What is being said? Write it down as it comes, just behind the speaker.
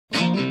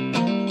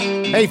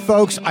Hey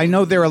folks, I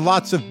know there are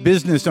lots of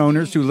business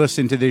owners who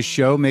listen to this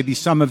show. Maybe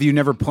some of you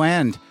never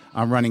planned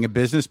on running a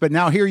business, but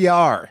now here you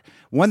are.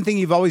 One thing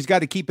you've always got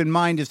to keep in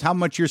mind is how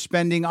much you're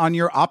spending on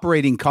your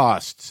operating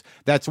costs.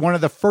 That's one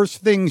of the first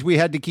things we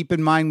had to keep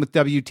in mind with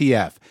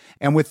WTF.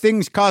 And with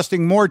things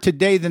costing more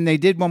today than they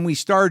did when we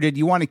started,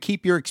 you want to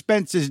keep your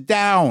expenses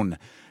down.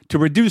 To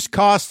reduce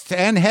costs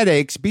and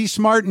headaches, be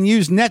smart and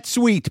use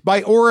NetSuite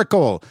by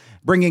Oracle,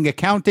 bringing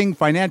accounting,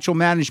 financial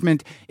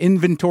management,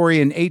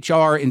 inventory, and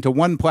HR into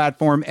one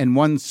platform and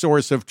one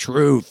source of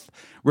truth.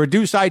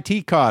 Reduce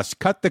IT costs,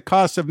 cut the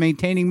costs of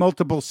maintaining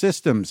multiple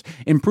systems,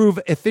 improve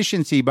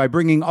efficiency by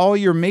bringing all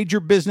your major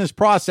business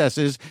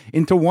processes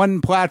into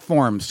one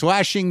platform,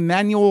 slashing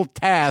manual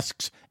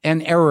tasks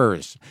and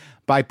errors.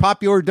 By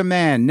popular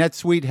demand,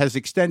 NetSuite has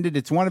extended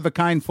its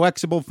one-of-a-kind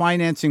flexible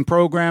financing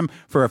program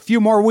for a few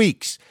more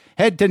weeks.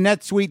 Head to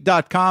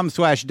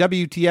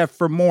netsuite.com/WTF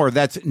for more.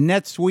 That's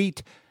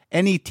NetSuite,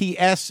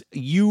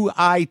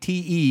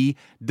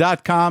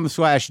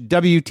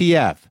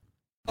 NetSuite.com/WTF.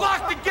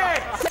 Lock the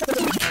gate!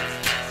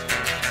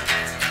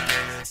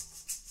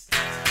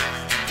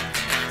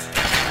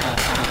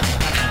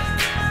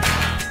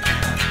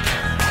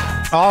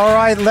 All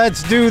right,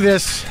 let's do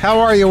this. How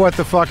are you, what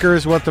the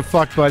fuckers, what the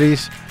fuck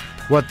buddies,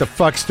 what the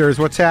fucksters?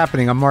 What's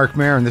happening? I'm Mark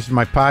Maron. This is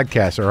my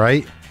podcast, all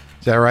right?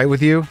 Is that all right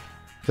with you?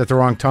 Is that the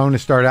wrong tone to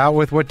start out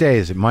with? What day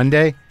is it?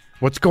 Monday?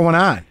 What's going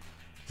on?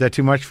 Is that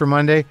too much for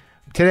Monday?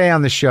 Today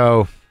on the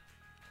show,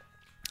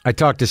 I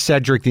talked to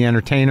Cedric the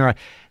Entertainer.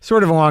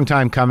 Sort of a long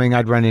time coming.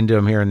 I'd run into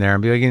him here and there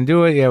and be like, "You can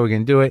do it? Yeah, we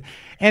can do it."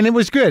 And it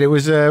was good. It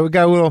was we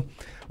got a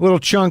little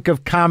chunk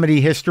of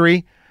comedy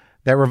history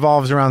that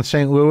revolves around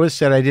St. Louis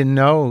that I didn't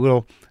know. A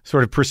little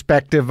sort of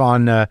perspective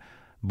on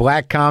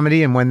black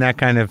comedy and when that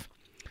kind of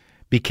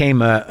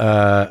became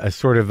a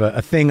sort of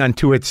a thing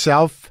unto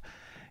itself.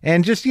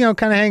 And just, you know,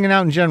 kind of hanging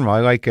out in general. I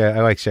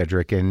like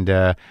Cedric, and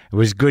it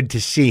was good to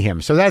see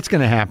him. So that's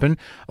going to happen.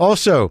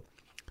 Also,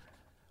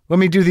 let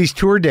me do these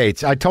tour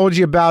dates. I told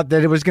you about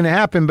that it was going to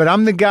happen, but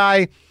I'm the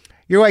guy.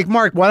 You're like,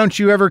 Mark, why don't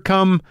you ever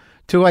come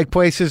to like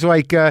places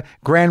like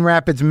Grand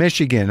Rapids,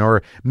 Michigan,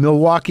 or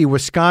Milwaukee,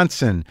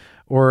 Wisconsin,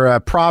 or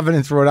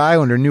Providence, Rhode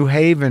Island, or New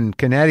Haven,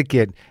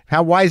 Connecticut?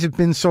 Why has it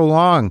been so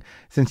long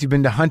since you've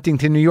been to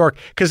Huntington, New York?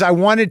 Because I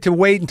wanted to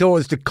wait until it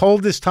was the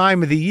coldest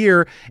time of the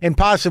year and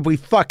possibly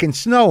fucking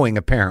snowing,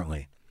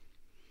 apparently.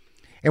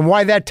 And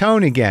why that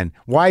tone again?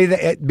 Why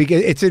that?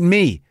 Because it's at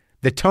me.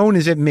 The tone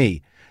is at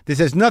me. This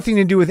has nothing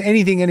to do with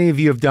anything any of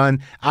you have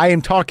done. I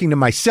am talking to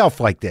myself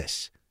like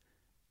this.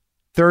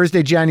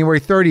 Thursday, January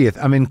 30th,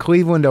 I'm in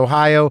Cleveland,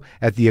 Ohio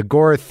at the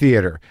Agora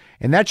Theater.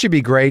 And that should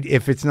be great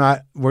if it's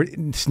not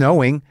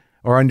snowing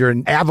or under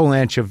an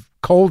avalanche of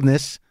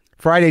coldness.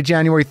 Friday,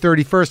 January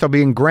 31st, I'll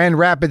be in Grand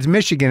Rapids,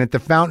 Michigan at the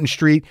Fountain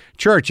Street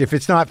Church if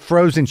it's not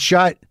frozen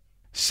shut.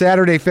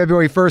 Saturday,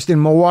 February 1st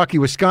in Milwaukee,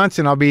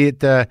 Wisconsin, I'll be at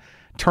the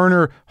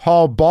Turner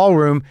Hall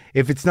Ballroom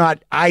if it's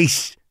not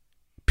ice,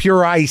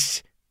 pure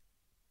ice.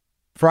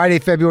 Friday,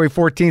 February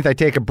 14th, I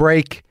take a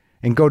break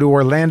and go to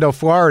Orlando,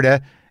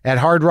 Florida at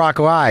Hard Rock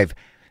Live.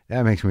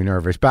 That makes me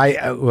nervous.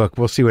 But look,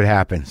 we'll see what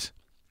happens.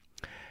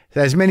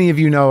 As many of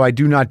you know, I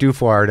do not do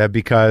Florida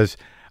because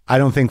I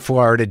don't think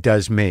Florida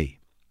does me.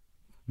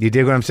 You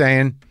dig what I'm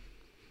saying?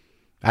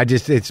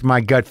 It's my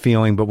gut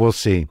feeling, but we'll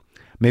see.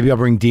 Maybe I'll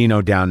bring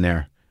Dino down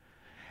there.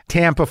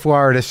 Tampa,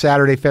 Florida,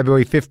 Saturday,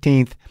 February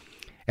 15th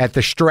at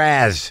the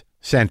Straz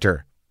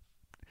Center.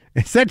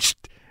 Is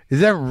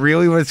that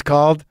really what it's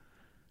called?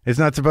 It's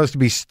not supposed to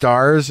be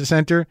Stars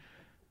Center?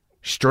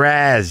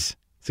 Straz.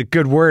 It's a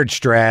good word,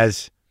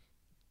 Straz.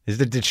 Is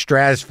it the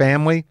Straz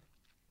family?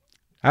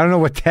 I don't know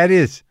what that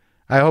is.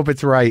 I hope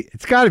it's right.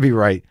 It's got to be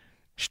right.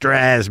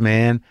 Straz,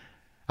 man.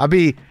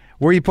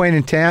 Where are you playing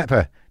in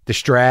Tampa? The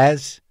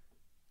Straz?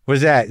 What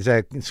is that? Is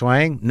that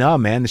slang? No,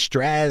 man. The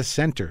Straz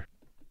Center.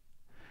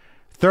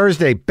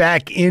 Thursday,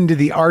 back into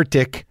the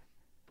Arctic.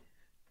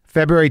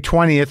 February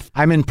 20th,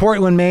 I'm in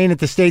Portland, Maine at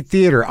the State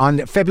Theater.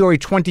 On February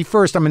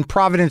 21st, I'm in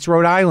Providence,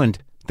 Rhode Island,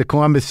 the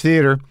Columbus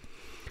Theater.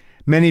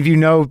 Many of you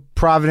know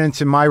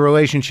Providence and my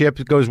relationship.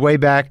 It goes way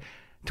back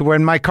to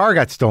when my car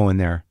got stolen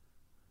there.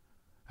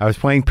 I was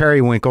playing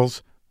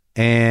Periwinkles,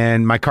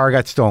 and my car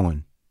got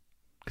stolen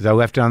because I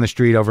left it on the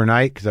street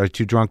overnight because I was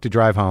too drunk to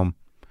drive home,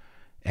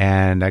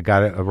 and I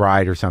got a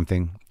ride or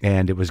something,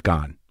 and it was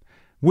gone.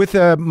 With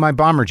my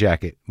bomber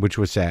jacket, which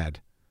was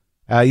sad.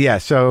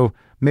 So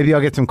maybe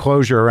I'll get some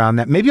closure around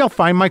that. Maybe I'll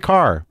find my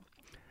car.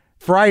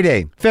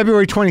 Friday,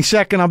 February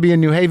 22nd, I'll be in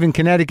New Haven,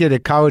 Connecticut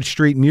at College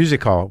Street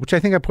Music Hall, which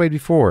I think I played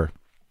before.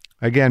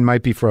 Again,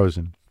 might be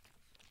frozen.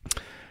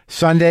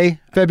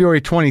 Sunday, February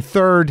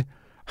 23rd,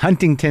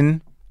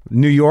 Huntington,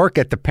 New York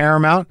at the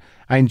Paramount.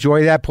 I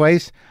enjoy that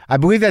place. I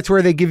believe that's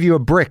where they give you a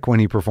brick when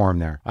you perform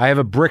there. I have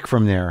a brick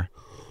from there.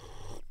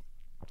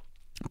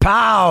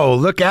 Pow!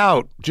 Look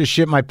out. Just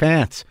shit my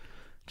pants.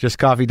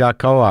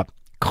 JustCoffee.coop.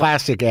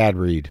 Classic ad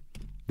read.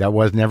 That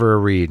was never a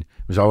read.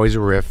 It was always a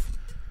riff.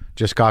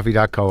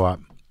 JustCoffee.coop.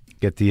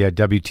 Get the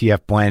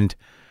WTF blend.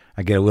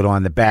 I get a little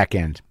on the back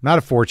end. Not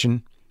a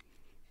fortune.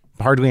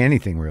 Hardly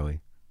anything,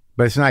 really.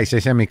 But it's nice. They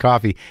send me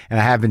coffee, and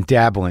I have been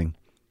dabbling.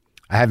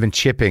 I have been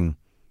chipping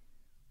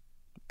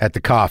at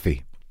the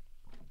coffee.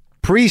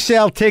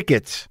 Pre-sale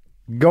tickets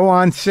go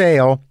on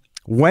sale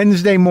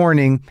Wednesday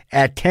morning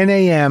at 10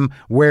 a.m.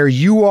 where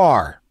you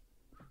are.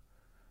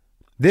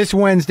 This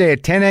Wednesday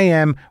at 10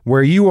 a.m.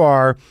 where you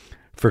are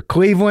for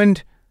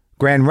Cleveland,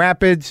 Grand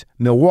Rapids,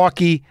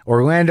 Milwaukee,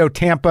 Orlando,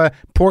 Tampa,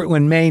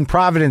 Portland, Maine,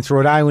 Providence,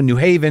 Rhode Island, New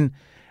Haven,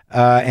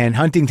 and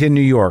Huntington,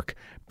 New York.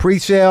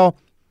 Pre-sale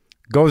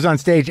goes on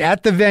stage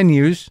at the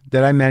venues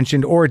that I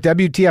mentioned or at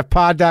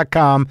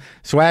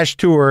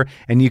WTFpod.com/tour,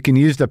 and you can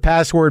use the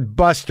password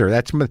Buster.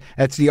 That's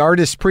the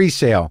artist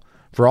pre-sale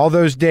for all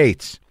those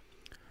dates.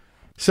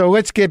 So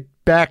let's get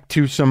back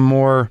to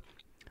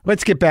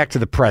let's get back to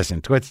the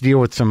present. Let's deal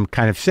with some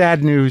kind of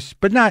sad news,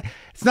 but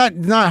it's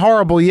not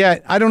horrible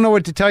yet. I don't know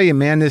what to tell you,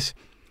 man. The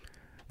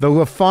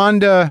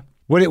LaFonda,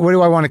 what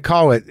do I want to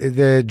call it?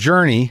 The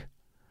journey.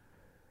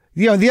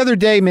 The other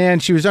day, man,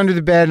 she was under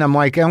the bed, and I'm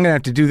like, I'm going to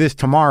have to do this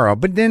tomorrow.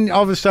 But then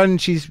all of a sudden,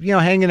 she's,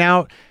 hanging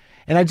out,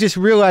 and I just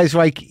realized,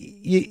 like,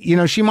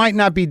 she might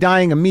not be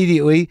dying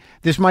immediately.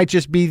 This might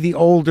just be the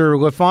older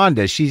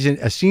LaFonda. She's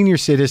a senior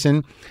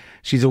citizen.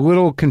 She's a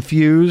little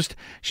confused.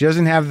 She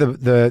doesn't have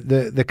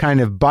the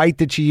kind of bite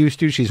that she used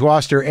to. She's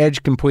lost her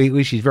edge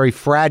completely. She's very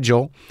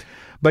fragile.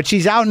 But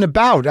she's out and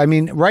about. I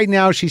mean, right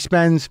now she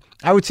spends,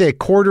 I would say, a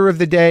quarter of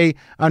the day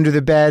under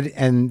the bed,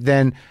 and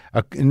then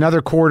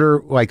another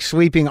quarter like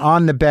sleeping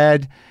on the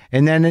bed.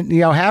 And then,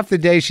 half the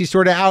day she's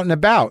sort of out and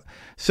about.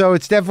 So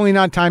it's definitely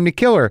not time to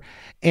kill her.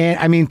 And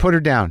I mean, put her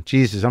down.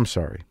 Jesus, I'm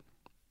sorry.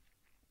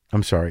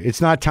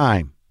 It's not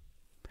time.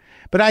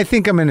 But I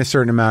think I'm in a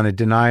certain amount of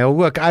denial.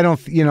 Look, I don't,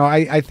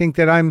 I think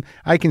that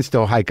I can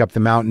still hike up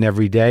the mountain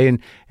every day, and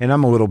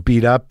I'm a little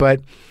beat up,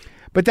 but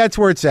that's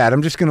where it's at.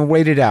 I'm just going to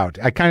wait it out.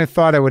 I kind of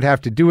thought I would have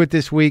to do it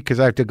this week because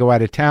I have to go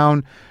out of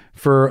town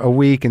for a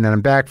week, and then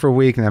I'm back for a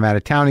week, and I'm out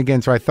of town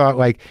again. So I thought,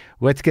 like,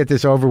 let's get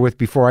this over with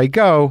before I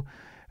go,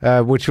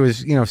 which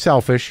was,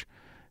 selfish.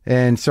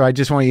 And so I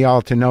just want you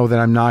all to know that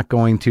I'm not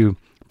going to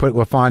put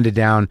LaFonda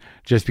down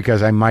just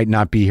because I might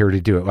not be here to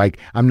do it. Like,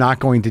 I'm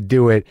not going to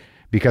do it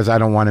because I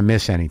don't want to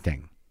miss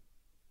anything,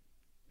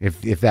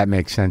 if that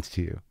makes sense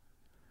to you.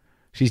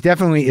 She's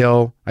definitely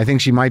ill. I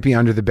think she might be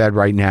under the bed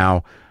right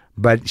now,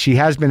 but she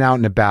has been out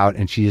and about,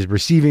 and she is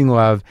receiving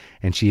love,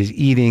 and she is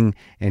eating,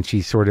 and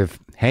she's sort of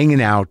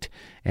hanging out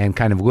and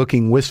kind of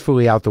looking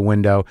wistfully out the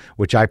window,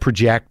 which I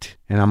project,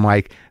 and I'm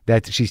like,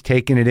 that she's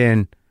taking it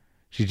in.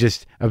 She's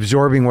just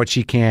absorbing what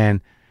she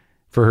can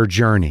for her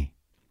journey.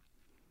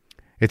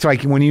 It's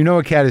like when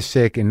a cat is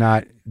sick and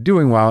not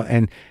doing well,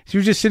 and she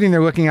was just sitting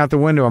there looking out the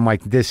window. I'm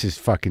like, this is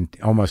fucking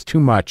almost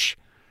too much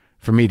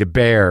for me to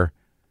bear.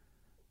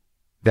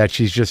 That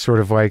she's just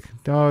sort of like,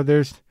 oh,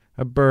 there's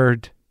a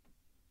bird.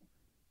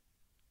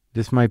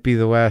 This might be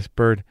the last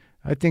bird.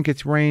 I think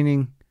it's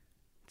raining.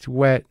 It's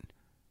wet.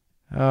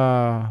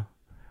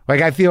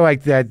 Like, I feel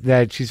like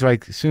that she's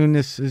like, soon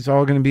this is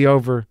all going to be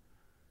over.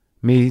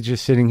 Me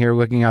just sitting here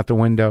looking out the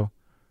window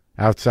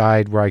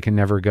outside where I can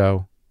never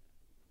go.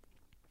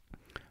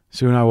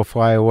 Soon I will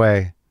fly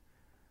away.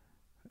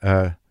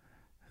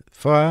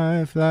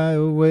 Fly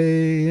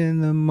away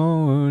in the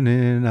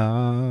morning.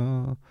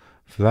 I'll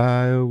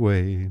fly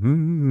away.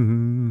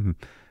 Mm-hmm.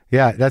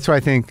 Yeah, that's what I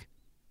think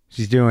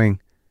she's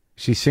doing.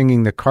 She's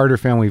singing the Carter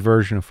Family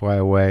version of Fly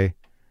Away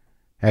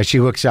as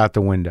she looks out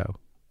the window,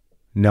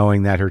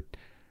 knowing that her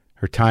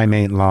time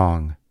ain't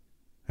long,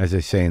 as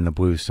they say in the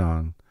blues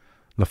song.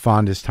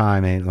 LaFonda's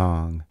time ain't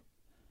long.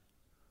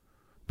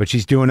 But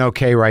she's doing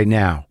okay right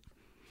now.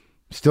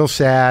 Still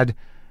sad,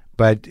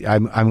 but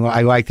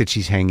I like that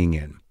she's hanging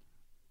in.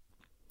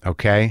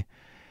 Okay?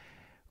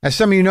 As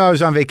some of you know, I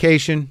was on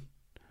vacation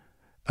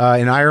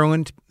in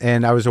Ireland,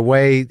 and I was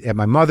away at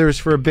my mother's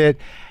for a bit.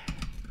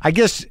 I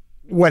guess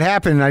what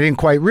happened, and I didn't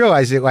quite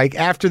realize it, like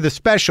after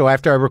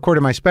I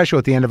recorded my special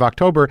at the end of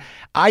October,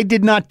 I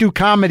did not do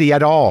comedy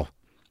at all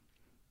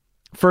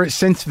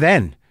since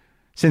then.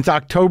 Since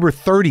October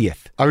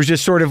 30th. I was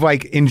just sort of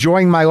like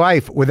enjoying my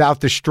life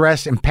without the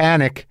stress and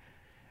panic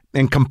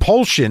and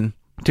compulsion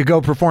to go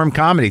perform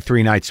comedy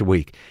 3 nights a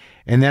week.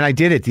 And then I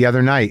did it the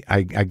other night.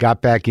 I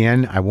got back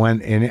in, I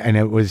went in, and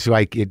it was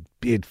like,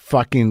 it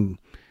fucking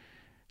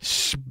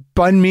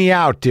spun me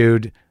out,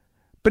 dude.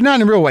 But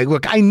not in a real way.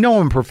 Look, I know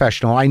I'm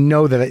professional. I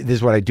know that this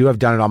is what I do. I've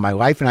done it all my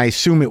life, and I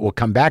assume it will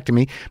come back to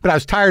me. But I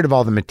was tired of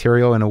all the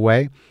material in a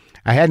way.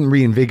 I hadn't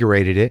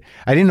reinvigorated it.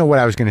 I didn't know what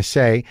I was going to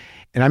say.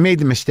 And I made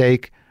the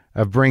mistake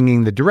of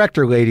bringing the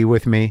director lady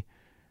with me,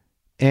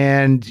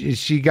 and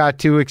she got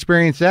to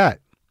experience that.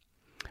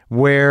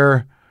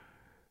 Where,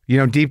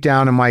 deep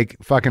down, I'm like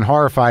fucking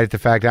horrified at the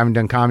fact I haven't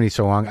done comedy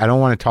so long. I don't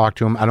want to talk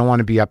to him. I don't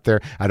want to be up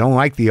there. I don't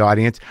like the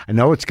audience. I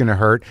know it's going to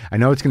hurt. I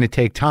know it's going to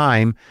take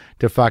time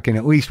to fucking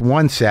at least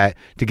one set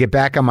to get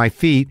back on my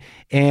feet.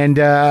 And,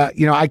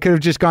 I could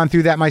have just gone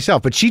through that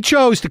myself. But she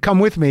chose to come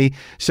with me.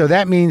 So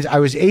that means I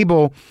was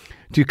able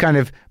to kind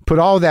of put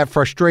all that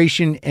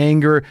frustration,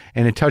 anger,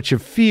 and a touch of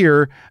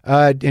fear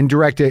and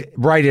direct it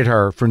right at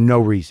her for no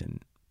reason.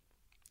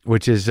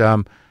 Which is,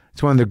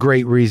 it's one of the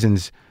great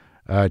reasons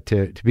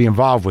to be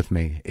involved with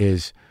me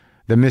is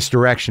the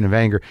misdirection of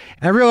anger.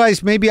 And I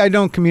realized maybe I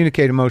don't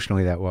communicate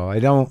emotionally that well. I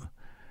don't,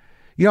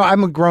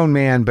 I'm a grown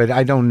man, but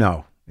I don't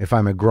know if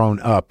I'm a grown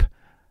up.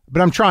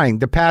 But I'm trying.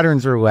 The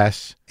patterns are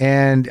less.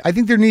 And I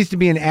think there needs to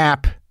be an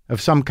app of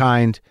some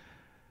kind,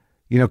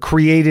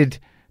 created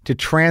to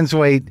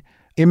translate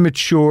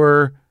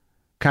immature,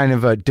 kind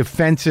of a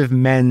defensive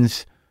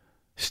men's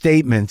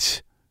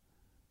statements,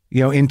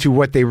 into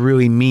what they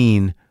really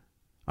mean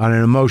on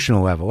an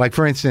emotional level. Like,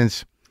 for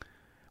instance,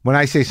 when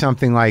I say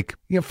something like,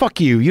 fuck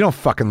you, you don't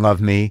fucking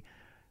love me,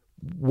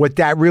 what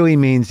that really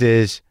means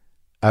is,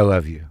 I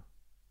love you.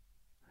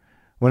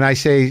 When I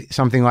say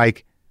something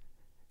like,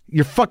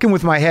 you're fucking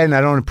with my head and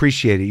I don't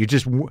appreciate it, you're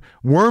just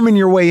worming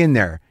your way in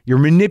there, you're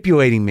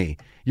manipulating me,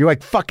 you're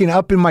like fucking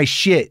up in my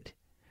shit,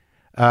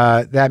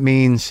 that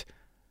means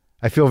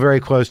I feel very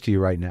close to you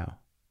right now.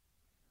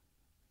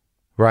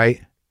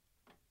 Right?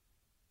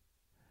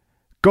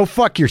 Go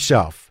fuck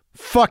yourself.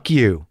 Fuck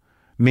you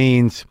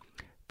means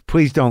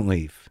please don't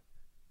leave.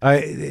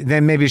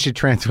 Then maybe it should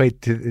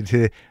translate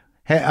to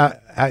hey,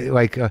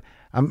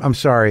 I'm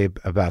sorry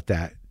about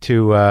that.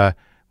 To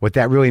what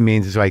that really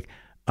means is like,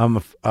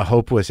 I'm a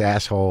hopeless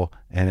asshole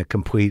and a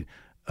complete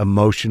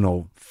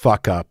emotional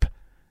fuck up.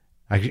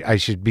 I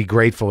should be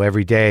grateful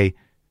every day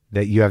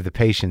that you have the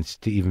patience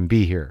to even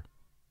be here.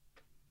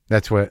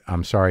 That's what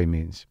I'm sorry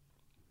means.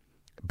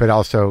 But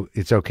also,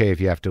 it's okay if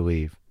you have to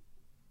leave.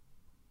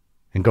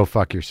 And go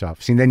fuck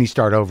yourself. See, then you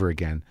start over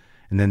again.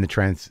 And then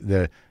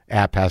the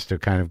app has to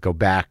kind of go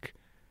back.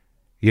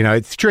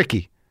 It's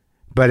tricky.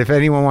 But if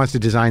anyone wants to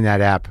design that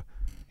app,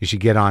 you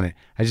should get on it.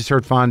 I just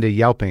heard Fonda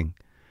yelping.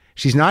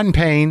 She's not in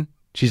pain.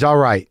 She's all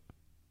right.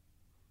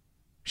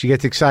 She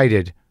gets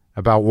excited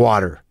about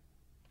water.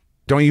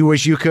 Don't you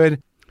wish you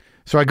could?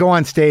 So I go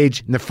on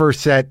stage. In the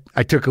first set,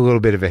 I took a little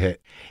bit of a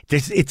hit.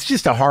 It's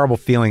just a horrible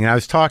feeling. And I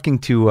was talking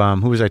to,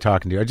 who was I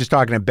talking to? I was just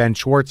talking to Ben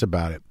Schwartz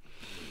about it.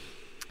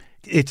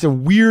 It's a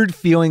weird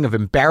feeling of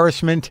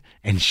embarrassment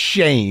and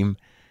shame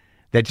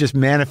that just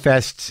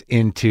manifests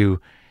into,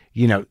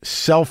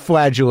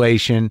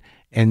 self-flagellation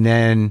and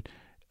then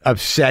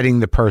upsetting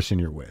the person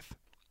you're with.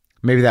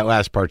 Maybe that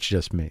last part's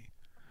just me.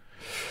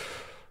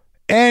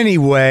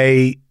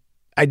 Anyway,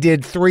 I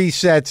did 3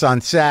 sets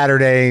on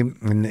Saturday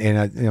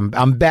and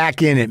I'm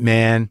back in it,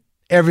 man.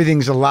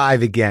 Everything's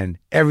alive again.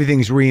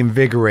 Everything's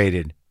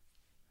reinvigorated.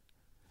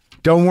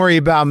 Don't worry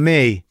about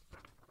me.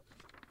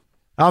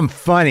 I'm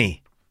funny.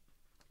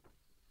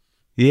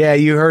 Yeah,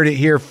 you heard it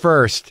here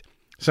first.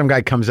 Some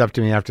guy comes up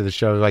to me after the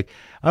show like,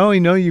 I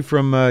only know you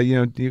from,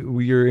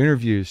 your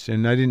interviews,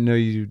 and I didn't know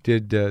you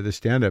did the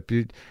stand-up.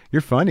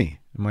 You're funny.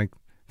 I'm like,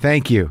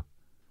 thank you.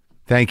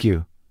 Thank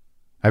you.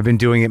 I've been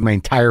doing it my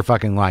entire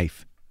fucking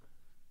life.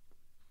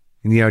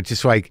 And,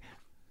 just like,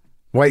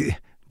 why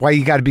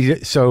you got to be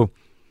so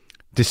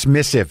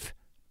dismissive?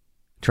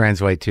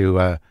 Translate to,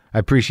 I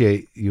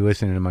appreciate you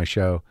listening to my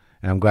show,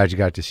 and I'm glad you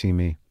got to see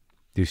me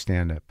do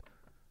stand-up.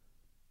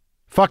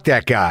 Fuck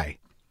that guy.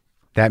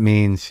 That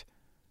means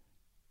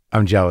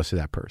I'm jealous of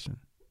that person.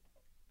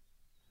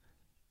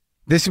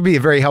 This would be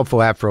a very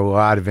helpful app for a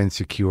lot of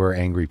insecure,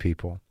 angry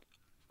people.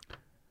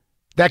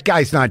 That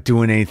guy's not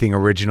doing anything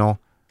original.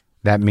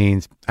 That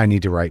means I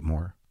need to write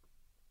more.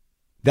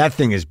 That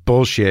thing is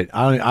bullshit.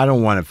 I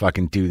don't want to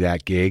fucking do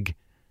that gig.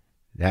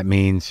 That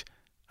means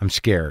I'm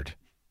scared.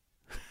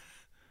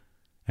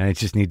 And I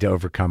just need to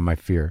overcome my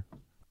fear.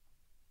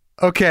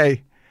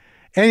 Okay.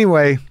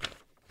 Anyway,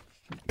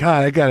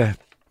 God,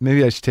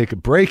 maybe I should take a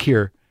break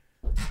here.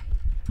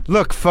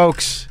 Look,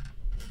 folks.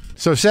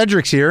 So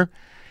Cedric's here.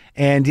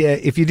 And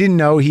if you didn't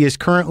know, he is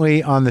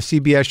currently on the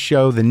CBS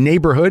show The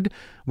Neighborhood,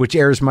 which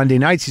airs Monday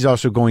nights. He's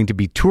also going to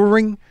be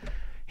touring.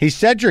 He's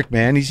Cedric,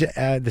 man. He's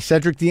the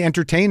Cedric the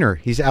Entertainer.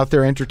 He's out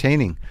there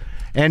entertaining.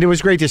 And it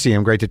was great to see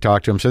him. Great to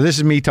talk to him. So this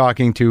is me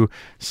talking to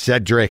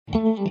Cedric.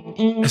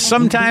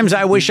 Sometimes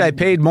I wish I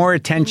paid more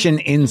attention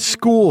in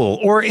school,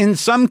 or in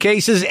some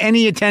cases,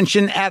 any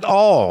attention at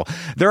all.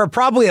 There are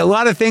probably a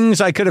lot of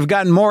things I could have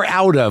gotten more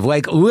out of,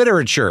 like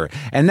literature.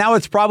 And now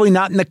it's probably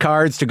not in the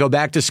cards to go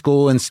back to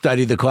school and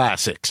study the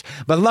classics.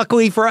 But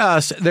luckily for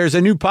us, there's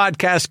a new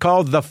podcast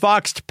called The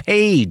Foxed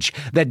Page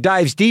that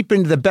dives deep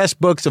into the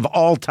best books of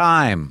all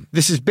time.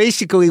 This is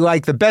basically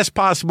like the best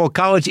possible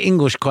college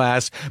English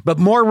class, but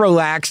more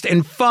relaxed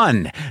and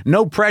fun.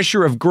 No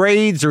pressure of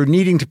grades or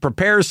needing to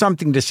prepare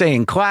something to say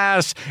in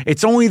class.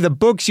 It's only the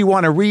books you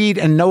want to read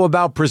and know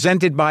about,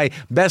 presented by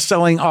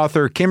best-selling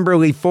author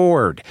Kimberly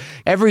Ford.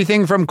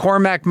 Everything from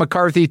Cormac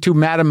McCarthy to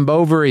Madame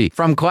Bovary,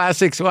 from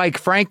classics like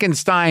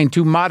Frankenstein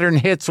to modern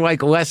hits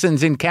like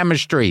Lessons in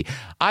Chemistry.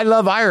 I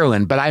love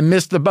Ireland, but I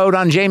missed the boat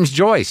on James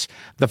Joyce.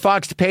 The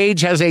Foxed Page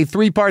has a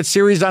 3-part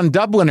series on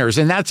Dubliners,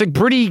 and that's a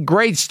pretty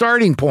great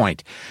starting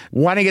point.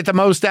 Want to get the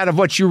most out of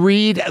what you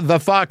read? The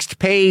Foxed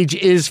Page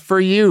is for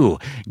you.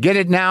 Get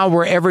it now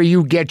wherever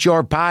you get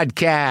your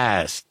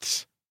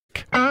podcasts.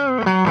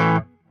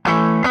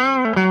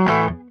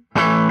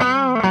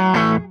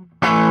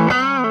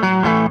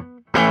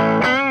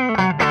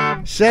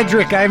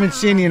 Cedric, I haven't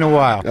seen you in a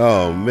while.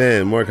 Oh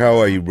man, Mark, how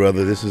are you,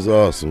 brother? This is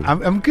awesome.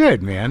 I'm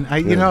good, man.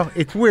 You know,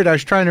 it's weird. I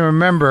was trying to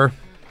remember.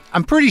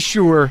 I'm pretty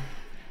sure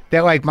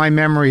that like my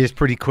memory is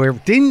pretty clear.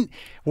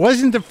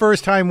 Wasn't the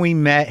first time we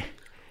met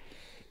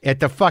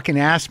at the fucking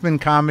Aspen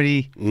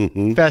Comedy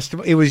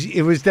Festival? It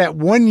was that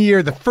one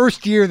year, the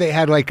first year they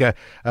had like a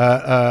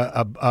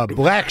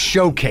black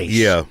showcase.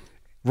 Yeah.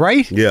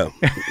 Right? Yeah.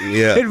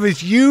 Yeah. It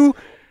was you,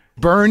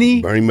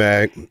 Bernie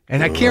Mac,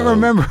 and I can't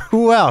remember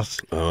who else.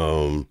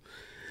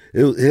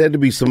 It had to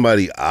be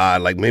somebody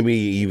odd, like maybe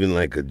even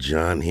like a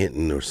John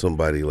Hinton or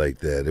somebody like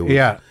that. It was,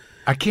 Yeah.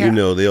 I can't. You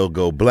know, they'll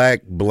go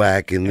black,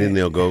 and then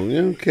they'll go,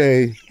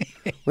 okay,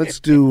 let's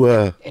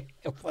do.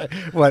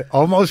 What?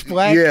 Almost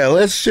black? Yeah,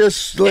 let's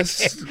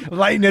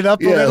Lighten it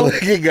up a yeah, little.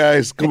 okay,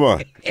 guys, come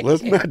on.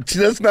 Let's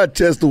not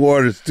test the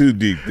waters too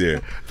deep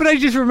there. But I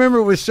just remember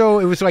it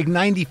was like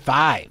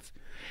 95.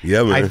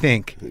 Yeah, man. I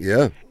think.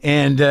 Yeah.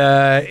 And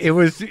it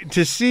was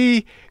to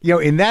see, you know,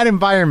 in that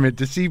environment,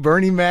 to see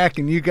Bernie Mac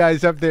and you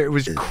guys up there, it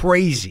was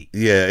crazy.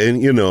 Yeah,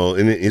 and you know,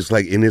 and it's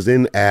like, and it's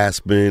in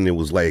Aspen. It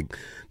was like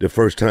the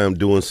first time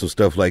doing some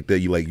stuff like that.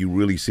 You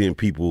really seeing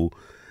people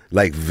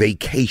like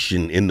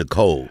vacation in the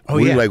cold. Oh,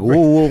 We're yeah. like,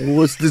 whoa,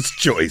 what's this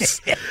choice?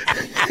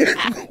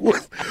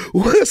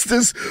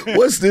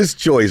 What's this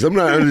choice? I'm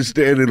not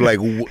understanding. Like,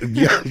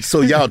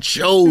 so y'all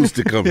chose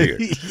to come here?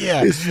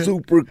 Yeah. It's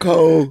super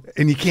cold,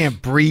 And you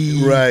can't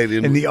breathe. Right,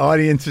 And the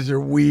audiences are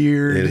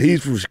weird. and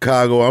he's from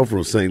Chicago. I'm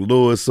from St.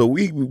 Louis, so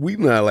we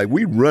not like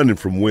we running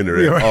from winter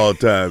at Right. all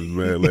times,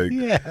 man. Like,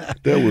 Yeah.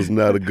 that was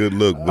not a good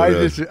look. But,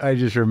 I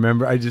just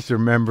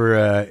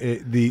remember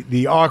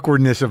the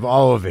awkwardness of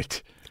all of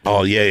it.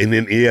 oh yeah, and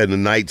then the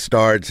night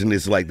starts, and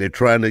it's like they're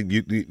trying to.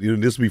 You know,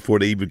 this is before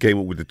they even came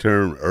up with the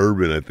term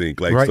urban. I think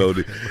like Right. so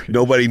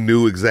nobody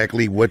knew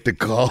exactly what to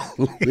call.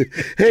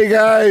 Hey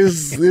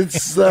guys,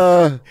 it's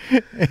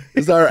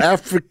our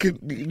African.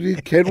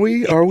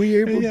 Are we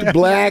able to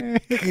black?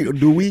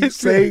 Do we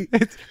say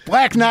It's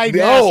Black Night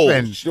in no?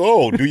 Aspen.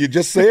 Oh, do you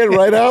just say it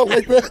right out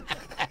like that?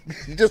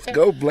 You just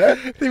go black.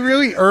 They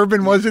really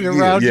urban wasn't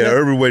around Yeah, yet?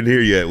 urban wasn't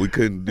here yet. We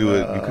couldn't do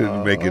it. We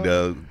couldn't make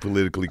it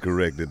politically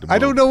correct at the moment. I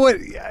don't know what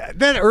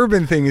that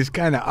urban thing is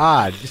kind of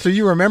odd. So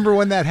you remember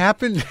when that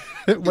happened?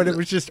 When it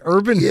was just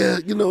urban? Yeah,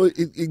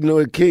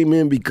 it came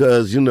in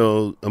because,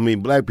 I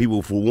mean, black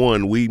people, for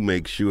one, we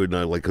make sure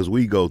not like, because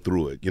we go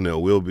through it.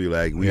 We'll be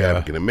like, we Yeah.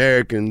 African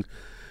Americans.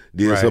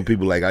 Then Right. some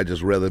people like, I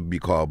just rather be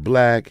called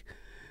black.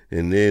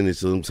 And then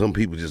it's some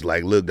people just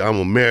like, look, I'm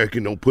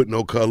American. Don't put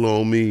no color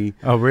on me.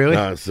 Oh, really?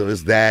 So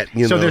it's that.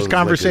 So there's it's like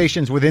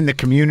conversations within the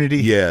community.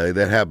 yeah,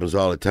 that happens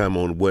all the time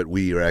on what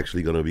we are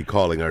actually going to be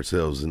calling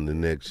ourselves in the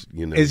next,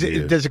 year.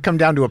 Does it come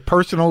down to a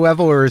personal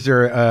level, or is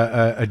there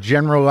a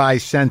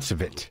generalized sense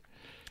of it?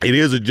 It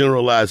is a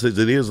generalized sense.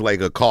 It is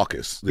like a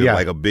caucus. There's Yeah.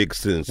 like a big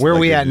sense. Where are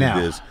like we it at now?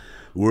 is.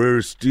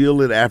 We're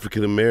still at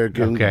African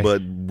American, Okay.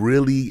 but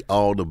really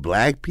all the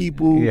black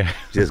people Yeah.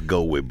 just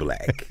go with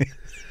black.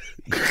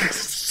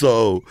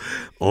 So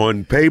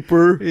on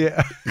paper,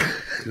 Yeah.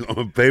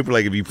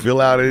 like if you fill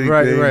out anything,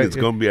 Right. it's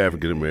going to be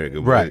African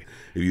American. Right.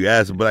 If you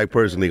ask a black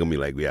person, they're going to be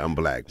like, yeah, I'm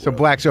black. So Well,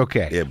 black's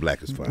okay. yeah,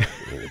 black is fine.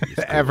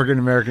 African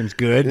American's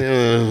good.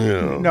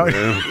 No,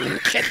 yeah.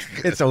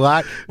 it's a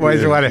lot. Why is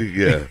there a lot of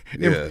yeah.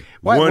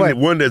 Why-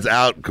 One that's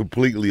out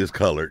completely is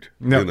colored.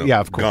 No, yeah,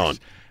 of course. Gone.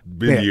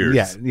 Been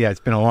years. Yeah, it's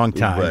been a long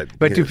time.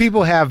 But do yes.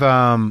 people have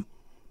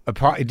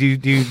do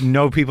you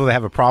know people that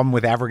have a problem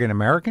with African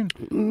American?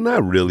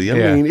 Not really. I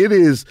Yeah. mean, it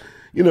is.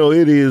 It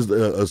is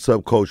a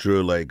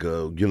subculture, like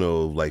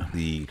like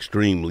the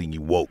extremely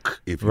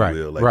woke, if you Right,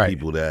 will, like right.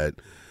 people that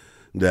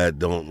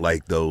don't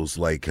like those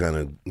like kind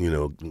of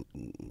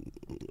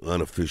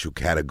unofficial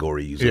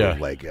categories Yeah. of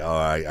like, oh,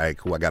 I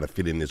got to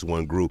fit in this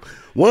one group.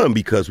 One,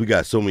 because we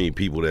got so many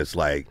people that's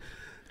like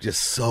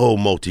just so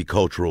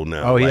multicultural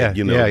now. Oh, like,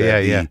 yeah.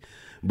 Yeah.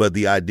 But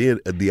the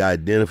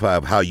identify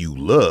of how you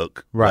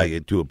look, Right.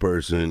 like, to a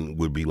person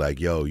would be like,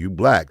 yo, you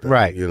black,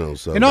 Right. So And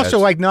also, that's-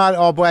 like, not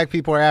all black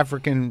people are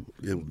African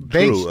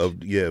based. true.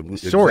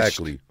 Sourced.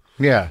 Exactly.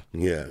 Yeah.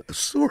 Yeah,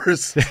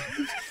 source.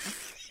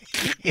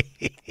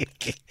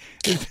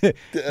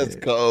 That's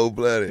cold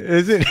blooded.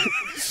 Is it?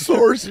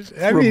 Source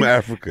I from mean-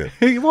 Africa.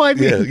 Well, I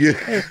mean,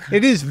 Yeah.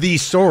 it is the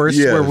source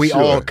Yeah, where we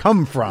sure. all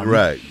come from.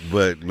 Right,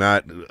 but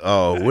not.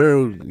 Oh,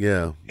 where?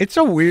 Yeah. It's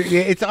so weird.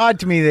 Yeah, it's odd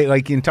to me that,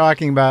 like, in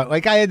talking about,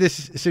 like, I had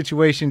this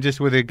situation just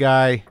with a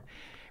guy.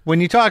 When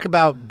you talk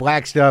about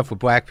black stuff with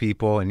black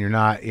people, and you're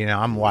not,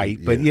 I'm white,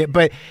 but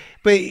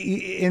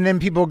and then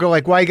people go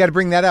like, "Why you got to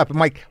bring that up?" I'm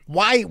like,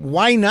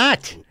 "Why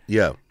not?"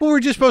 Yeah. Well, we're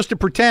just supposed to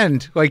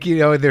pretend like,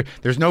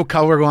 there's no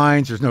color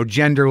lines, there's no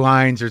gender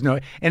lines,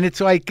 and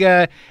it's like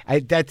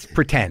that's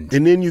pretend.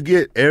 And then you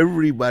get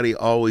everybody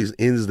always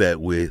ends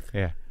that with,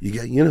 Yeah.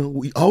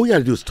 all we got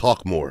to do is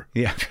talk more.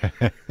 Yeah.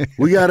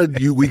 we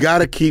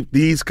gotta keep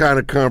these kind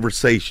of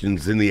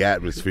conversations in the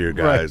atmosphere,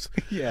 guys.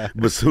 Right. Yeah.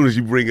 But as soon as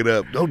you bring it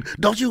up,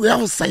 don't you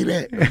ever say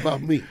that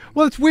about me.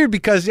 Well, it's weird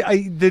because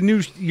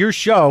your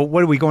show.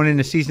 What are we going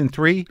into season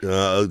 3?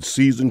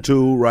 Season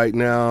 2 right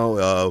now.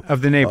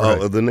 Of the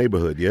Neighborhood. Of the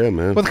Neighborhood, yeah,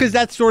 man. Well, because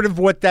that's sort of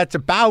what that's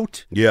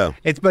about. Yeah.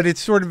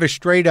 It's sort of a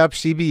straight up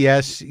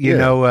CBS,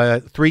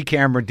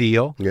 3-camera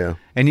deal. Yeah.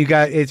 And you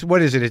got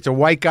what is it? It's a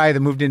white guy that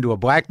moved into a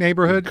black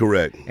neighborhood.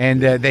 Correct.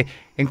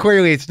 And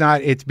clearly it's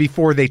not. It's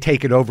before they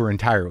take it over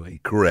entirely.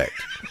 Correct.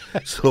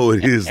 So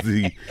it is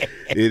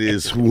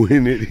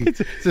when it's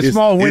a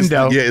small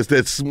window. It's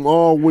that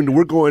small window.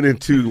 We're going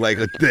into like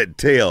that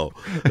tail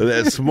of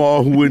that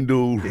small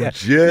window. Yeah.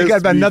 Just you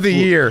got about another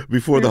year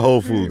before the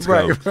Whole Foods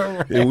comes.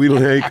 Right. And we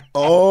like,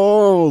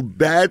 oh,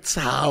 that's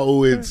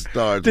how it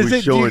starts. Do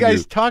you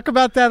guys talk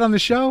about that on the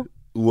show?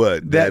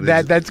 What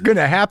that's going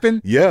to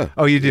happen? Yeah.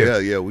 Oh, you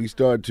do? Yeah. We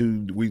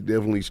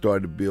definitely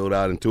started to build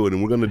out into it,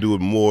 and we're going to do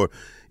it more.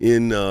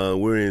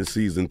 We're in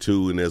season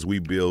 2, and as we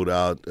build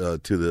out to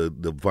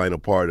the final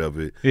part of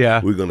it,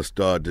 we're going to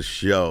start to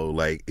show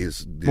like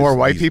more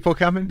white people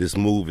coming. This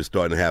move is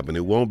starting to happen.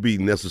 It won't be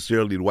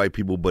necessarily the white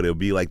people, but it'll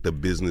be like the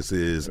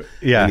businesses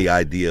and the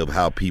idea of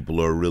how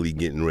people are really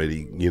getting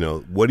ready.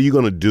 What are you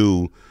going to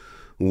do?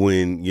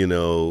 When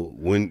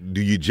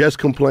do you just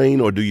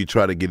complain or do you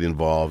try to get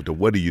involved or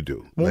what do you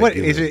do? Well,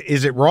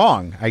 is it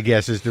wrong? I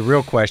guess is the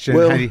real question.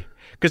 Well,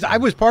 because I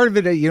was part of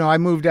it. I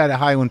moved out of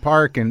Highland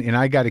Park, and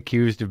I got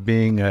accused of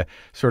being a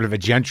sort of a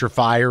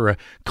gentrifier, a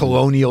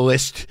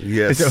colonialist.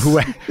 Yes.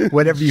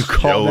 Whatever you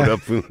call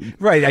it.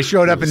 Right. I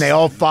showed up, and they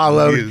all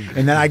followed,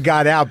 and then I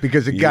got out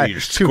because it got your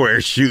square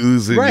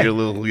shoes and your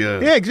little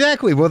Yeah,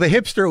 exactly. Well, the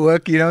hipster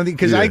look,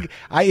 because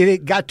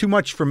it got too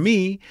much for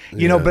me,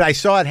 but I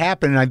saw it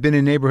happen, and I've been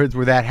in neighborhoods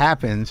where that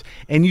happens,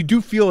 and you do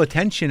feel a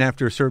tension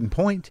after a certain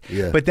point.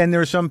 Yeah. But then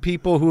there are some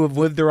people who have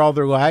lived there all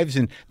their lives,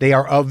 and they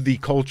are of the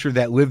culture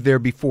that lived there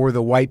before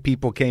the white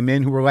people came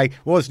in, who were like,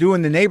 well, it's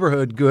doing the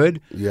neighborhood good.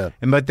 Yeah.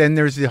 But then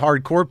there's the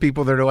hardcore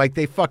people that are like,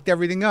 they fucked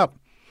everything up.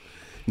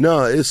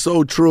 No, it's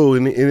so true.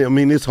 And I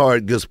mean, it's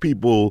hard because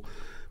people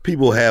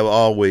have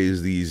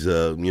always these,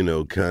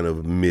 kind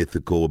of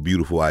mythical,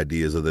 beautiful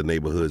ideas of the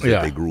neighborhoods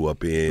that they grew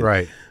up in.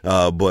 Right.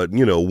 But,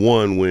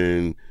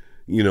 when,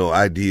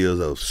 ideas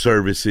of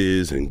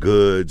services and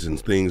goods and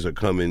things are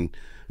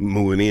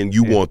moving in,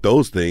 you want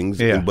those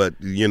things. Yeah. But,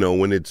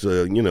 when it's,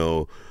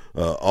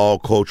 all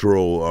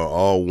cultural or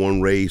all one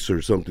race or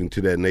something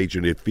to that nature,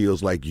 and it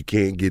feels like you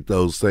can't get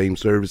those same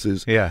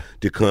services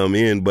to come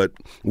in. But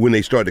when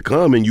they start to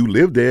come and you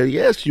live there,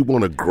 yes, you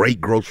want a great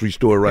grocery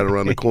store right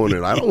around the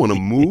corner. I don't want to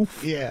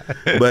move.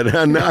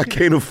 But now I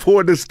can't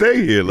afford to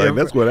stay here.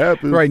 That's what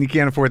happens. Right, and you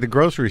can't afford the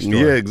grocery store.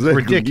 Yeah,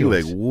 exactly. It's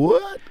ridiculous. You're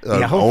like,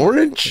 what? An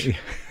orange?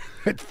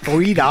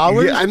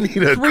 $3? Yeah, I need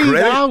a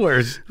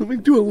 $3. Let me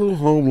do a little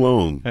home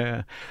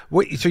loan.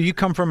 Wait, so you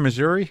come from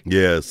Missouri?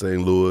 Yeah,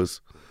 St.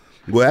 Louis.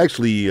 Well,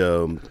 actually,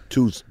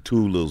 two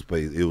little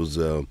spaces. It was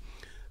I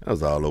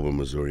was all over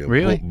Missouri.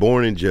 Really?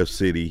 Born in Jeff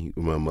City.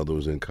 My mother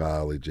was in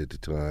college at the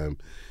time.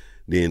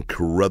 Then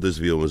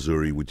Caruthersville,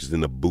 Missouri, which is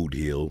in the Boot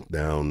Hill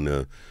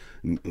down.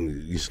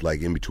 It's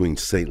like in between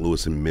St.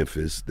 Louis and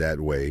Memphis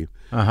that way.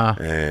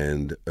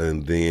 And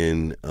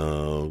then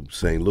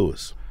St.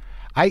 Louis.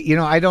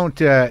 I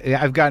don't.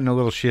 I've gotten a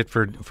little shit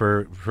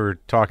for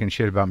talking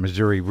shit about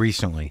Missouri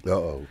recently.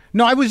 Uh-oh.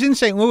 No, I was in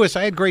St. Louis.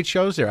 I had great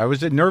shows there. I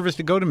was nervous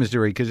to go to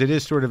Missouri because it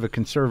is sort of a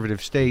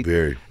conservative state.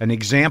 Very. An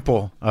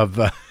example of.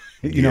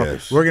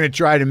 Yes. We're going to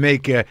try to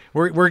make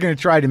we're going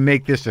to try to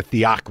make this a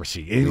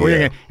theocracy.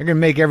 We're going to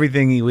make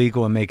everything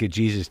illegal and make it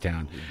Jesus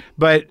town.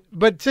 But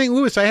St.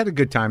 Louis, I had a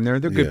good time there.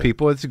 They're good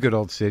people. It's a good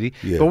old city.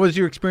 Yeah. But what was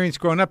your experience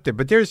growing up there?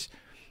 But it's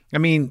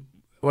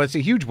a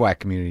huge black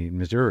community in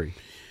Missouri.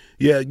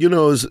 Yeah,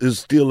 it's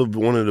still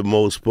one of the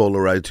most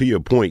polarized. To your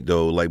point,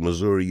 though, like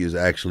Missouri is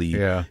actually,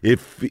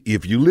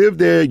 if you live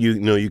there,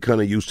 you're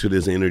kind of used to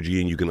this energy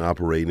and you can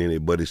operate in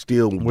it. But it's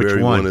still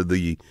one of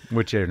the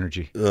which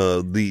energy?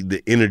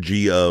 The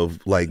energy of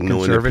like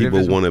knowing that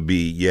people want to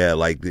be,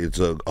 like it's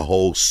a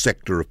whole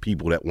sector of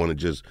people that want to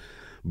just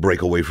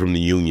break away from the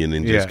union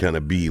and just kind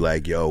of be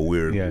like, yo,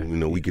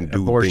 we can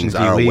do Abortion's things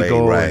our way,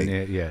 right?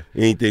 And,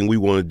 anything we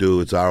want to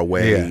do, it's our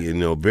way.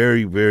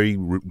 Very, very,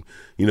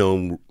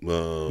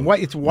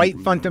 it's white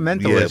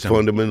fundamentalism. Yeah,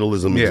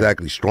 fundamentalism,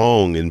 exactly,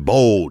 strong and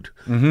bold,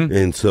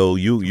 and so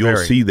you'll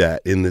see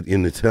that in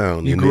the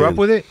town. You grew up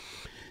with it.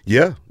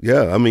 Yeah.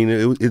 I mean,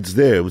 it's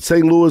there.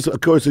 St. Louis,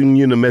 of course, in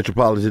the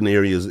metropolitan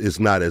areas, it's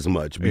not as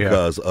much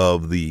because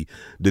of the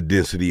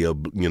density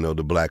of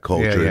the black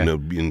culture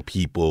and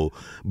people.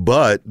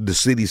 But the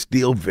city's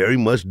still very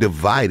much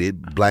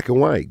divided, black and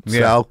white.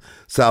 Yeah.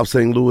 South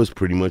St. Louis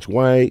pretty much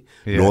white.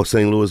 Yeah. North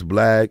St. Louis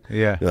black.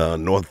 Yeah.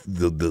 North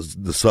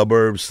the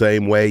suburbs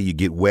same way. You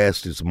get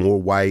west, it's more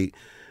white.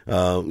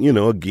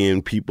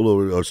 Again,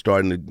 people are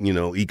starting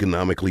to,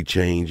 economically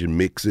change and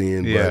mix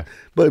in,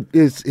 but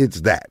it's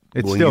that.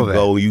 It's when still you that.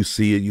 go, you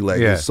see it, you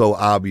like, it's so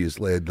obvious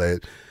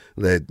that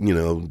that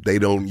they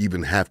don't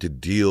even have to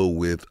deal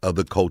with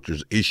other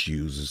cultures'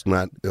 issues. It's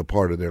not a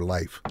part of their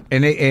life.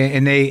 And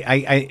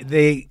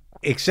they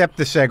accept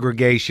the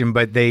segregation,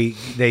 but they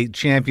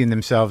champion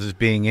themselves as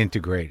being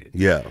integrated.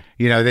 Yeah.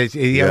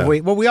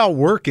 We all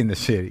work in the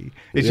city.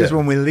 It's just Yeah.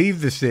 when we leave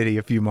the city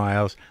a few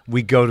miles,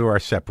 we go to our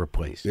separate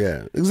place.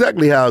 Yeah,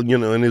 exactly how,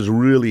 and it's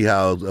really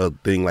how a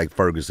thing like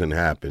Ferguson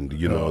happened.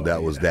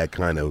 That was that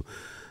kind of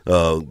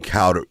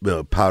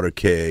powder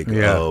keg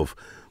of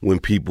when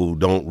people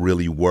don't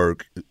really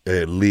work,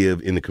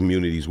 live in the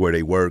communities where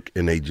they work,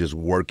 and they just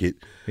work it.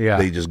 Yeah.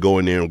 They just go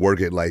in there and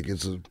work it like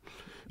it's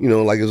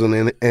like it's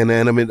an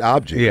inanimate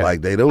object. Yeah.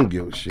 Like they don't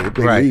give a shit.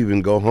 They Right. leave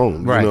and go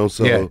home. Right.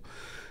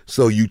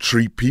 So you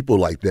treat people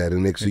like that,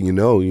 and next thing you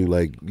know, you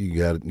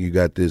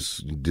got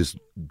this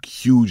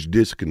huge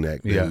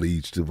disconnect that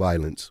leads to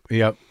violence.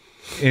 Yep.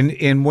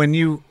 And when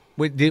you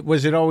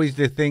was it always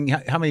the thing?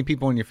 How many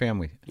people in your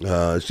family?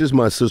 It's just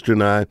my sister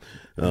and I.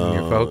 And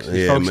your folks?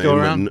 Is folks still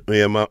around?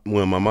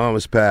 When my mom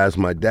was passed,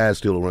 my dad's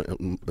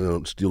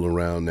still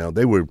around now.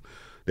 They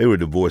were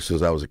divorced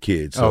since I was a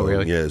kid. So, Oh,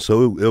 really? Yeah,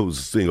 so it was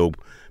a single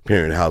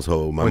parent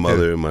household. My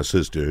mother and my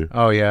sister.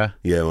 Oh, yeah?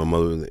 Yeah, my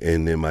mother,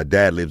 and then my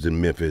dad lives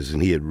in Memphis,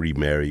 and he had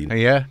remarried. Oh,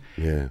 yeah?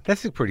 Yeah.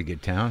 That's a pretty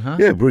good town, huh?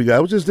 Yeah, pretty good.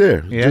 I was just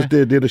there. Yeah? Just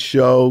there, did a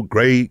show,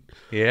 great.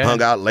 Yeah.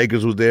 Hung out,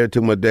 Lakers was there,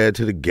 took my dad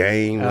to the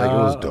game. Like, it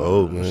was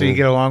dope, man. So you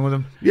get along with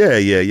them? Yeah.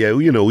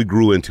 We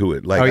grew into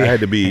it. Like, Oh, yeah. I had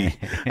to be,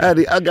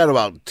 I got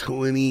about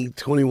 20,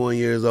 21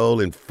 years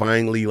old and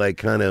finally, like,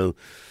 kind of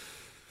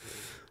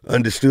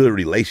understood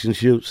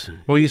relationships.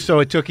 Well, so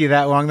it took you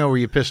that long, though? Were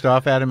you pissed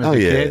off at him as a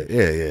kid?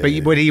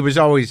 Yeah. But he was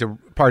always a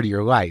part of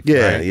your life,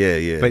 Yeah, right?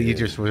 yeah. But you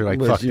just were like,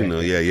 But, fuck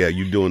that.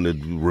 you doing the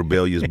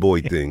rebellious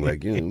boy thing.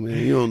 Like, man,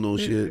 you don't know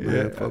shit,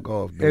 man. Fuck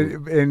off,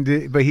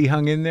 dude. But he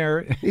hung in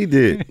there? He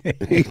did.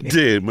 He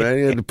did, man.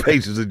 He had the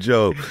patience of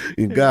Job.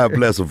 And God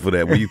bless him for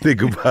that. When you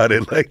think about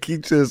it, like, he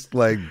just,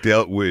 like,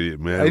 dealt with it,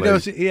 man. I know.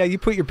 Like, You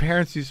put your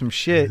parents through some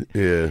shit.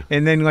 Yeah.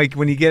 And then, like,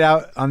 when you get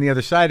out on the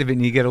other side of it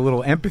and you get a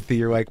little empathy,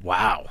 you're like,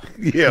 wow.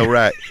 Yeah,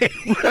 right.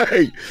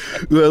 Right.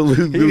 Well,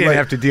 He didn't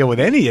have to deal with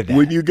any of that.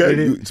 when you got,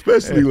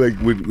 especially like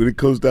when it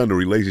comes down to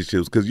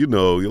relationships, because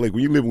like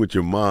when you're living with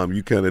your mom,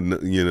 you kind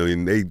of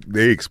and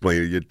they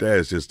explain it. Your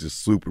dad's just a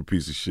super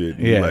piece of shit.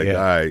 And you're like, all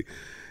right,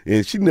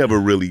 and she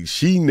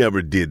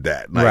never did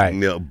that, like,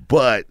 Right.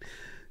 But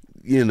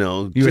you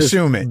just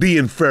assume it. The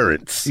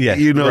inference. Yeah,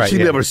 she right,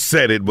 never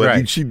said it, but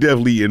Right. she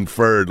definitely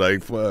inferred,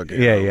 like, fuck.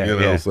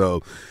 Yeah.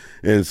 So.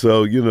 And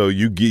so,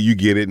 you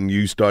get it, and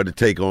you start to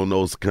take on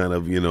those kind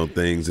of,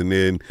 things, and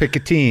then Pick a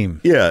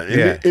team.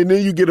 yeah, and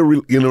then you get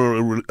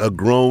a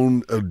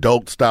grown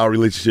adult style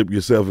relationship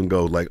yourself, and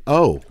go like,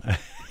 oh,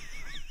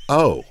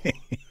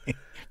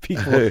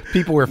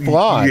 People were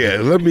flawed. yeah.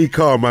 Let me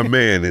call my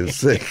man and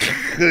say,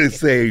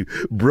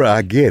 bruh,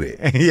 I get it.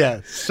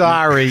 Yeah.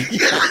 Sorry.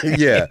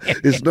 Yeah,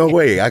 there's no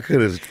way I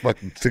could have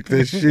fucking took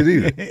that shit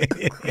either.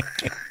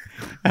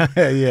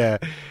 Yeah.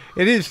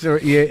 It is.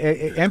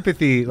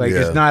 Empathy, like, Yeah.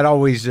 is not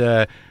always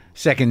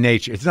second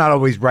nature. It's not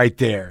always right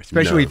there,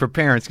 especially No. for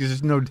parents,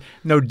 because there's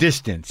no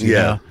distance. You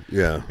Yeah, know?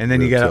 yeah. And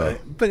then you Real got, talk.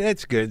 but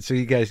that's good. So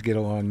you guys get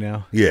along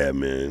now. Yeah,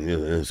 man. Yeah,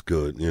 that's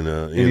good.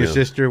 And your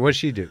sister, what's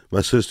she do?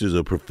 My sister's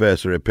a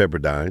professor at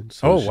Pepperdine.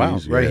 So Oh, wow.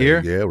 she's- Right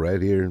here? Yeah,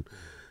 right here.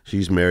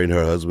 She's married.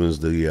 Her husband's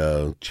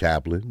the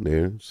chaplain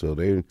there. So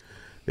they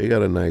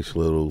got a nice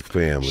little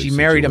family. She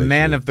married a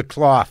man situation. of the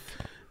cloth.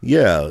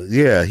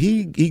 Yeah.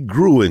 He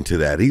grew into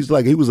that. He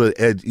was an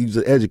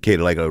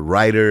educator, like a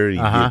writer. He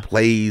did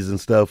plays and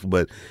stuff,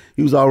 but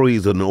he was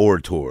always an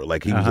orator.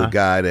 Like, he was a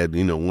guy that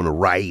want to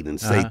write and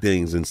say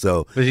things, and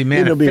so Was he a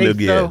man ended of up being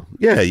faith, though?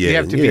 Yeah. You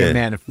have to be a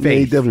man of Yeah, he's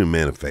faith. definitely a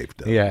man of faith,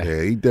 though. Yeah.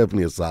 He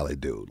definitely a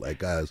solid dude. Like,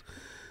 guys.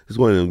 It's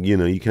one of them,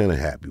 you're kind of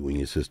happy when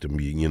your sister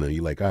meet,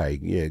 you're like, all right,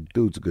 yeah,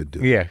 dude's a good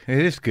dude. Yeah, it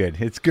is good.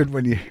 It's good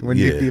when you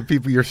Yeah. the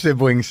people, your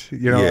siblings,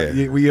 Yeah.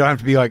 you don't have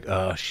to be like,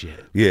 oh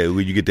shit. Yeah,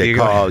 when you get that You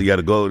call, go- you got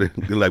to go there,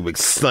 like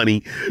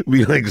Sonny,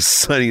 be like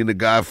Sonny and the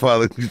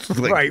Godfather. Just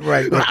like,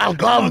 Right. I'll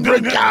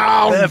break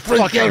down,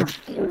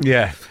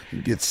 Yeah,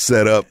 get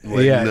set up.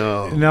 Like, yeah.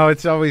 no.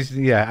 It's always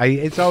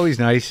it's always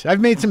nice.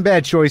 I've made some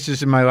bad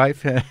choices in my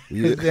life, and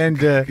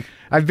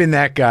I've been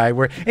that guy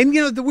where. And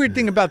the weird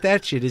thing about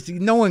that shit is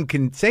no one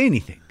can say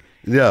anything.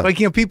 Yeah. Like,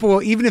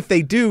 people, even if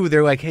they do,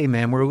 they're like, hey,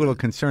 man, we're a little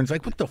concerned. It's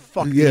like, what the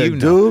fuck Yeah, do you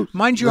know? dude.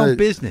 Mind your own Like-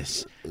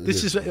 business.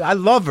 I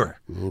love her.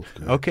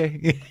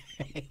 Okay.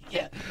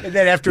 Yeah. And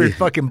then after it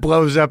fucking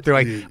blows up, they're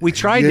like, we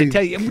tried to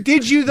tell you.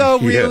 Did you, though,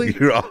 really? Yeah,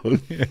 you're all,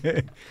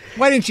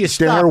 Why didn't you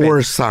stop there it?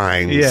 were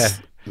signs. Yeah.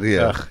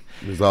 Yeah. Ugh.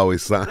 There's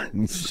always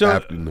signs So-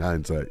 after in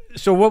hindsight.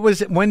 So what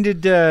was it?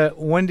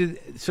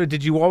 So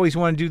did you always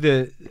want to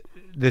do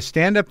the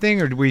stand-up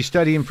thing, or were you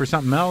studying for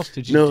something else?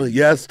 Did you? No,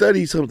 yeah, I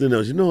studied something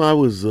else.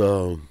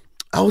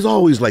 I was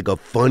always like a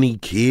funny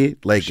kid,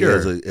 like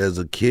Sure. as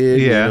a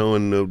kid, Yeah.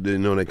 and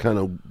that kind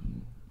of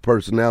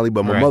personality.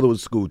 But my Right. mother was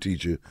a school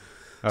teacher,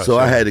 so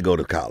I had to go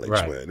to college.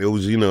 Right. Man, it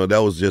was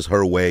that was just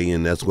her way,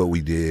 and that's what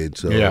we did.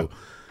 So Yeah.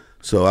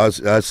 so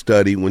I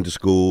studied, went to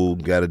school,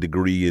 got a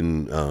degree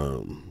in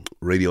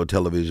radio,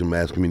 television,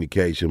 mass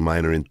communication,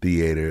 minor in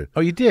theater.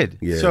 Oh, you did?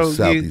 Yeah, so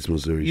Southeast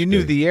Missouri You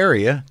knew State. the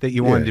area that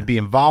you wanted to be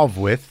involved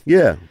with.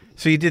 Yeah,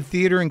 So you did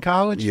theater in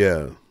college?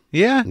 yeah,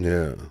 Yeah?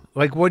 yeah.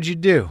 Like, what'd you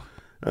do?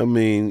 I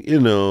mean, you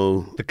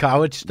know, The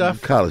college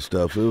stuff? college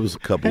stuff. It was a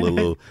couple of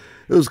little.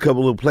 It was a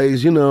couple of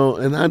plays, you know,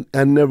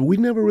 and we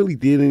never really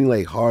did any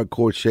like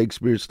hardcore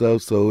Shakespeare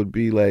stuff. So it'd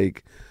be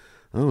like,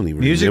 I don't even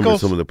remember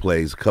Musicals? some of the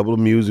plays. A couple of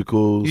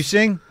musicals. You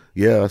sing?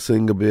 Yeah, I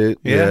sing a bit.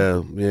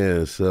 Yeah?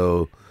 Yeah.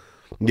 So,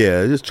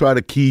 yeah, just try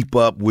to keep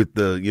up with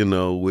the, you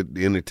know, with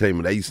the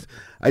entertainment. I used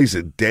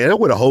to dance. That's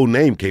where the whole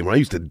name came from. I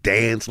used to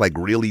dance, like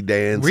really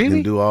dance, Really?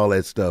 and do all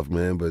that stuff,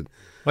 man. But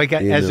Like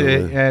You as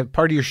know, a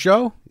part of your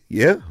show?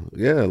 yeah.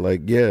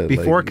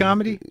 Before like,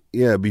 comedy?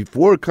 Yeah,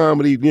 before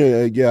comedy,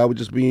 I would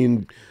just be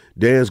in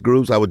dance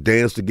groups. I would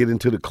dance to get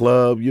into the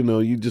club. You know,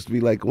 you'd just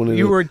be like one of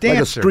You were a like a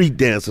dancer. street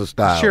dancer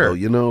style. Sure. Though,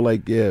 you know,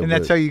 like And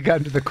that's how you got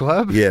into the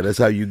club? Yeah, that's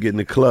how you get in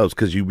the clubs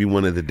because you be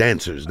one of the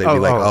dancers. They'd Oh, be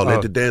like, oh, let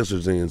oh. the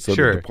dancers in so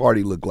Sure. that the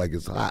party look like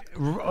it's hot.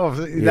 Oh,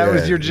 that Yeah,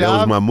 was your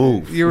job? That was my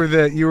move. You were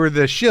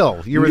the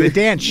shill. You were the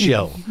dance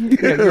shill.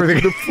 Yeah, you were the,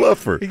 the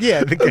fluffer.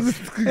 yeah,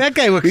 that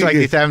guy looks like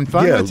he's having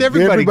fun. Yeah, Let's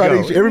everybody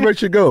go. Everybody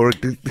should go.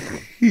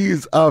 He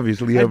is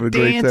obviously having a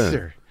great dancer.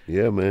 time.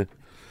 Yeah, man.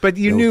 But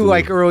you That knew was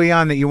like early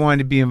on that you wanted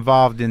to be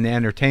involved in the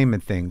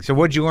entertainment thing. So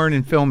what'd you learn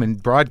in film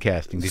and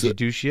broadcasting? Did you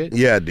do shit?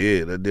 Yeah, I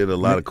did. I did a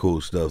lot of cool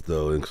stuff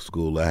though in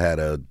school. I had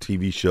a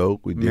TV show.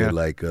 We did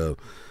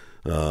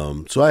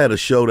so I had a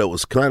show that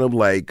was kind of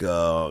like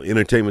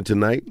Entertainment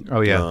Tonight.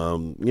 Oh, yeah.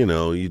 You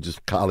know, you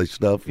just college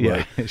stuff.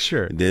 Yeah, like-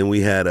 sure. Then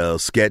we had a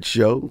sketch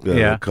show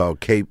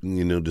called Cape.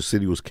 You know, the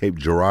city was Cape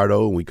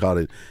Girardeau, and we called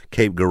it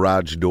Cape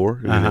Garage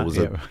Door. And it was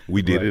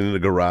we did it in the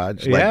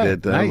garage like Yeah,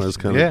 that time. nice. That was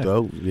kind Yeah. of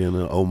dope. You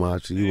know,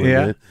 homage to you.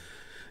 Yeah.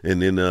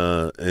 And then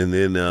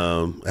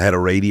I had a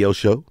radio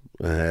show.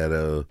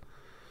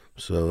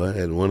 I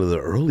had one of the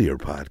earlier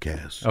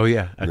podcasts. Oh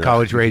yeah, a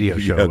college radio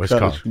show Yeah, was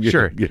college- called. yeah,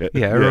 Sure.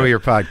 yeah, Earlier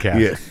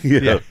podcast.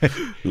 Yeah.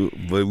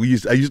 But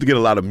I used to get a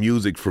lot of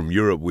music from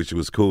Europe, which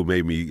was cool,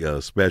 made me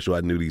special.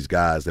 I knew these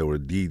guys that were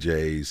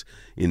DJs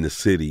in the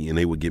city, and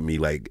they would get me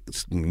like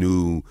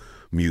new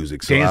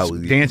music. So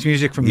Dance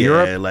music from yeah,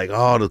 Europe? like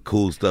all the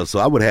cool stuff. So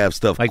I would have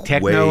stuff Like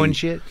techno and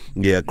shit?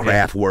 Yeah,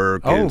 Kraftwerk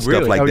Oh, and really?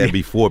 stuff like Oh, that yeah.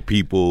 before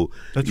people.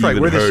 That's right.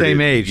 even We're the heard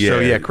same it. age. So,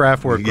 yeah,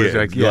 Kraftwerk was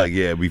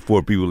like,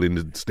 before people in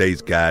the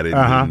States got it.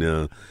 Uh-huh.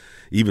 And,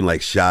 even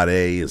like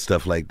Sade and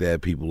stuff like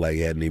that, people like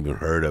hadn't even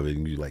heard of it.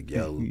 And you're like,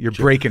 yo, You're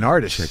breaking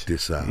artists. check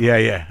this out.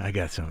 Yeah, I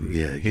got something.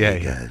 Yeah,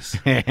 guys.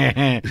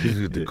 yeah. This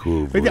is the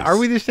cool Wait, voice. are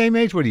we the same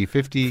age? What are you,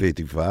 50?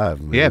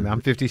 55, man. Yeah,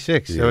 I'm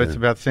 56, so Yeah. it's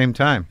about the same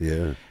time.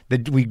 Yeah.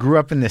 We grew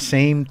up in the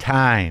same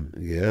time.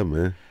 Yeah,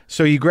 man.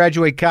 So you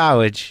graduate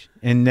college,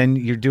 and then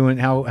you're doing,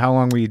 how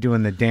long were you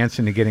doing the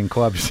dancing to get in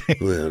clubs?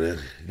 Well,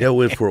 that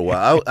went for a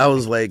while. I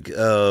was like,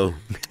 so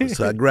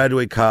I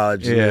graduated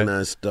college, and Yeah. then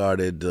I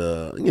started,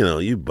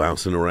 you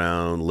bouncing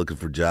around looking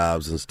for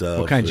jobs and stuff.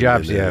 What kind of And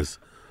jobs then you have?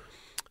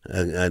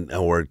 I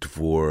worked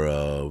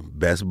for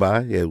Best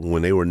Buy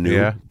when they were new,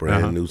 Yeah,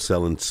 brand new,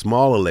 selling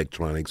small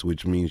electronics,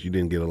 which means you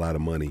didn't get a lot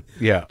of money.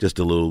 Yeah. Just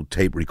a little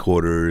tape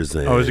recorders.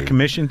 And, Oh, it was a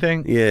commission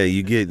thing? Yeah,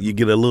 you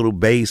get a little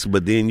base,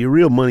 but then your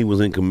real money was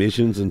in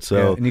commissions, and so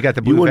Yeah, and you got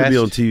the blue wanted to be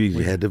on vest? TV.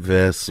 You had the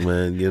vests,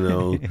 man. You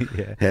know,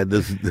 Yeah. had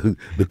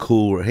the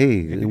cool.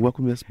 Hey,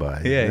 welcome to Best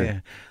Buy. Yeah.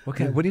 What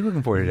are you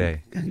looking for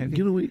today?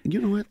 You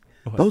know what?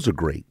 Those are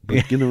great, but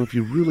if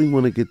you really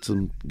want to get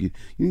some, you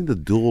need the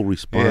dual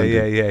responder.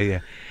 Yeah.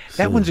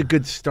 That one's a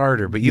good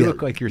starter, but you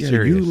look like you're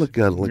serious. You look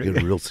like a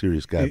real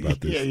serious guy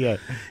about this. Yeah.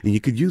 And you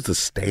could use a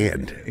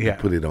stand to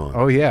put it on.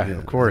 Oh, yeah,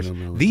 of course. I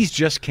don't know. These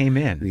just came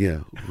in.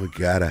 Yeah, we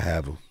gotta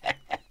have them.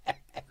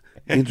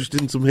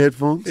 Interested in some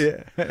headphones?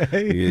 Yeah.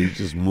 Yeah,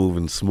 just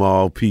moving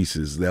small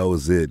pieces. That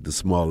was it. The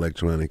small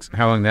electronics.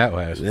 How long that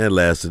last? That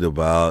lasted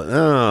about,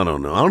 I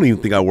don't know. I don't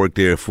even think I worked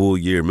there a full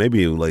year.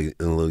 Maybe like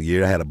a little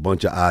year. I had a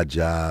bunch of odd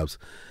jobs.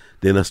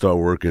 Then I started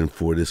working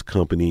for this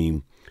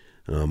company,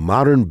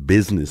 Modern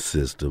Business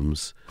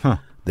Systems. Huh.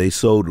 They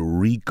sold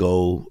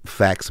Ricoh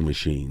fax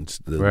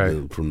machines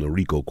from the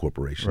Ricoh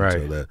Corporation. Right.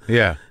 So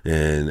Yeah.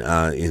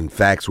 And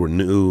fax were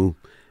new.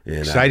 And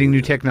Exciting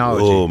new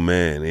technology. Oh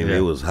man, and Yeah.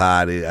 it was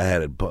hot.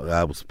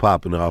 I was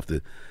popping off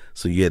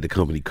so you had the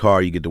company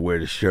car. You get to wear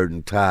the shirt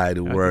and tie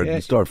to work. yeah.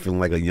 You start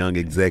feeling like a young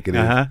executive.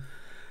 Uh-huh.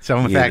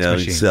 Selling You fax know,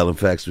 machine. selling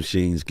fax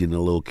machines, getting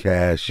a little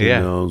cash. You Yeah.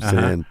 know what I'm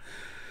Uh-huh. saying?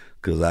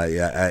 Because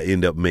I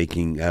end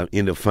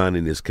up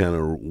finding this kind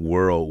of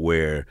world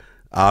where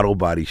auto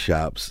body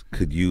shops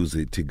could use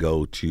it to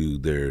go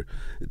to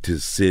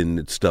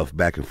send stuff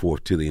back and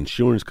forth to the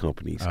insurance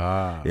companies.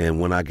 Ah. And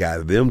when I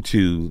got them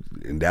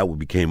and that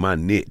became my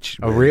niche.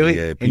 Oh, man. really?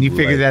 Yeah, And you people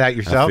figured that out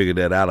yourself? I figured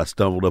that out. I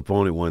stumbled up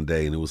on it one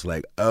day, and it was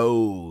like,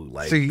 So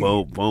you-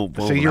 boom, boom,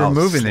 boom. so and you were I was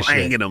moving the shit.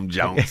 slanging them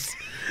Jones.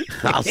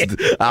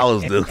 I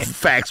was the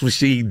fax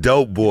machine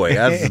dope boy.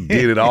 I just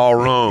did it all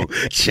wrong.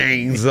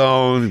 Chains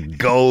on,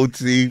 gold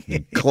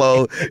teeth,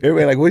 clothes.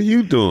 Everybody like, what are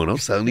you doing? I'm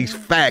selling these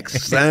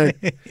facts, son.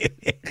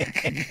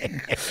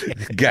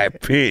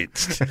 Got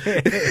pinched.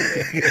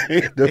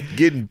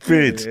 Getting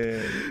pinched.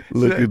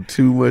 Looking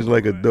too much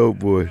like a dope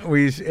boy. Were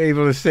you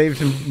able to save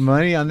some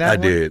money on that?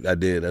 I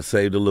did. I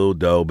saved a little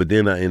dough, but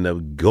then I ended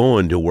up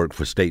going to work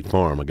for State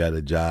Farm. I got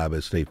a job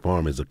at State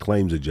Farm as a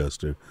claims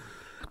adjuster.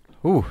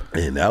 Ooh.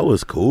 And that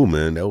was cool,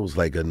 man. That was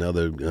like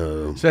another...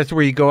 so that's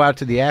where you go out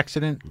to the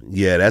accident?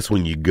 Yeah, that's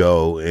when you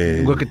go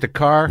and... Look at the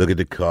car? Look at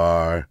the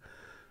car,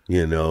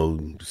 see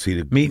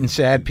the... Meeting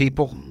sad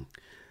people?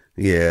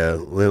 Yeah,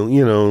 well,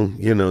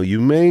 you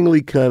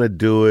mainly kind of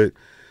do it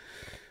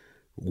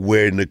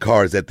when the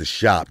car's at the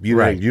shop. You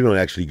don't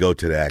actually go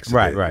to the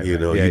accident. Right. You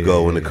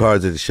go when the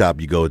car's at the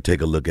shop, you go and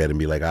take a look at it and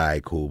be like, all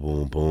right, cool,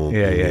 boom, boom.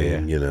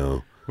 Yeah.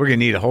 We're going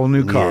to need a whole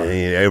new car.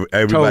 Yeah.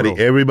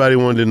 Everybody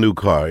wanted a new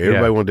car.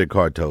 Everybody wanted their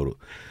car totaled.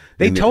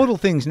 They total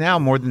things now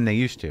more than they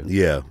used to.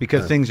 Yeah.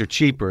 Because things are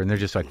cheaper and they're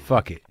just like,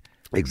 fuck it.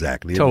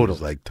 Exactly. Total. It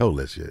was like, total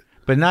that shit.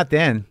 But not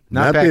then.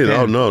 Not back then.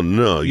 Oh,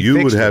 no.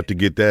 You would have to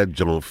get that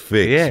junk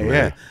fixed, man.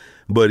 Yeah.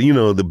 But,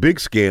 the big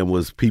scam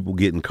was people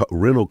getting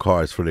rental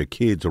cars for their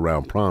kids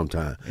around prom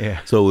time. Yeah.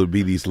 So it would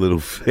be these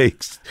little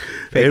fakes.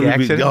 Fake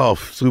accidents? Oh,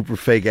 super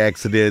fake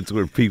accidents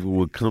where people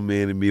would come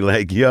in and be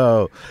like,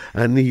 yo,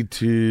 I need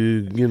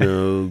to,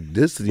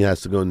 this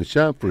has to go in the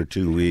shop for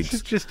 2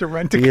 weeks. Just to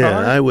rent a car? Yeah,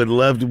 I would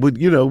love to. But,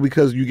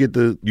 because you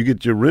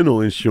get your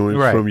rental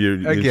insurance from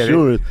your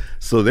insurance.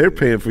 So they're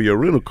paying for your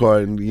rental car.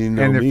 And, and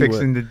they're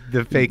fixing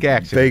the fake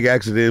accident. Fake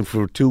accident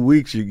for 2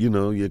 weeks.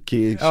 Your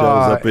kid shows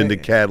up in the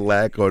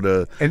Cadillac or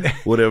the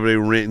whatever they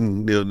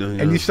renting.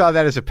 And you saw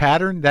that as a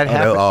pattern? That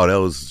happened? That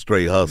was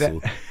straight hustle.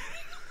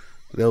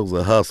 That was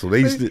a hustle.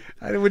 They used to.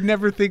 I would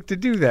never think to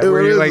do that.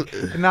 Where you're like,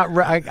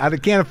 I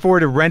can't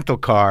afford a rental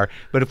car,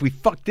 but if we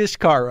fuck this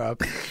car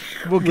up,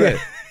 we'll get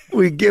it.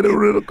 We get a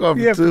rental car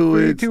for 2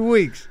 weeks. 2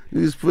 weeks.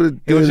 You just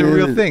put it was a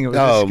real thing. It was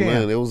a scam.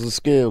 Man, it was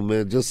a scam,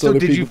 man. Just so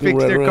did you fix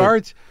their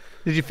cars?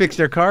 Did you fix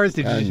their cars?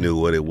 I knew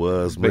what it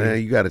was, man.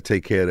 You got to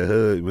take care of the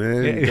hood,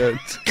 man.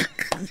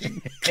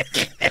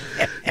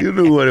 You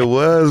knew what it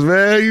was,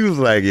 man. You was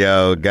like,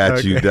 yo,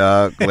 got you,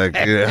 dog. Like,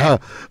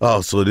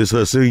 so this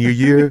her senior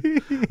year?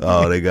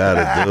 Oh, they got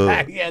to do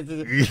it.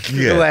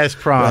 The last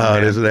prom. Oh,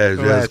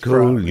 that's cool.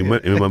 Prom,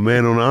 my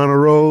man on the honor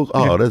roll?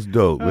 Oh, that's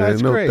dope, man.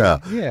 That's no great.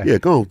 doubt. Yeah,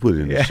 go and put it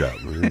in the shop,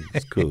 man.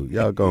 It's cool.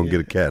 Y'all go and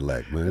get a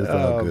Cadillac, man. It's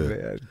all good.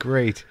 Man.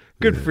 Great.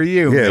 Good for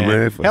you,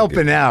 man.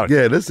 Helping out.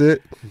 Yeah, that's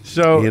it.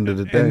 So, the end of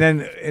the day.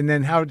 And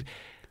then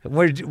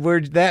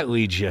where'd that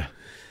lead you?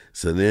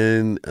 So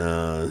then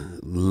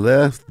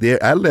left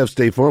there. I left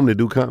State Farm to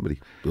do comedy.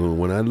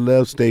 When I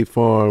left State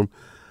Farm,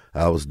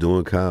 I was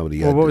doing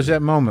comedy. Well, what was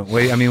that moment?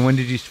 Wait, when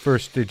did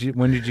you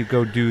when did you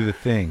go do the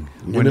thing?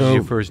 When did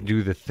you first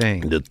do the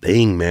thing? The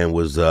thing, man,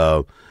 was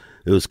it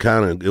was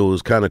kind of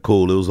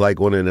cool. It was like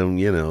one of them,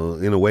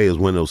 in a way, it was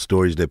one of those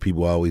stories that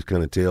people always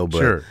kind of tell. But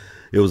sure.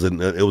 It was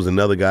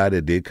another guy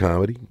that did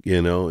comedy,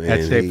 And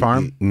at State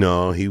Farm?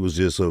 No, he was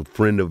just a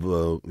friend of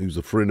he was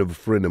a friend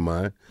of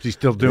mine. Is he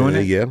still doing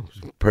it? Yeah,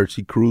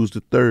 Percy Cruz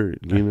the third.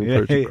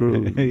 Percy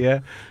Cruz.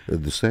 Yeah.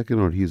 The second,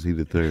 or is he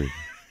the third?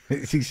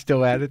 Is he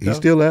still at it, though? He's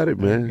still at it,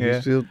 man. Yeah.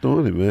 He's still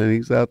doing it, man.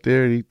 He's out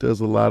there and he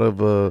does a lot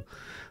of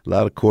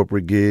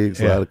corporate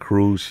gigs, a lot of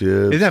cruise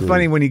ships. Isn't that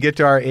funny when you get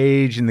to our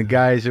age and the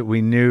guys that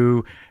we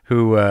knew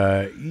who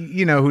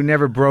who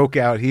never broke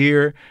out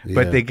here,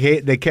 but they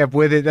kept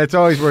with it. That's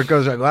always where it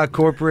goes. Like a lot of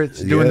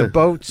corporates doing the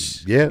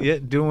boats,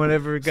 doing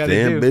whatever it got to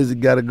do. Staying busy,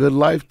 got a good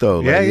life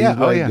though. Good.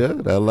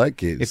 I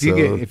like it.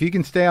 If you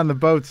can stay on the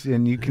boats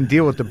and you can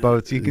deal with the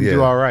boats, you can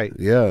do all right.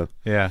 Yeah.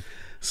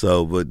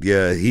 So, but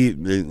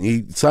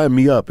he signed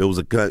me up. It was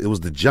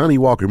the Johnny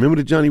Walker. Remember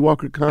the Johnny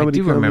Walker comedy?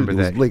 I do remember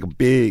that. It was like a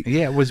big.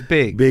 Yeah, it was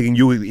big, and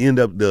you would end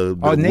up the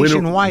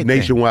nationwide.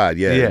 Nationwide,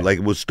 yeah. Like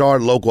it would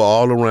start local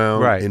all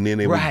around, right? And then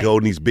they would go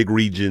in these big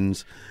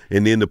regions,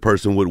 and then the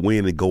person would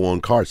win and go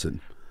on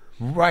Carson.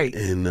 Right.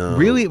 And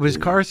really, it was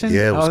Carson?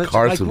 Yeah, it was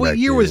Carson. What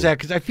year was that?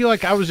 Because I feel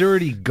like I was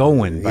already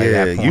going by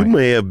that point. You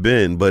may have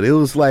been, but it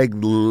was like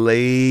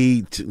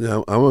late.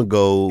 I'm gonna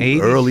go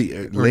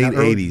 80s? late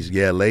 80s.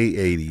 Yeah, late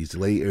 80s,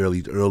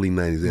 early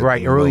 90s.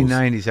 Right, early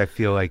 90s. I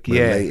feel like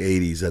late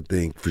 80s. I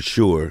think for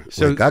sure.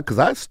 So because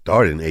I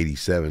started in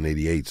 87,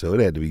 88, so it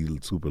had to be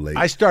super late.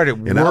 I started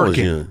working I was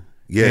young.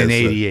 in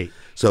 88.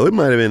 So it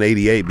might have been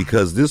 88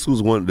 because this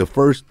was the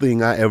first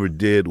thing I ever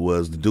did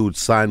was the dude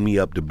signed me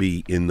up to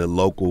be in the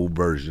local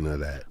version of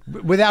that.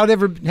 Without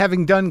ever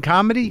having done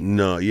comedy?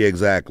 No, yeah,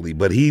 exactly.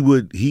 But he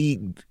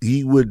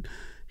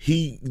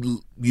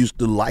used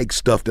to like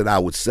stuff that I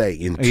would say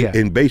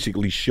and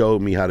basically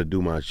showed me how to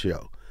do my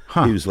show.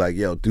 Huh. He was like,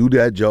 yo, do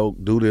that joke,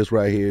 do this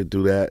right here,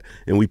 do that.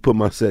 And we put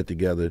my set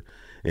together.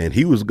 And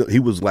he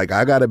was like,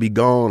 I gotta be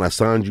gone. I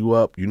signed you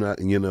up. You're not,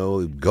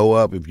 go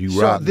up if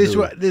you rock. This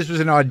was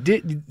an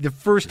audition. The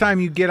first time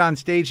you get on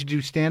stage to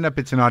do stand up,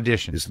 it's an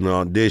audition. It's an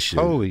audition.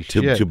 Holy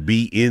shit! To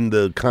be in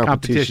the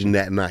competition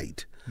that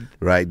night.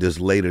 right? This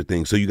later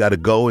thing. So you got to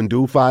go and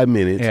do 5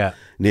 minutes. Yeah.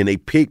 Then they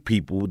pick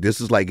people.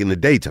 This is like in the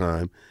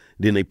daytime.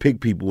 Then they pick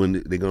people, and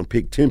they're going to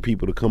pick 10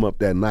 people to come up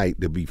that night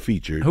to be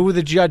featured. Who were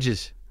the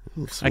judges?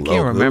 I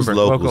can't remember. It was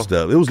local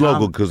stuff. It was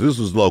local because this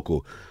was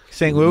local.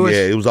 St. Louis?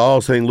 Yeah, it was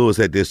all St. Louis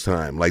at this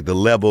time. Like the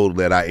level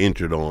that I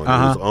entered on. It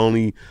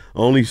was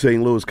only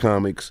St. Louis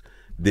comics.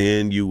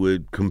 Then you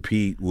would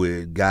compete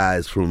with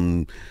guys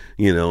from,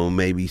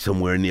 maybe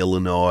somewhere in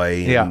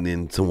Illinois and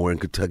then somewhere in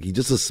Kentucky.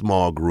 Just a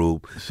small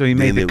group. So you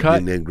made the cut?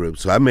 In that group.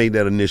 So I made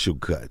that initial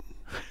cut.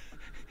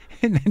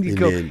 And then you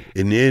go.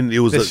 And then it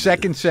was the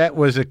second set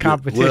was a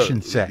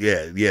competition set.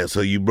 Yeah. So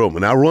you broke,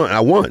 and I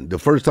won. The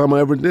first time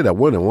I ever did, I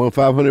won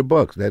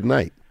 $500 that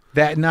night.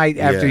 That night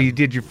after you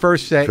did your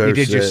first set, you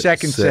did your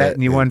second set,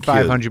 and you won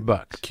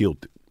 $500. Killed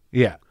it.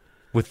 Yeah,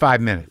 with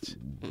 5 minutes.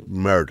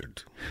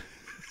 Murdered.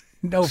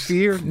 No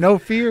fear? No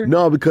fear?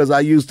 No, because I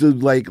used to,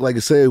 like I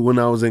said, when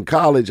I was in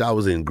college, I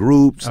was in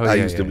groups.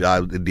 I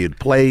did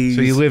plays.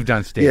 So you lived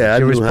on stage. Yeah,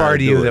 there was part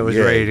of you that was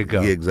ready to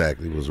go. Yeah,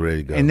 exactly, was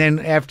ready to go. And then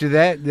after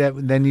that,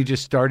 then you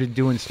just started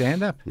doing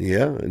stand-up?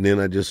 Yeah, and then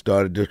I just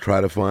started to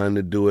try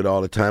to do it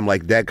all the time.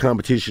 Like that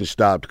competition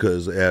stopped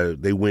because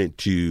they went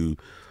to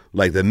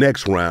like the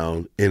next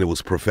round, and it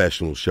was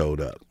professionals showed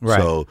up.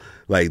 Right. So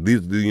like these,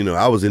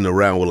 I was in the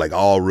round with like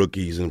all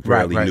rookies and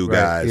fairly new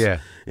guys. Yeah.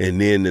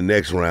 And then the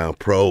next round,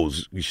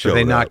 pros showed up.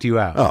 They knocked you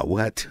out. Oh,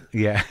 what?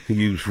 Yeah.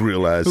 You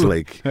realize who was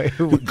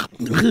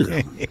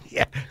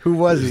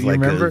it? You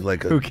remember?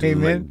 Who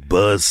came in?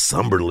 Buzz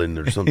Sumberland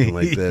or something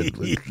like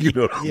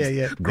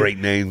that. Great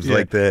names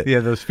like that. Yeah,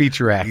 those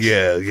feature acts.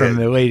 Yeah. From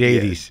the late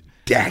 '80s.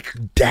 Dak.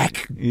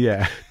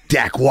 Yeah.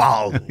 Dak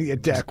Wall. Yeah,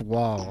 Dak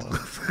Wall.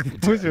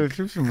 Those were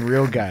some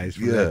real guys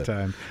from that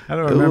time. I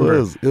don't remember.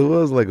 It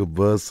was like a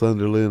Buzz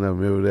Sunderland. I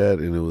remember that,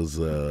 and it was.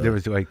 There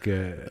was like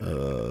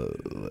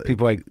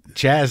people like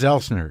Chaz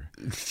Elsner.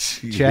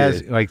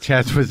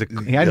 Chaz was I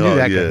knew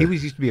that guy. He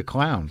used to be a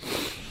clown.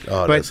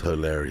 Oh, that's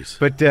hilarious.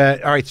 But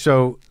all right,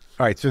 so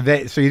you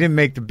didn't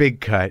make the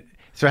big cut.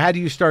 So how do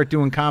you start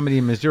doing comedy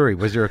in Missouri?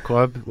 Was there a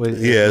club?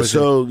 This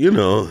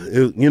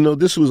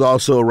was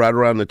also right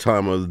around the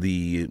time of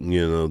the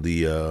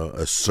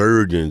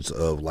resurgence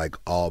of like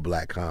all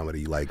black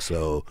comedy, like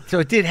so. So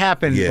it did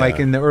happen, like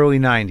in the early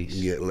 '90s.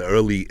 Yeah,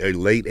 late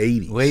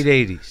 '80s. Late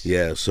 '80s.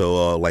 Yeah,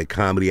 so like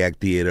Comedy Act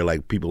Theater,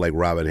 like people like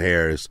Robin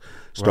Harris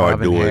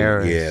started doing.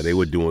 Harris. Yeah, they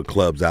were doing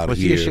clubs out here. Was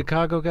he a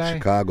Chicago guy?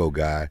 Chicago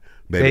guy.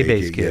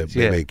 Bebe's Kids.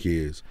 Bebe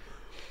Kids.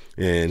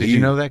 And did you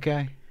know that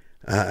guy?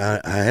 I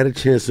had a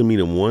chance to meet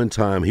him one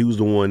time. He was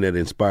the one that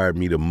inspired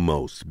me the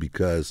most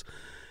because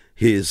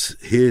his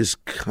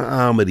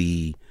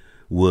comedy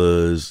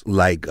was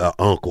like an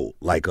uncle,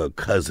 like a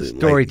cousin.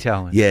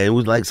 Storytelling. It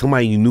was like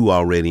somebody you knew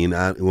already. And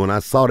when I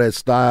saw that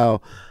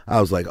style,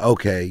 I was like,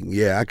 okay,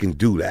 yeah, I can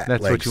do that.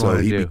 That's what you want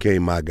to do. So he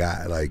became my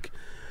guy.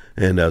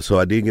 And so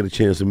I did get a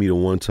chance to meet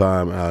him one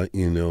time out,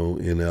 in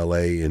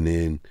L.A., and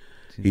then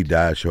he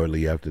died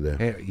shortly after that.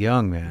 Hey,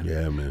 young man.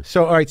 Yeah, man.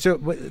 So all right,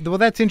 well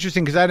that's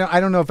interesting because I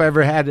don't know if I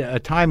ever had a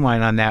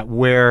timeline on that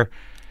where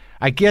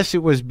I guess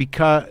it was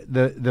because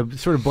the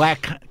sort of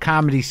black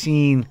comedy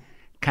scene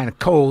kind of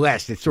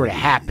coalesced. It sort of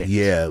happened.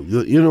 Yeah,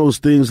 those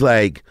things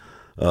like.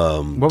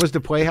 What was the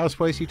Playhouse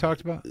place you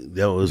talked about?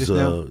 That was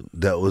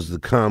the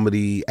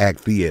Comedy Act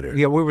Theater.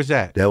 Yeah, where was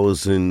that? That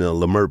was in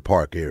Leimert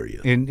Park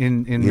area.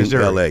 In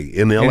Missouri.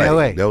 In L.A. In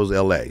LA. That was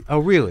L.A. Oh,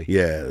 really?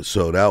 Yeah.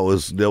 So that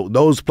was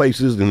those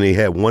places, and they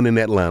had one in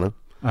Atlanta.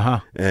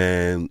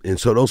 And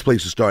so those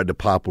places started to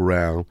pop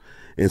around.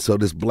 And so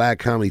this black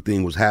comedy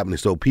thing was happening.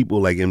 So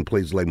people like in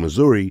places like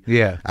Missouri,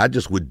 I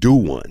just would do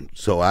one.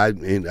 So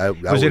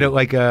was it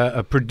like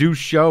a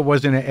produced show?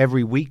 Wasn't it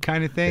every week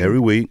kind of thing?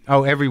 Every week.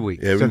 Oh, every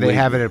week. So they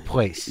have it at a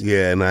place.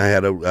 Yeah, and I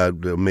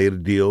made a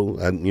deal.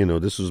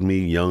 This was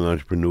me, young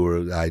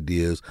entrepreneur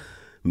ideas.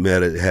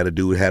 Had a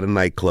dude had a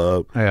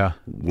nightclub. Yeah.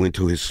 Went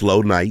to his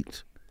slow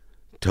night.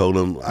 Told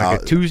him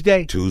like a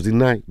Tuesday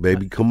night,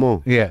 baby, come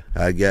on. Yeah.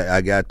 I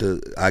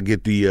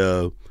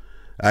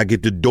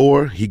get the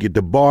door, he get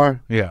the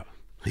bar. Yeah.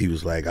 He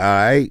was like, all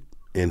right.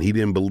 And he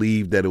didn't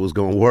believe that it was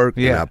going to work.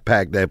 Yeah. And I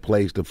packed that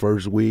place the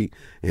first week.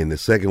 And the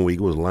second week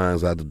was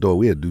lines out the door.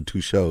 We had to do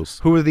 2 shows.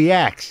 Who were the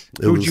acts?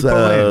 Who'd you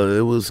pull in?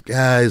 It was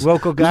guys.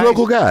 Local guys?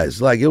 Local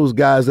guys. Like, it was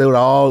guys that were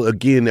all,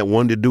 again, that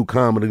wanted to do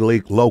comedy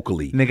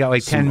locally. And they got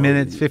like 10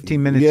 minutes,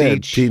 15 minutes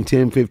each?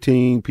 10,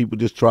 15. People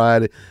just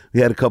tried it. We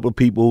had a couple of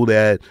people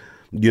that...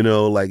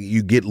 like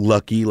you get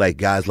lucky, like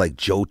guys like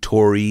Joe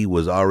Torre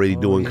was already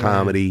doing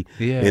comedy.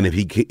 Yeah. And if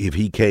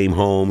he came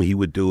home, he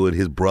would do it.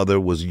 His brother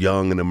was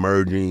young and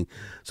emerging.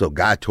 So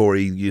Guy Torre,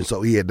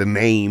 so he had the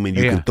name and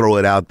you can throw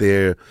it out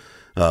there.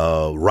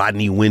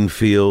 Rodney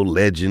Winfield,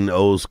 legend,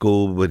 old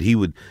school, but he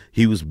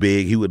was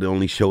big. He would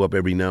only show up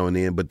every now and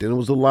then. But then there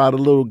was a lot of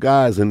little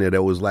guys in there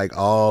that was like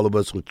all of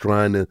us were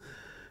trying to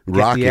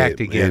rock it,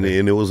 and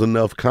it was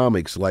enough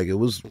comics. Like it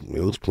was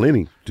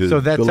plenty to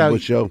fill up a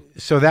show.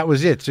 So that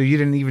was it. So you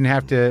didn't even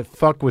have to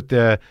fuck with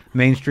the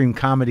mainstream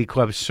comedy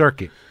club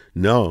circuit.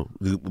 No,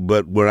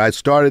 but when I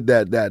started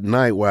that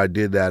night where I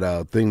did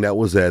that thing, that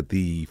was at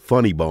the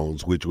Funny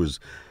Bones, which was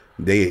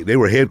they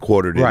were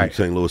headquartered in Right.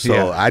 St. Louis. So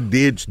Yeah. I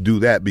did do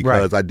that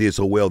because I did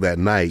so well that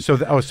night. So,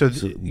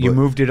 you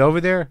moved it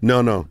over there?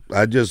 No.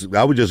 I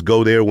would just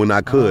go there when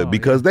I could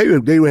because they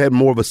had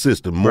more of a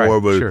system, more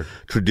of a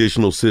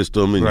traditional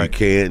system,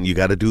 and you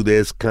got to do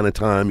this kind of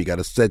time. You got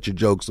to set your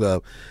jokes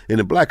up. And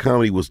the black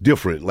comedy was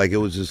different. Like it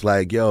was just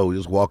like, yo,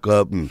 just walk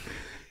up and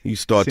you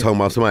start talking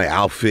about somebody's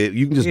outfit.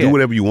 You can just do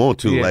whatever you want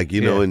to,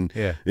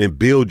 and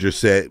build your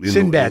set.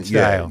 Sinbad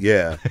style.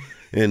 Yeah.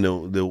 And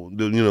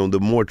the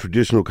more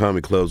traditional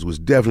comic clubs was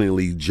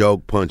definitely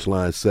joke,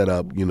 punchline,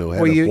 setup.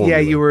 Had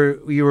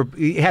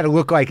you had to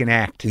look like an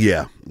act.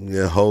 Yeah,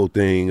 the whole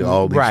thing,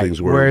 all these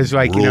things were Whereas,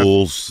 like,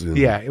 rules.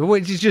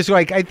 Which is just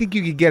like, I think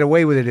you could get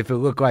away with it if it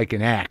looked like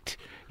an act.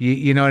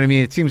 You know what I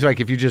mean? It seems like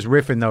if you're just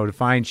riffing, though, to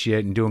find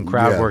shit and doing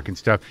crowd work and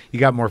stuff, you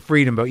got more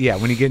freedom. But,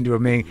 when you get into a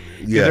main,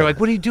 they're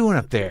like, what are you doing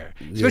up there?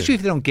 Especially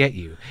if they don't get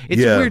you.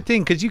 It's a weird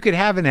thing because you could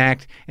have an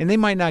act and they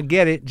might not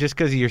get it just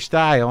because of your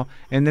style.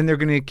 And then they're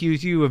going to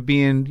accuse you of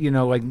being,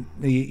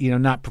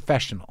 not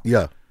professional.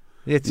 Yeah.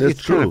 It's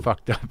kind of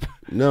fucked up.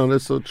 No,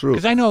 that's so true.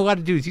 Because I know a lot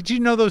of dudes. Did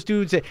you know those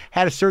dudes that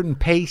had a certain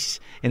pace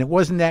and it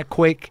wasn't that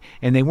quick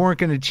and they weren't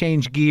going to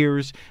change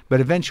gears, but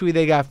eventually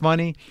they got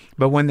funny.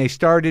 But when they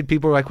started,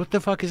 people were like, "What the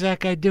fuck is that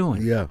guy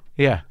doing?" Yeah.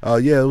 Oh,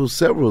 it was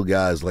several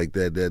guys like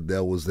that.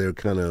 That was their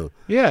kind of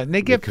and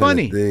they get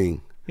funny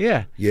thing.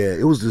 Yeah.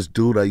 It was this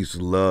dude I used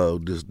to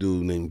love. This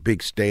dude named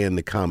Big Stan,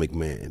 the comic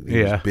man.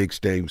 He was Big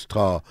Stan, he was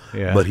tall,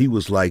 but he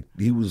was like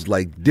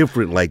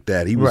different like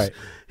that. He was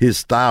his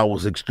style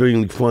was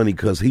extremely funny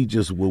because he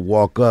just would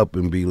walk up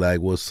and be like,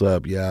 "What's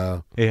up,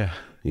 y'all?" Yeah.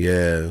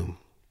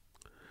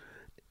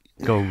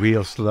 Go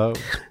real slow.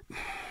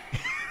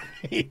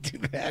 He do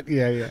that.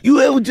 Yeah. You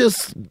ever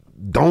just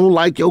don't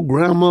like your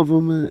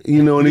grandmother, man?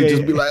 And he'd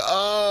just be like,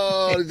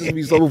 "Oh," it'd just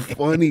be so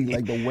funny,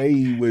 like the way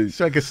he would. It's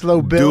like a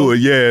slow build. Do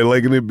it, and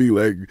it'd be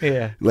like,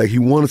 like he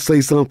want to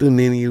say something,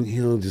 then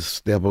he'll just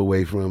step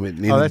away from it,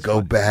 and then he'd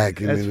go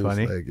back. And that's then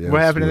funny. Like, what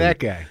happened to that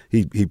guy?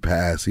 He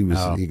passed. He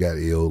got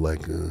ill,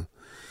 like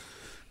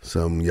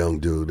some young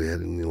dude that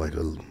had like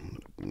a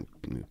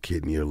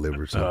kidney or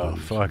liver or something. Oh,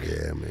 fuck.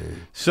 Yeah,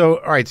 man. So,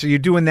 all right, so you're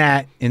doing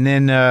that, and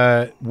then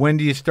when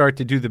do you start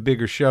to do the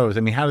bigger shows? I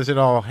mean, how does it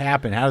all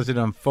happen? How does it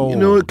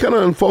unfold? It kind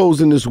of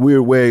unfolds in this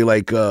weird way,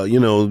 like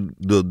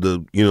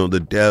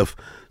the death.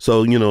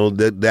 So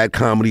that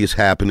comedy is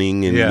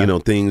happening,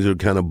 and things are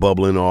kind of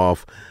bubbling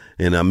off,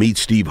 and I meet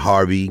Steve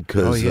Harvey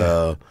because.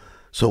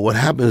 So what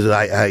happens is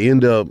I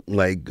end up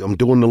like I'm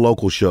doing the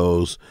local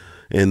shows.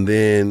 And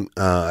then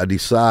I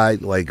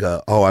decide,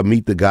 I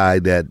meet the guy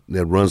that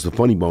runs the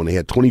Funny Bone. They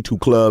had 22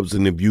 clubs,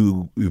 and if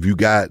you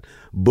got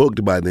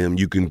booked by them,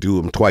 you can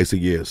do them twice a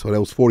year. So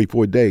that was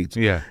 44 dates.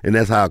 Yeah, and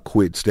that's how I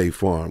quit State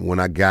Farm when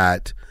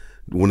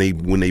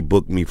they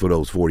booked me for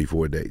those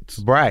 44 dates.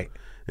 Right,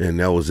 and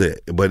that was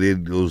it. But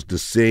it was the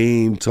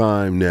same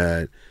time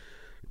that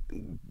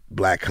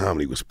black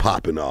comedy was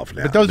popping off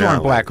now. But those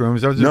weren't black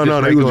rooms. Those no,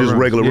 they were just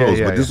regular rooms.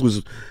 Yeah, but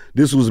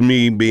this was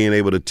me being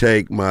able to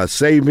take my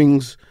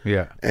savings,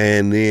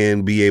 and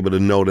then be able to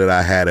know that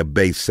I had a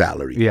base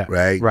salary. Yeah,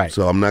 right.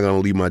 So I'm not going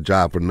to leave my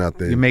job for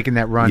nothing. You're making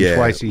that run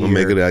twice a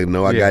year. I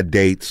know I got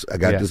dates. I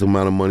got this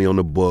amount of money on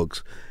the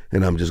books,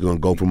 and I'm just going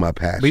to go for my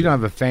passion. But you don't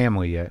have a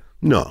family yet.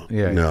 No,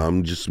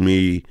 I'm just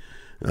me.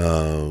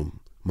 My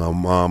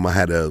mom. I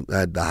had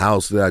the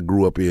house that I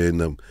grew up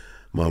in.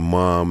 My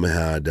mom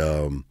had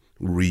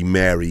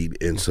remarried,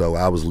 and so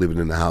I was living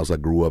in the house I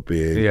grew up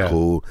in.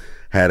 Cool.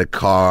 Had a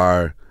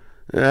car.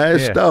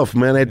 Stuff,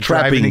 man. Had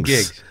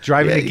trappings.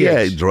 Driving to gigs.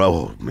 Yeah,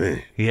 drove,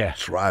 man. Yeah.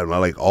 Driving. I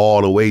like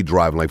all the way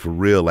driving, like for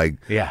real, like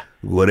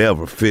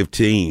whatever,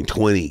 15,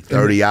 20,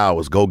 30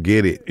 hours, go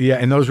get it. Yeah,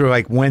 and those were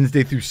like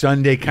Wednesday through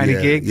Sunday kind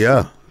of gigs?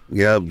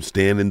 Yeah,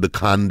 staying in the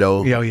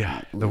condo.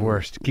 Yeah, the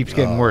worst. Keeps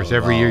getting worse.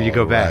 Every year you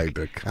go back. Right,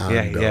 the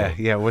condo.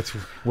 Yeah.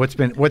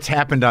 What's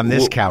happened on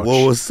this couch?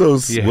 What was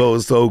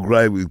so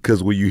great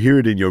because when you hear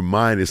it in your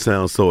mind, it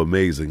sounds so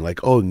amazing.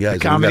 Like, oh,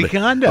 guys, comedy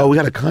condo. Oh, we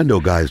got a condo,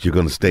 guys. You're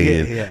going to stay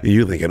in, and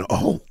you're thinking,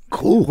 oh,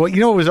 cool. Well,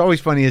 what was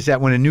always funny is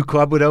that when a new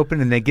club would open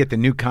and they get the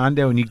new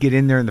condo and you get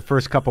in there in the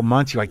first couple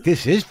months, you're like,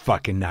 this is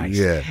fucking nice.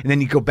 Yeah. And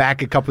then you go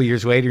back a couple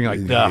years later and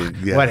you're like,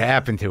 ugh, what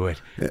happened to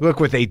it? Look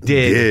what they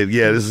did.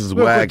 Yeah, this is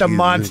Look wacky. what the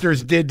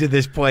monsters did to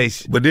this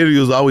place. But then it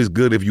was always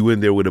good if you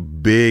went there with a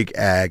big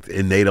act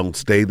and they don't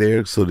stay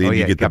there, so then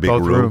you get the big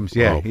both room. rooms.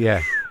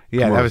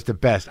 Yeah, that was the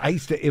best.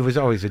 It was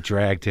always a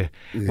drag to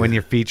when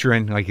you're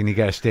featuring, like, and you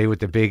got to stay with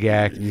the big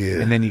act,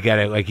 and then you got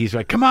to, like, he's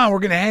like, "Come on, we're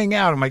gonna hang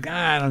out." I'm like,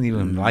 I don't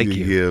even like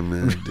you. Yeah,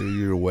 man,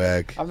 you're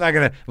whack. I'm not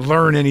gonna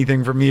learn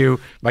anything from you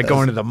by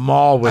going to the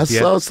mall with you.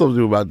 I saw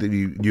something about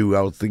you.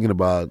 I was thinking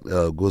about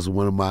was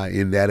one of my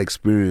in that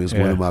experience.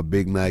 One of my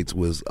big nights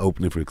was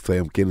opening for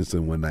Sam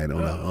Kinison one night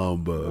on a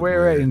humbug.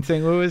 Where in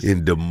St. Louis?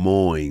 In Des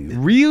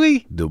Moines.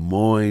 Really? Des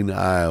Moines,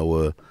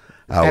 Iowa.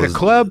 At a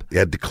club?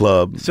 At the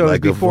club. So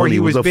like before he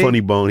was a big? funny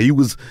bone. He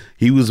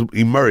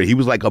emerged. He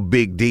was like a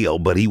big deal,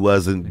 but he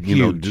wasn't,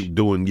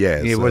 doing,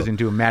 He so, wasn't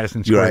doing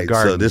Madison Square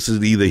Garden. So this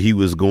is either he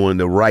was going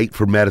to write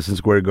for Madison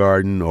Square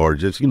Garden or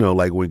just,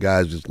 like when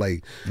guys just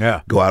like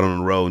go out on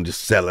the road and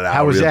just sell it out.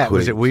 How was real that? quick.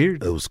 Was it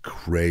weird? It was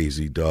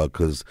crazy, dog,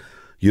 because,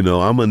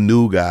 I'm a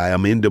new guy.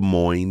 I'm in Des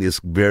Moines.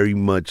 It's very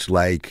much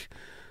like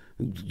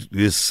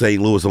this St.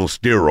 Louis on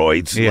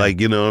steroids, like,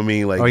 you know what I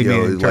mean? Like, you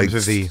mean in like terms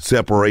of the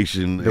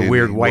separation. The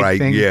weird white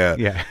thing?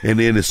 Yeah. And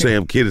then it's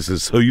Sam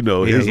Kinison, so,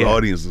 his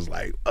audience is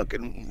like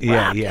fucking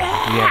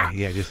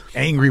just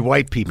angry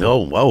white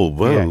people.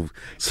 Well.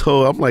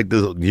 So I'm like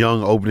this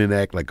young opening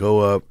act, like go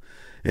up,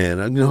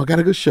 and I got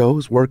a good show.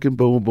 It's working,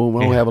 boom, boom.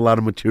 I don't have a lot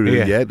of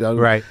material yet.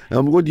 Right.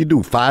 What do you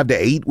do, 5 to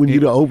 8 when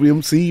you the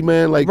OPMC,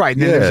 man? Like, right,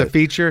 and then there's a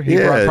feature. He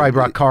probably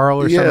brought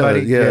Carl or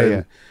somebody.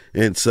 Yeah.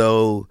 And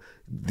so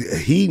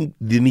he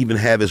didn't even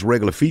have his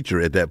regular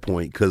feature at that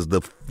point because the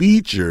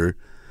feature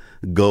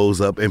goes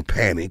up and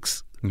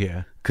panics.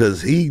 Yeah.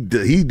 Because he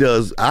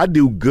does, I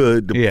do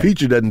good. The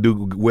feature doesn't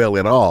do well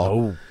at all.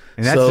 Oh,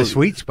 and that's the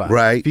sweet spot.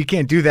 Right. If you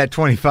can't do that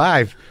 20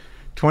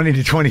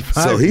 to 25.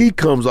 So he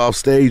comes off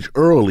stage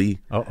early.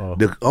 Uh-oh.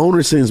 The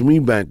owner sends me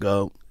back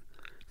up.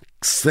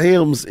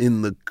 Sam's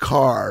in the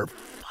car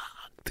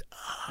fucked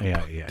up.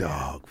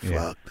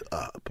 Fucked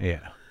up. Yeah.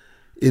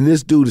 And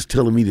this dude is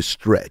telling me to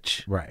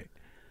stretch. Right.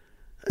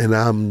 And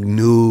I'm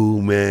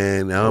new,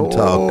 man. I'm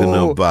talking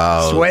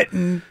about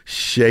sweating,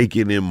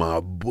 shaking in my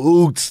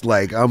boots.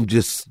 Like I'm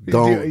just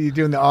you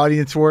doing the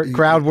audience work,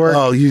 crowd work.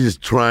 Oh, you just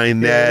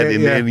trying that,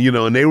 and then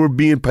and they were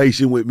being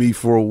patient with me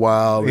for a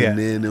while, and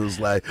then it was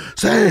like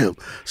Sam.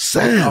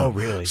 Oh,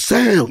 really?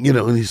 Sam,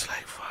 and he's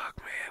like, fuck,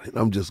 man. And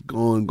I'm just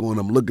going.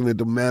 I'm looking at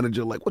the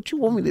manager like, what you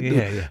want me to do?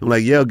 Yeah. I'm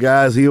like,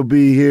 guys, he'll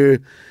be here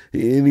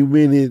any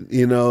minute,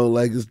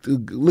 like,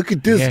 look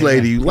at this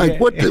lady. Like,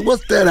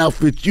 what's that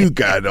outfit you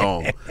got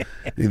on?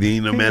 And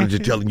then the manager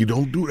telling you,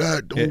 don't do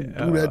that. Don't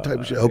do that type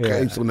of shit.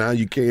 Okay, so now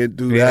you can't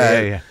do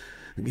that. Yeah.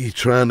 He's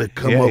trying to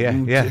come up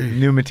with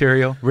new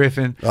material,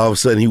 riffing. All of a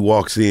sudden, he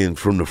walks in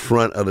from the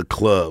front of the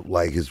club,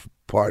 like his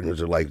partners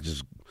are like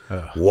just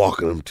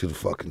walking him to the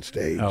fucking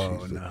stage.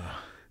 Oh, no.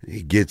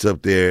 He gets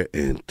up there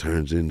and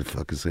turns into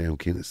fucking Sam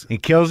Kinison. He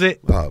kills it?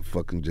 Oh,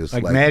 fucking just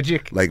like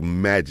magic? Like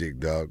magic,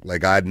 dog.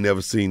 Like I'd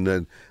never seen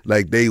nothing.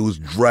 Like they was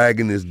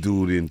dragging this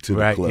dude into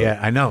the club.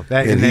 Yeah, I know.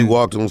 That, and he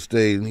walked on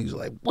stage and he's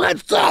like,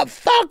 what's up,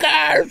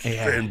 fuckers?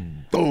 Yeah.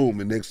 And boom,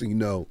 and next thing you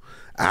know,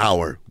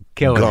 hour,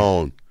 killing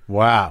gone. It.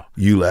 Wow.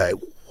 You like,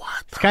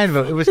 what?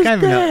 It was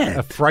kind of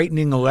a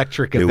frightening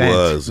electric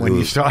event when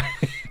you saw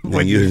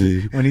when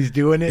he's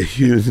doing it.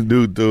 He was a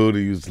new dude.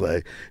 He was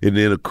like, and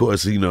then of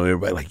course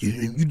everybody like,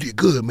 you did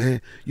good,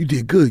 man. You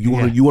did good. You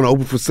want to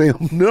open for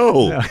Sam?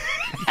 No.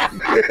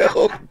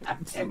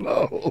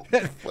 No.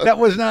 That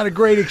was not a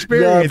great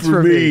experience not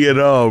for me at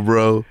all,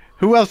 bro.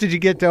 Who else did you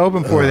get to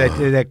open for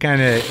that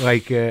kind of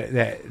like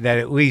that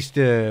at least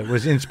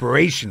was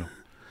inspirational?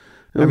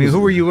 I mean, who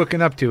were you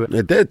looking up to?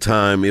 At that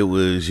time, it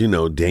was,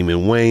 Damon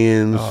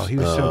Wayans. Oh, he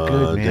was so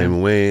good, man.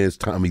 Damon Wayans,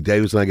 Tommy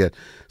Davidson.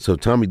 So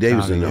Tommy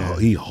Davidson,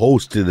 he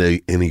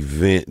hosted an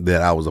event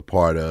that I was a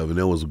part of, and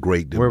it was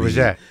great. Where was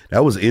that?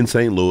 That was in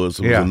St. Louis.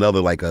 It was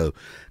another like a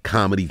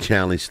comedy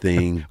challenge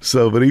thing.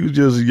 But he was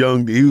just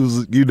young. He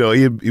was,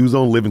 he was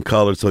on Living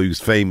Color, so he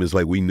was famous.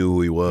 Like we knew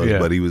who he was,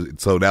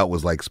 but so that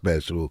was like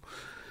special.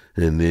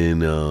 And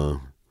then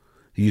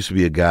he used to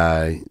be a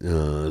guy,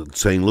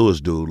 St.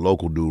 Louis dude,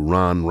 local dude,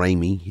 Ron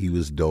Ramey. He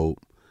was dope.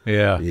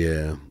 Yeah.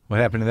 Yeah. What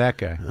happened to that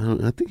guy?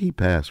 I think he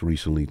passed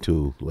recently,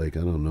 too. Like,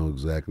 I don't know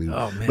exactly.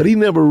 Oh, man. But he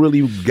never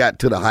really got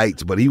to the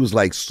heights, but he was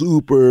like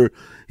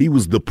he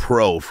was the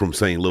pro from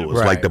St. Louis.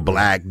 Right. Like the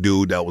black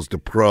dude that was the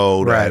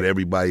pro that had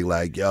everybody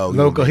like, yo.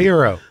 Local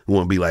hero. You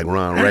want to be like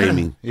Ron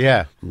Ramey.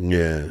 Yeah.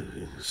 Yeah.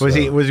 Was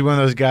he one of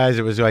those guys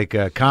that was like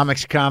a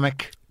comic?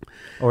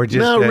 Or just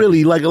not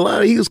really. Like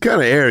he was kind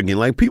of arrogant.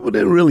 Like people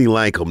didn't really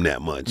like him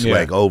that much. Yeah.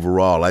 Like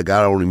overall, like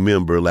I don't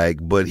remember. Like,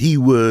 but he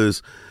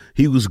was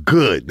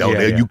good though.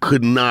 You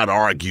could not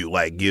argue.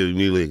 Like you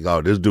like,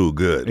 oh, this dude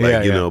good.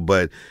 Like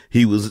but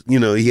he was,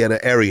 he had an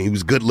arrogance. He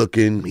was good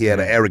looking. He had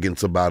an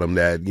arrogance about him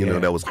that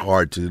that was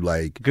hard to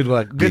like. Good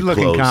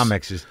looking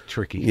comics is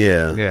tricky.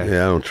 Yeah. I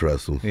don't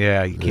trust him.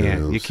 Yeah, you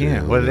can't. You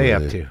can't. What are they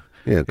up to?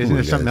 Yeah, isn't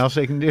there something else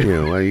they can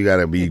do? Why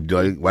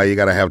you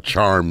gotta have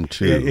charm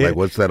too? Like,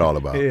 what's that all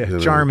about? Yeah,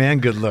 charm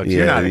and good looks.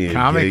 You're not a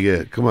comic.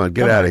 Yeah. Come on,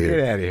 get out of here.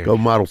 Get out of here. Go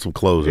model some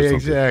clothes or something.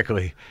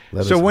 Exactly.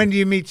 So when do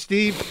you meet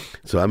Steve?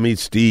 So I meet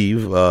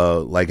Steve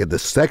like at the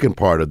second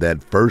part of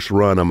that first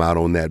run. I'm out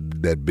on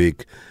that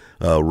big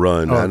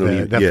run.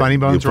 That Funny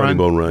Bones run? Funny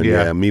Bone run,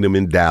 yeah. I meet him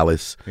in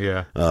Dallas.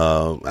 Yeah.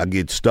 I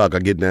get stuck. I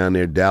get down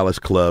there, Dallas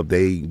Club.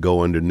 They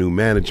go under new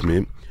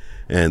management.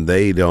 and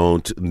they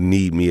don't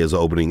need me as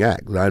opening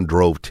act. I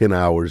drove 10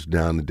 hours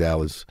down to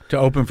Dallas To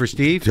open for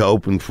Steve? to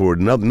open for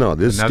another. No,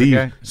 this Another Steve.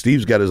 guy?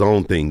 Steve's got his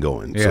own thing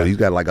going, so Yeah. he's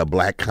got like a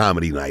black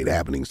comedy night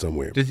happening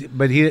somewhere.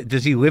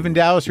 Does he live in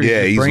Dallas? Or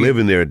Yeah, he he's bring-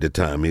 living there at the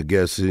time. I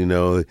guess it he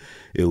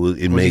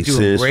made doing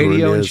sense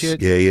radio for and this.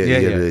 shit? Yeah.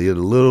 He had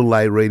a little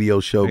light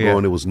radio show Yeah.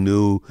 going. It was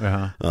new.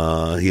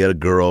 Uh-huh. He had a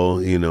girl.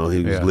 He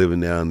was Yeah.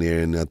 living down there,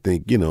 and I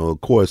think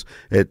of course,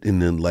 in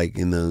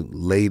the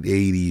late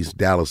 '80s,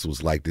 Dallas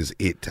was like this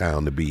it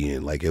town to be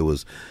in. Like it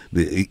was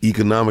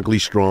economically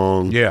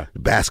strong. Yeah. The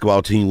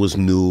basketball team was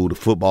new. The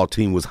football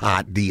team was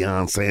hot.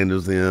 Deion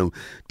Sanders, them.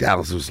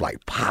 Dallas was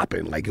like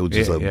popping. Like it was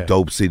just a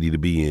dope city to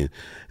be in.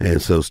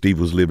 And so Steve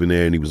was living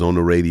there, and he was on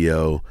the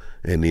radio.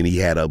 And then he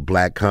had a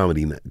black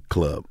comedy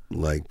club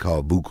like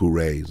called Buku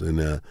Rays.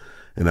 And I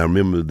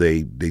remember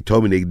they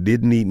told me they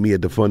didn't need me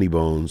at the Funny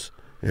Bones,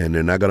 and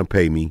they're not going to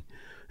pay me.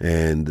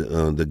 And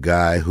the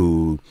guy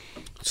who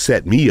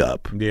set me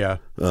up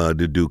to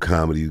do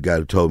comedy, the guy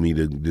who told me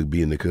to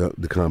be in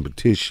the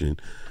competition,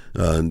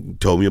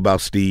 told me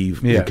about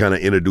Steve. Yeah. And kind of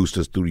introduced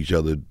us to each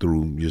other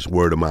through just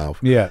word of mouth.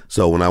 Yeah.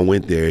 So when I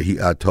went there,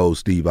 I told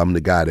Steve, I'm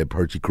the guy that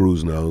Percy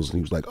Cruz knows. And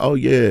he was like, oh,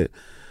 yeah.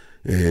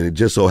 And it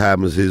just so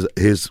happens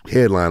his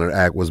headliner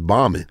act was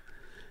bombing.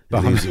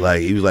 And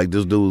he was like,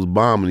 this dude was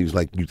bombing. He was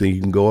like, you think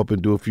you can go up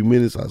and do a few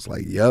minutes? I was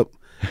like, yep.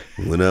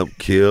 Went up,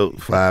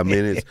 killed 5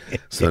 minutes.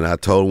 So then I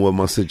told him what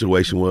my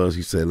situation was.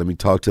 He said, let me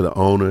talk to the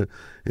owner.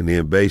 And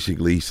then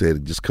basically he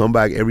said, just come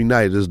back every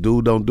night. This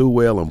dude don't do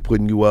well. I'm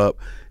putting you up.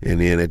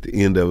 And then at the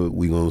end of it,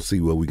 we're going to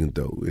see what we can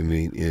do.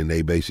 And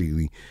they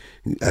basically,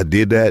 I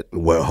did that.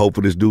 Well, hope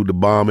for this dude to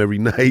bomb every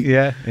night.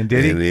 Yeah, and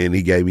did he? And then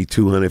he gave me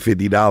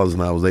 $250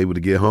 and I was able to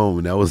get home.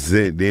 And that was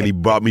it. Then he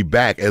brought me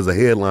back as a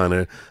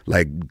headliner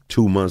like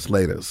 2 months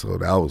later. So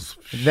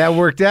that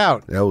worked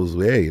out. that was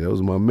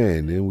my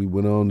man. Then we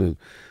went on to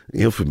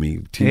Infamy,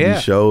 TV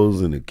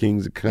shows, and the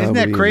Kings of Comedy.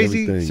 Isn't that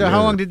crazy? And everything. So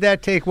how long did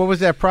that take? What was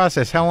that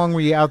process? How long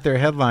were you out there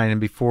headlining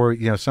before,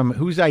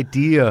 whose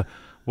idea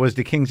was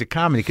the Kings of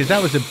Comedy? Because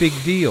that was a big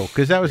deal.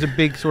 Because that was a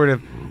big sort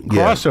of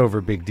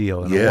crossover big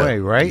deal in a way,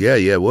 right? Yeah,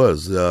 it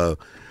was.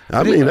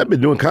 I've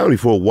been doing comedy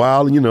for a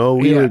while. We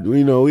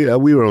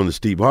were on the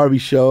Steve Harvey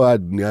show.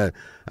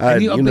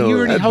 But you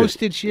already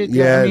hosted shit.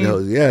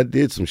 I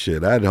did some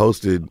shit. I'd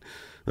hosted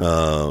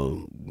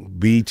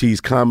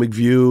BET's Comic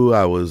View.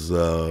 I was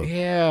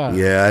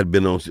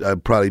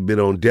I'd probably been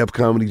on Def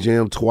Comedy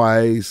Jam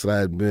twice.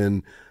 I'd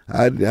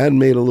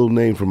made a little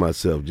name for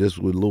myself just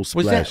with little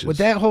splashes. Was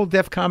that whole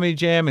Def Comedy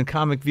Jam and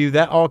Comic View,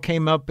 that all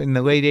came up in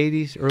the late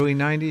 80s, early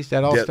 90s?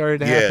 That all started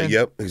to happen?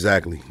 Yep,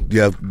 exactly.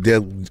 Yeah,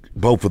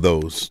 both of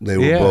those. They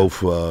were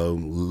both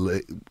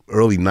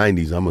early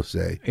 90s, I must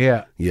say.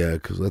 Yeah. Yeah,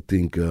 because I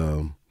think,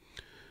 And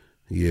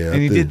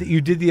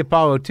you did the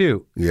Apollo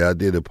too. Yeah, I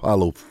did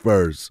Apollo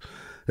first.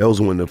 That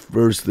was one of the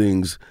first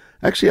things.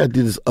 Actually, I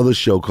did this other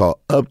show called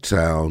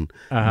Uptown,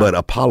 but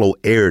Apollo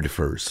aired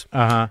first.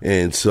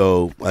 And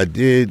so I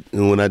did,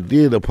 and when I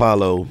did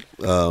Apollo,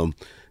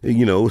 it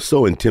was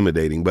so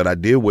intimidating, but I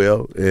did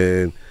well.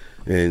 And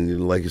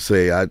like you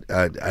say, I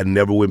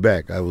never went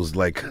back. I was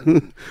like,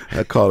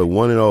 I call it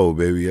 1-0,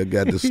 baby. I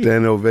got the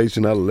standing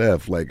ovation. I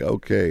left like,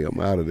 okay, I'm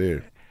out of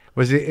there.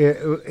 Is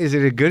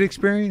it a good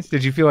experience?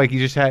 Did you feel like you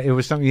just had, it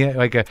was something you had,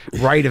 like a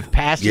rite of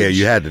passage? Yeah,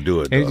 you had to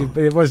do it.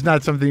 It was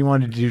not something you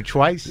wanted to do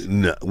twice?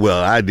 No,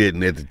 well, I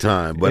didn't at the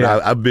time, but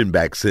I've been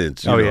back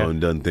since,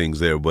 and done things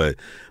there. But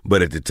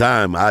at the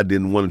time, I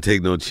didn't want to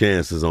take no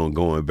chances on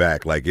going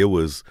back. Like it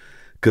was,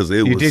 because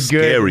it was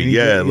scary.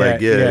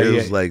 It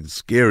was like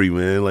scary,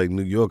 man. Like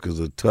New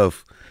Yorkers are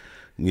tough.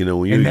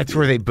 And that's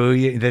where they boo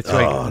you. That's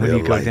like when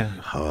you go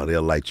down. Oh,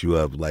 they'll light you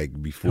up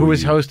like before. Who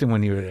was hosting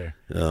when you were there?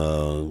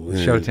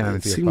 Showtime.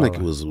 It seemed like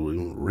it was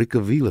Rick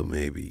Avila,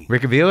 maybe.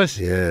 Rick Avilas?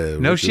 Yeah.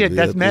 No Rick shit.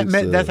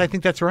 Avila, I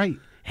think that's right.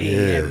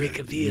 Hey, Rick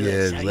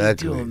Avilas. Yeah, exactly. How you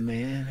doing,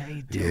 man? How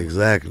you doing? Yeah,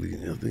 exactly.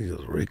 I think it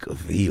was Rick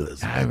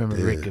Avilas. I remember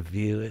Rick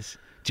Avilas.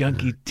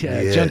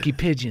 Junkie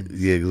Pigeons.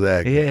 Yeah,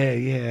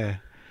 exactly.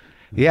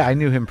 Yeah, I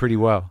knew him pretty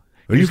well.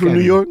 Are you from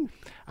New York?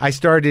 I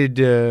started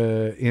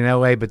in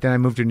L.A., but then I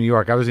moved to New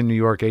York. I was in New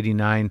York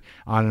 89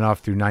 on and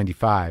off through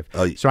 95.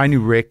 So I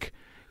knew Rick.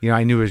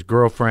 I knew his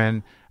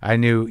girlfriend. I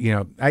knew,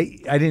 I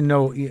didn't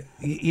know,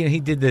 he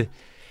did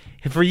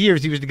for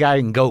years he was the guy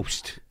in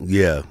Ghost.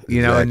 Yeah.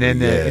 Exactly.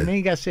 And then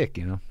he got sick,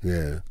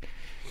 Yeah.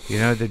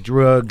 The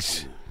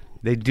drugs,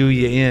 they do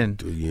you in.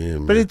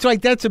 Man. But it's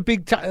like, that's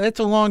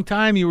a long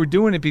time you were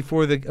doing it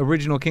before the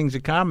original Kings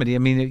of Comedy. I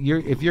mean,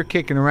 if you're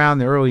kicking around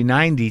the early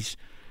 90s,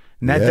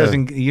 and that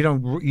doesn't,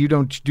 you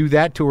don't do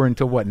that tour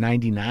until what,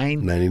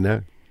 99?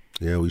 99.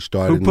 Yeah, we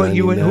started. Who put 99.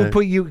 you in? Who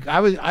put you?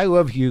 I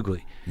love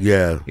Hughley.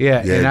 Yeah.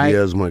 And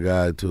Diaz my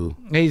guy too.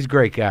 He's a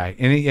great guy,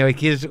 and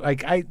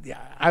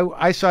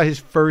I saw his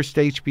first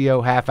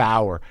HBO half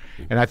hour,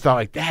 and I thought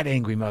like, that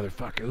angry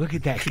motherfucker. Look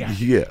at that guy.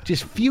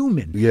 Just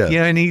fuming. Yeah.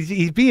 And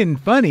he's being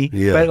funny.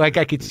 Yeah. But like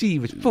I could see he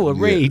was full of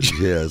rage.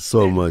 Yeah,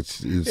 so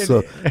much. He's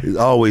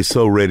always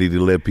so ready to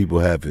let people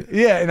have it.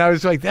 Yeah, and I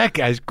was like, that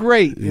guy's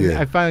great. And Yeah.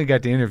 I finally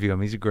got to interview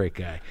him. He's a great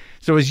guy.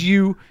 So as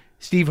you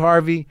Steve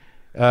Harvey,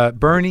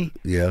 Bernie,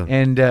 Yeah.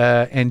 and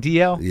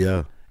DL,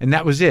 Yeah, and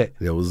that was it.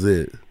 that was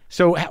it.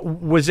 So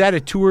was that a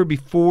tour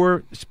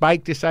before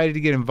Spike decided to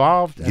get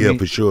involved? I Yeah, mean,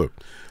 for sure.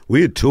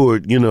 We had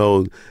toured.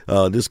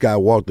 This guy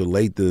Walter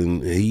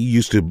Lathan. He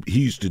used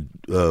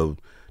to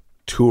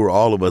tour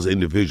all of us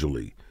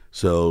individually.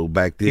 So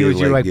back then, he was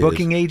your yes,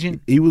 booking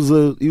agent. He was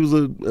a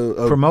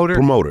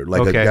Promoter?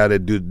 like Okay. a guy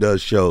that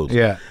does shows.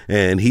 Yeah.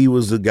 And he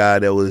was the guy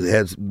that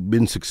has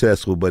been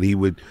successful, but he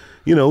would,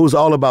 it was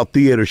all about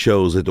theater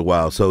shows at the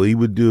Wild. So he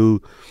would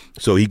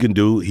he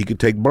could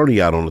take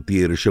Bernie out on a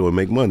theater show and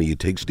make money. He'd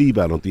take Steve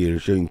out on a theater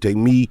show. He'd take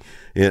me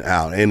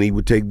out, and he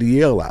would take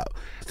DL out.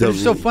 But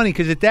it's so funny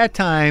because at that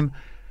time,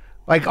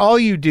 like all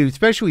you do,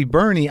 especially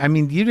Bernie, I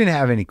mean, you didn't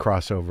have any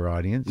crossover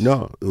audience.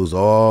 No, it was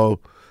all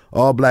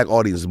black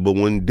audience. But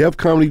when Def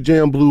Comedy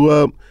Jam blew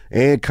up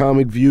and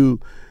Comic View,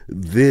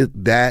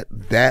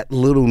 that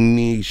little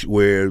niche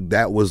where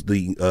that was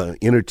the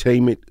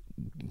entertainment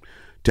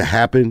to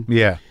happen.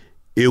 Yeah.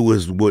 It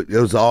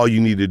was all you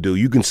needed to do.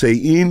 You can say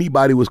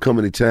anybody was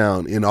coming to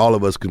town, and all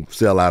of us could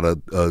sell out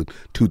a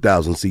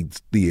 2,000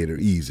 seat theater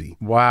easy.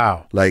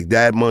 Wow. Like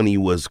that money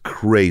was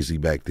crazy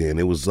back then.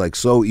 It was like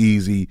so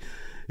easy.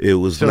 It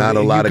was not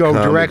a lot of you go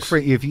comics. direct for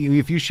if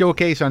you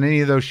showcase on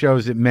any of those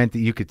shows, it meant that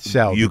you could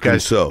sell. You can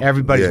because sell.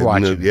 Everybody's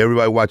watching.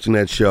 Everybody watching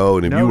that show,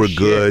 and if No you were shit.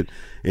 good,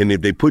 and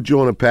if they put you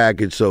on a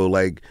package, so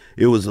like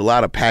it was a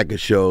lot of package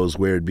shows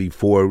where it'd be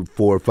four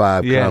or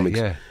five comics.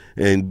 Yeah.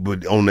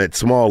 But on that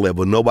small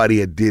level, nobody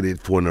had did it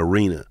for an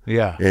arena.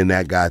 Yeah. And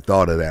that guy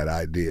thought of that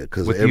idea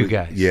With you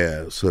guys.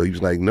 Yeah. So he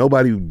was like,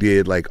 nobody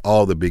did like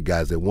all the big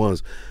guys at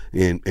once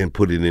and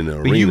put it in an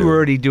arena. But you were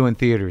already doing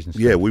theaters and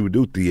stuff. Yeah, we would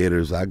do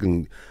theaters.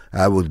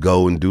 I would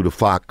go and do the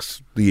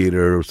Fox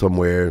Theater or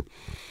somewhere.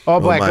 All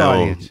on black my own.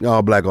 audience.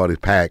 All black audience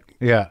packed.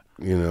 Yeah.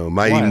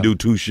 Might Wow. even do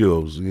 2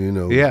 shows.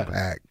 Yeah.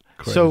 packed.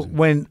 Crazy. So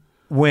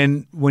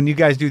when you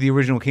guys do the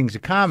original Kings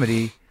of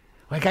Comedy,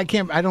 like I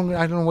don't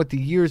know what the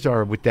years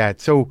are with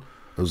that. So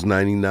it was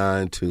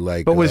 99 to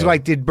like. but was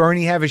did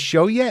Bernie have a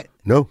show yet?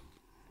 No.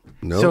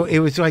 So it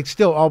was like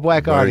still all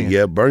black Bernie, audience.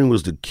 yeah, Bernie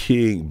was the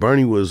king.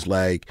 Bernie was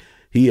like,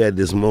 he had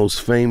this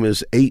most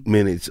famous 8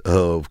 minutes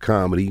of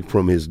comedy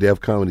from his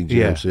Def Comedy Jam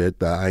Yeah. set.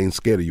 The I Ain't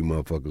Scared of You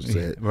Motherfuckers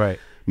set. Right.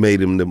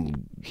 Made him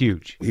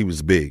Huge. he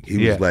was big.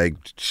 He Yeah. was like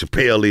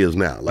Chappelle is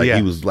now. Like Yeah.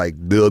 he was like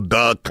the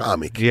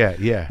comic. Yeah,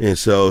 yeah. And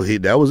so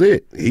that was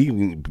it.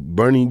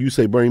 Bernie, you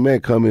say Bernie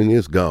Mac coming,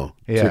 it's gone.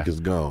 Yeah. Ticket's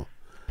gone.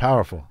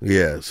 Powerful.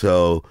 Yeah.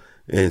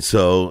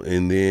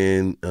 And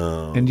then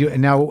And you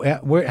and now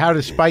how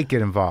does Spike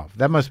get involved?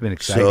 That must have been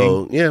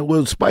exciting. So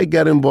well, Spike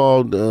got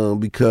involved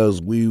because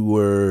we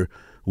were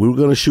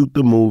going to shoot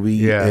the movie,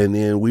 Yeah. and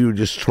then we were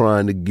just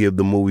trying to give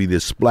the movie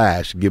this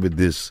splash, give it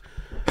this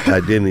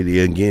identity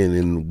again.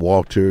 And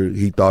Walter,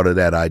 he thought of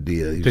that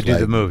idea. He To was do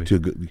the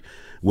movie.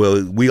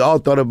 Well, we all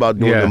thought about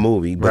doing Yeah, the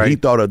movie, but he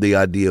right. thought of the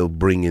idea of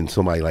bringing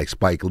somebody like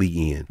Spike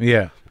Lee in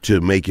Yeah. to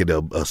make it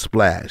a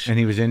splash. And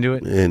he was into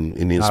it? And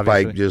then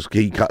Obviously.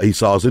 Spike he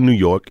saw us in New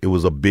York. It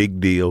was a big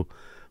deal.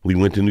 We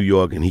went to New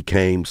York and he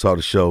came, saw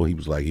the show. He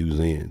was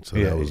in. So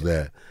Yeah, that was yeah.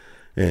 that.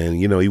 And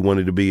he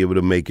wanted to be able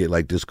to make it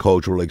like this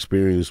cultural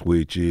experience,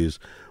 which is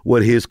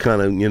what his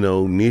kind of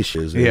niche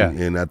is. And, Yeah.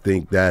 and I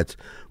think that's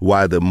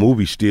why the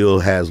movie still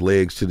has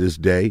legs to this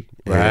day.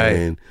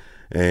 Right.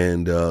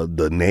 And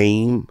the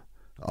name,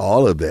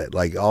 all of that,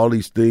 like all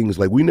these things,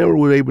 like we never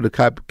were able to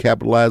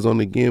capitalize on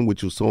it again,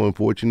 which was so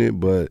unfortunate.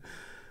 But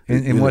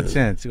In what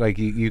sense? Like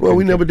you well,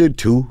 we couldn't- never did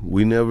 2.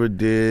 We never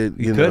did.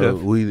 You know,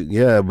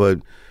 could've. but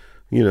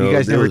You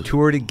guys there never was-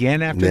 toured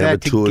again after never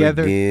that toured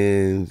together?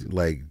 again,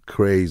 like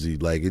crazy.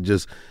 Like it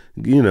just,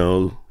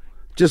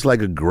 just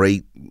like a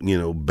great,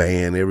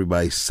 band.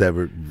 Everybody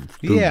severed.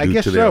 Yeah, I due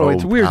guess to their so. own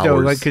It's weird though,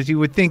 powers. like because you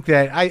would think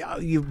that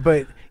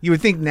but you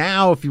would think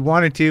now if you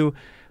wanted to.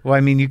 Well, I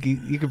mean, you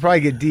could probably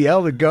get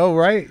DL to go,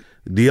 right?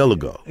 DL will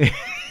go.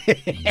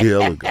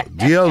 DL will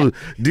go.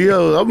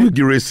 DL. I'm gonna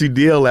get ready to see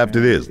DL after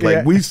this. Like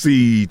Yeah. we see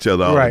each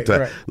other all Right, the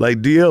time. right.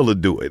 Like DL will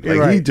do it. Like he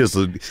Right. just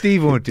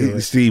Steve won't do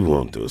it. Steve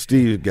won't do it.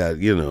 Steve got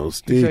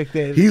Steve. like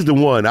that. He's the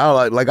one.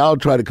 I'll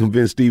try to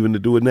convince Steven to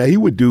do it now. He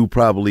would do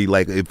probably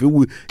like if it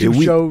would Two if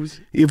we,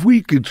 shows. If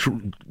we could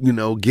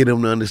get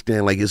him to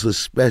understand like it's a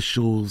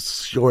special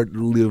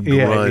short-lived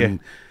Yeah, run. yeah.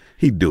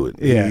 He'd do it.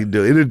 Yeah. He'd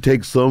do it. It'd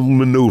take some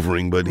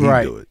maneuvering, but he'd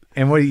Right. do it.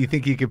 And what do you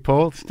think you could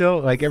pull still?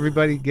 Like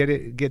everybody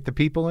get the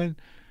people in?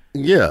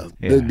 Yeah,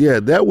 Yeah.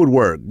 that would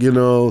work.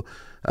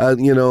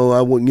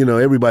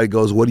 Everybody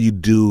goes, "What do you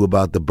do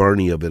about the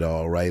Bernie of it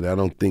all?" Right? I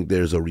don't think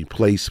there's a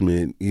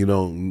replacement. You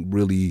don't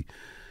really.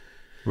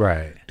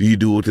 Right. Do you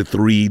do it with the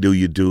 3? Do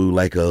you do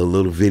like a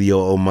little video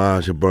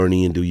homage of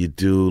Bernie, and do you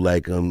do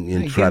like and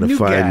Hey, try get a to new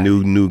find guy.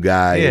 new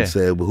guy Yeah. and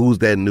say, well, who's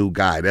that new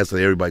guy? That's what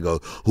everybody goes.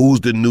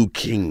 Who's the new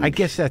king? I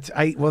guess so That's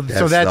that's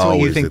what you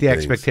always think the the things.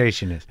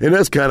 expectation is. And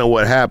that's kind of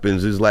what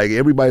happens. Is like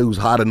everybody who's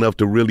hot enough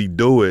to really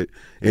do it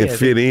and Yeah,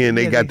 fit in,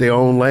 they got their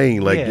own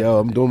lane. Like, yeah. yo,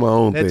 I'm doing my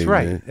own That's thing.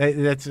 right.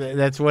 Man.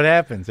 That's what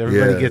happens.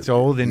 Everybody Yeah. gets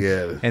old and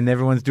Yeah. and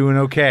everyone's doing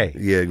okay.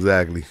 Yeah,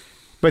 exactly.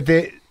 But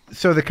the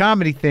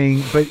comedy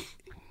thing, but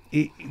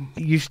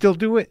you still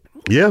do it?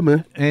 Yeah,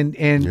 man.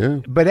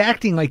 And but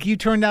acting, like, you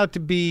turned out to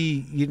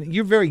be,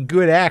 you're a very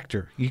good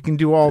actor. You can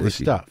do all the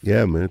stuff.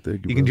 Yeah, man.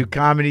 Thank you. You can do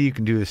comedy. You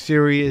can do the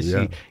serious.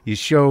 Yeah. You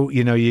show,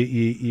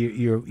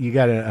 you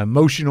got an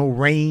emotional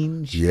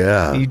range.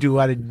 Yeah. You do a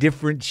lot of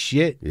different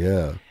shit.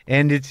 Yeah.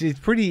 And it's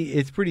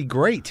pretty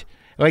great.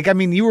 Like, I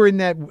mean, you were in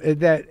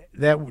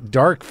that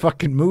dark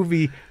fucking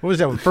movie. What was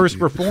that? First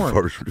Reformed.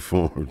 First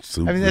Reformed.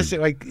 Super. I mean, that's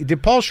like,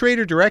 did Paul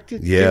Schrader direct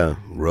it? Yeah,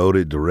 wrote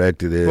it,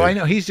 directed it. Well, I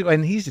know he's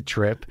a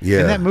trip.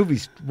 Yeah. And that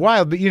movie's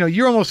wild, but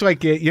you're almost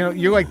like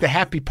you're like the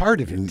happy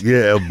part of it.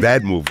 Yeah,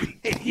 that movie.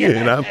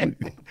 Yeah.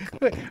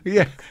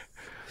 Yeah.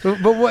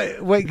 But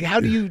what?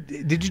 How did you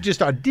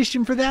just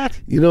audition for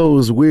that? It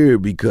was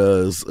weird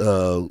because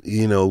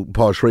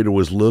Paul Schrader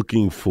was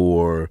looking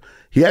for.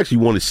 He actually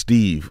wanted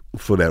Steve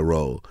for that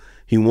role.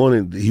 He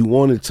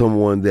wanted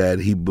someone that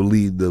he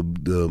believed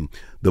the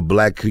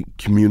black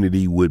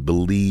community would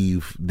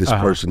believe this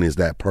person is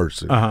that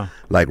person,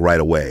 like right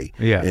away.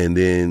 Yeah. And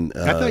then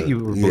I thought you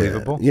were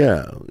believable.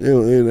 Yeah.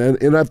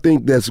 And I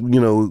think that's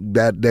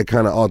that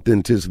kind of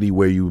authenticity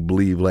where you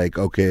believe, like,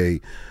 okay,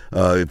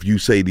 if you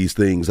say these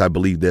things, I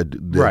believe that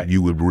Right.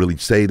 you would really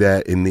say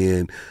that. And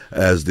then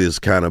as this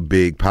kind of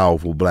big,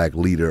 powerful black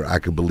leader, I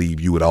could believe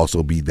you would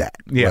also be that.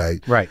 Yeah,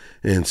 right.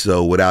 And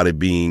so without it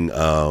being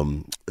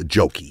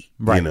jokey,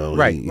 Right,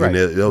 right. And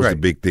that was the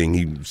big thing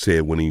he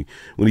said when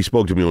he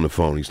spoke to me on the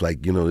phone. He's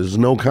like, this is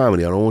no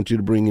comedy. I don't want you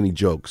to bring any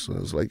jokes. I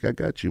was like, I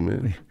got you,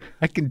 man.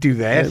 I can do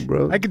that, Yeah,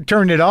 bro. I can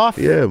turn it off.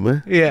 Yeah,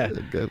 man. Yeah.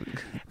 I got it.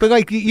 But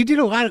like, you did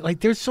a lot of,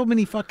 like, there's so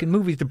many fucking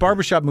movies. The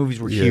barbershop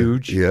movies were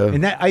huge. Yeah.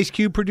 And that Ice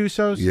Cube produced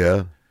those.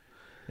 Yeah.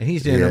 And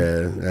he's in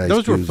them. Ice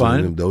Those were Cube's fun.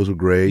 in them. Those were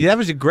great. Yeah, that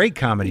was a great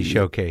comedy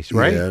showcase,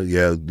 right?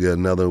 Yeah.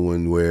 Another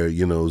one where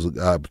it was an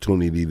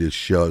opportunity to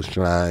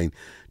shine,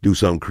 do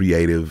something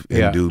creative,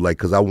 and do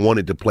because I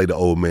wanted to play the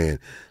old man,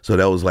 so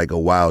that was like a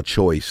wild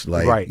choice.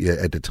 Like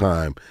at the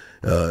time,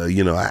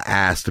 I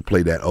asked to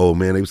play that old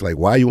man. They was like,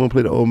 "Why you want to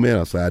play the old man?"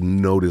 I said, "I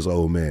know this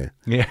old man.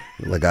 Yeah,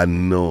 like I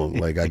know him.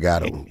 Like I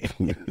got him."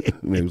 And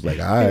they was like,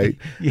 "All right,"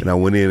 and I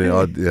went in and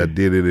I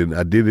did it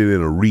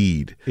in a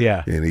read.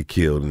 Yeah, and it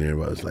killed, and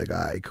everybody was like, "All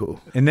right,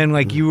 cool." And then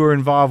like you were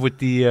involved with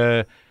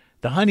the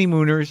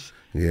Honeymooners.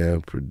 Yeah,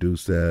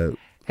 produced that.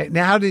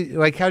 Now, how'd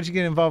you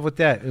get involved with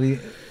that?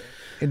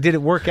 And did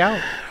it work out?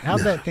 How'd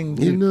that thing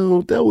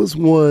do? That was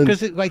one. Because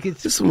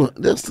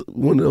that's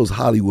one of those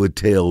Hollywood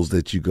tales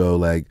that you go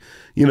like,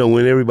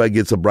 when everybody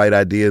gets a bright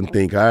idea and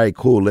think, all right,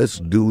 cool, let's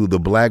do the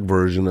black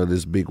version of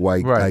this big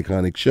white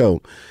iconic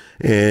show.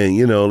 And,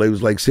 they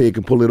was like, say it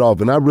can pull it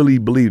off. And I really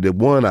believed it.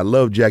 One, I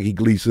love Jackie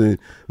Gleason.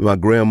 My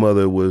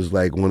grandmother was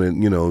like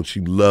she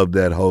loved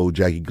that whole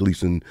Jackie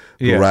Gleason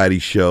variety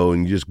show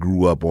and just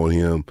grew up on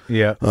him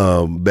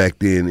back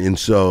then. And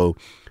so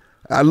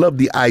I love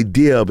the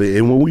idea of it.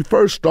 And when we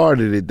first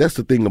started it, that's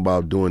the thing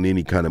about doing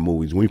any kind of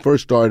movies. When we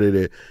first started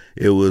it,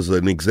 it was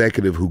an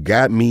executive who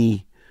got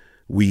me.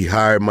 We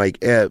hired Mike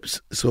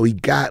Epps. So he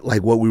got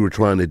like what we were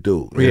trying to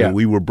do. And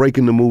we were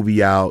breaking the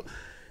movie out.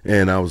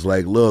 And I was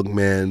like, look,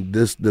 man,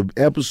 the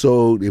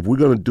episode, if we're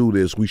going to do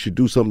this, we should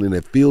do something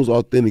that feels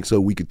authentic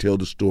so we can tell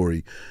the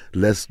story.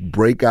 Let's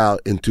break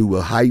out into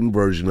a heightened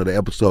version of the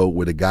episode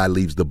where the guy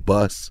leaves the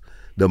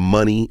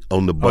money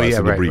on the bus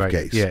in the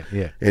briefcase.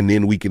 Yeah. And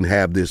then we can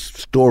have this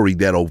story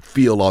that'll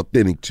feel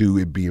authentic to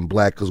it being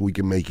black because we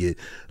can make it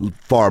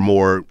far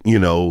more,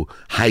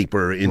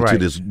 hyper into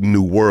this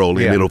new world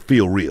and it'll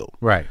feel real.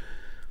 Right.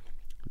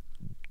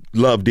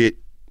 Loved it.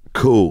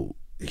 Cool.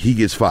 He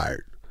gets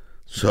fired.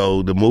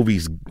 So the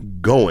movie's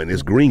going.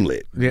 It's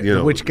greenlit.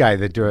 Which guy?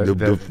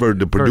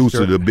 The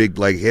producer, the big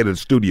head of the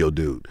studio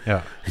dude.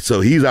 Yeah.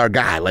 So he's our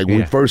guy. Like when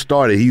we first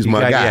started, he's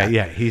my guy.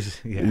 Yeah.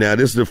 Now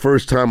this is the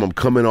first time I'm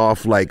coming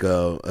off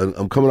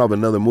I'm coming off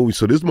another movie.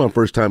 So this is my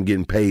first time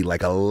getting paid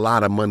like a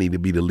lot of money to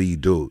be the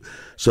lead dude.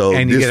 So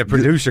and you get a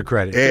producer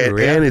credit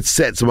and it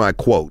sets my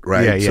quote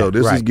right. So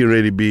this is getting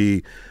ready to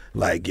be.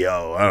 Like,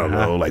 yo, I don't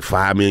know, like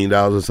 $5 million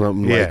or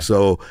something. Yeah. Like,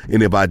 so,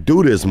 and if I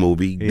do this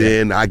movie,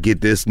 then I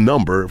get this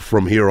number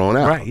from here on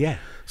out. Right, yeah.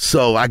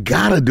 So I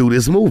gotta do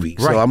this movie.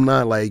 Right. So I'm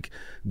not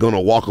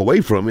gonna walk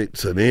away from it.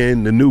 So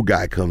then the new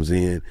guy comes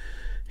in.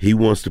 He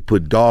wants to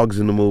put dogs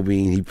in the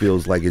movie. He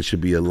feels like it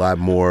should be a lot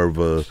more of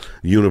a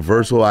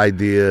universal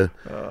idea.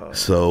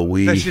 So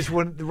that's just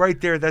one right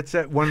there. That's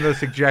one of those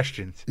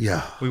suggestions.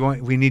 Yeah.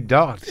 We need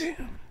dogs.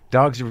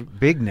 Dogs are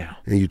big now.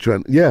 And you're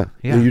trying,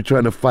 and you're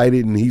trying to fight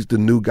it, and he's the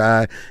new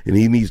guy, and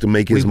he needs to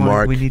make his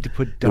mark. We need to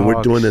put dogs. And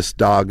we're doing this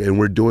dog, and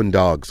we're doing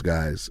dogs,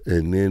 guys.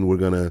 And then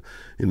and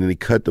then they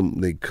cut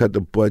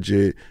the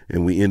budget,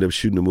 and we end up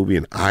shooting the movie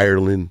in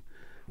Ireland.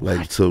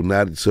 So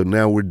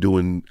now we're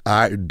doing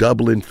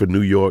Dublin for New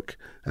York.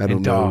 I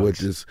don't know what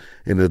this,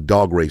 and the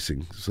dog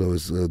racing. So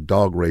it's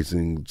dog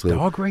racing. So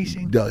dog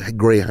racing?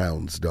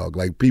 Greyhounds, dog.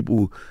 Like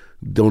people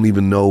don't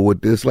even know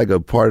what this, like a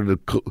part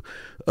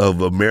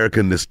of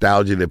American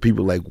nostalgia that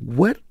people are like,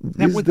 what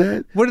is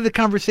that? What are the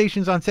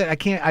conversations on set? I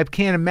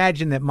can't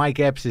imagine that Mike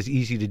Epps is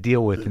easy to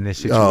deal with in this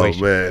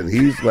situation. Oh man,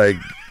 he's like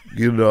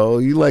You know,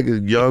 he like a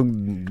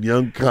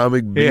young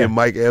comic. Me and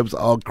Mike Epps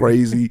all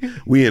crazy.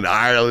 We in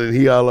Ireland.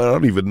 He all, I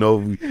don't even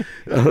know.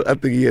 I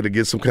think he had to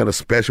get some kind of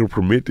special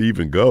permit to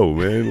even go,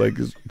 man. Like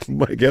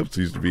Mike Epps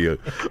used to be a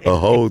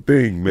whole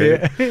thing,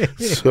 man. Yeah.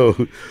 So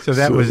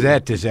that was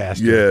that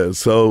disaster. Yeah.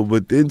 So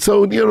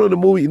you know, the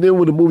movie. And then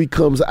when the movie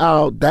comes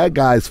out, that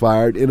guy's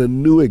fired, and a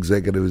new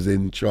executive is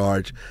in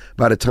charge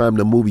by the time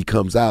the movie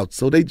comes out.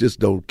 So they just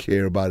don't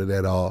care about it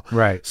at all.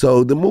 Right.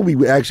 So the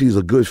movie actually is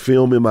a good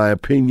film, in my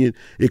opinion.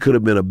 It could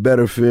have been a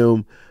better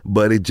film,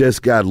 but it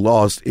just got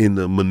lost in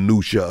the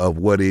minutia of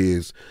what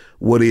is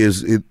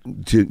it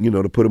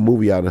to put a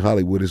movie out in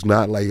Hollywood. It's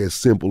not like as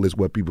simple as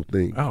what people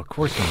think. Oh, of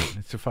course not.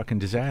 It's a fucking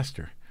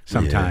disaster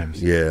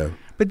sometimes. Yeah.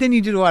 But then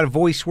you did a lot of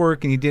voice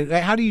work, and you did.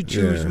 How do you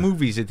choose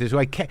movies at this?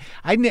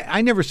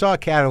 I never saw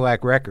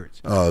Cadillac Records.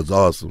 Oh, it's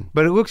awesome.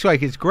 But it looks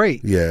like it's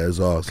great. Yeah, it's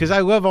awesome. Because I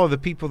love all the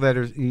people that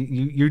are.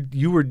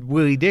 You were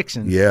Willie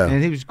Dixon. Yeah,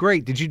 and it was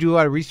great. Did you do a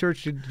lot of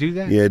research to do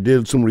that? Yeah, I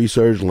did some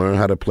research, learn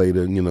how to play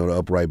the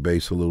upright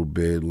bass a little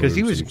bit. Because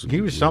he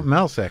was something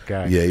else. That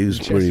guy. Yeah, he was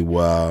pretty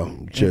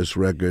wild. Chess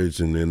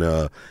Records, and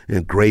then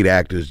and great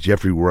actors.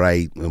 Jeffrey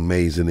Wright,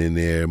 amazing in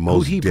there.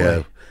 Most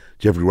Def.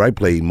 Jeffrey Wright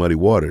played Muddy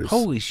Waters.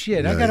 Holy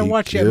shit! I gotta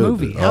watch that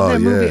movie.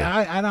 Movie?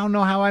 I don't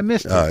know how I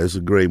missed it. It's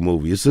a great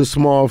movie. It's a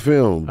small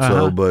film,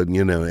 but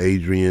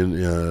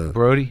Adrian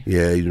Brody.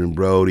 Yeah, Adrian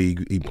Brody.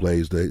 He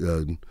plays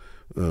the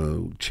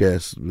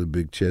chess, the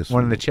big chess.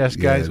 One of the chess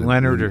guys,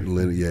 Leonard.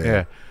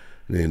 Yeah.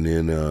 And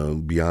then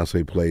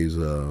Beyonce plays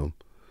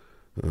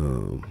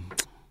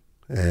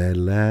at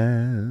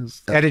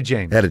last. Etta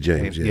James. Etta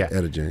James, yeah.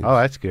 Etta James. Oh,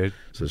 that's good.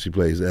 So she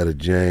plays Etta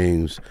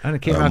James. And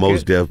it came out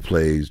Mos Def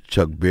plays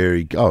Chuck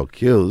Berry. Oh,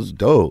 kills,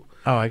 dope.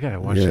 Oh, I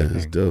gotta watch that. Yeah,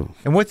 it's dope.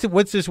 And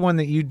what's this one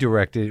that you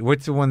directed?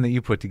 What's the one that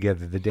you put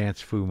together? The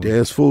Dance Foo movie.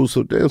 Dance Foo.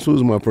 So Dance Foo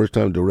is my first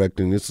time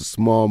directing. It's a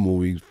small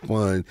movie,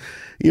 fun.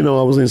 I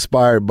was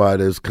inspired by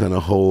this kind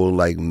of whole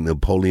like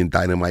Napoleon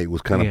Dynamite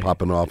was kind of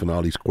popping off in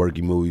all these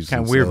quirky movies.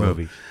 Kind of weird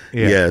movie.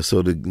 Yeah.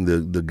 So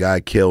the guy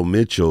Kel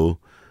Mitchell.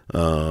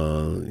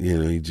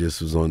 He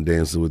just was on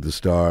Dancing with the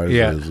Stars.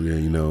 Yeah.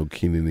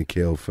 Kenan and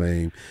Kel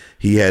fame.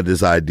 He had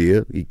this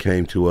idea. He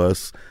came to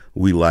us.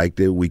 We liked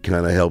it. We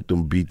kind of helped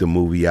him beat the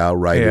movie out,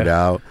 write it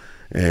out,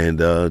 and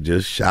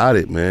just shot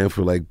it, man,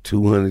 for like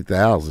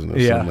 $200,000 or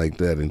something like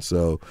that. And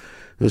so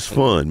it was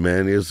fun,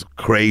 man. It's a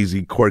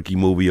crazy, quirky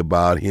movie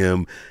about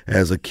him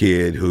as a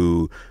kid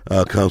who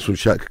comes from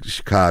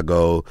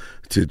Chicago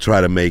to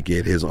try to make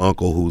it. His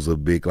uncle, who's a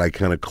big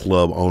kind of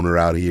club owner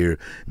out here,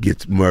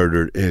 gets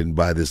murdered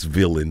by this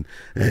villain.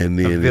 And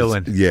then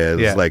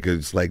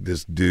it's like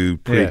this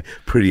dude,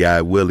 pretty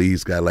eye Willie.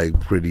 He's got like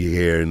pretty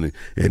hair and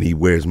he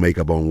wears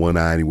makeup on one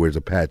eye and he wears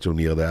a patch on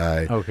the other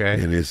eye. Okay.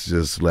 And it's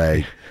just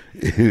like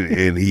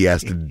and he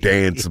has to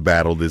dance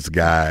battle this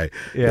guy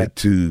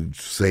to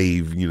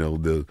save,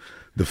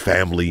 the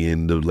family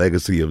and the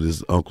legacy of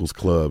this uncle's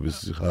club.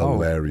 Is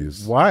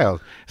hilarious.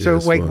 Wild. So,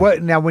 fun.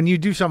 what now? When you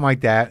do something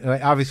like that,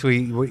 obviously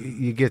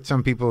you get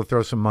some people to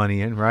throw some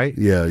money in, right?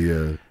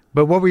 Yeah.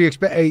 But what were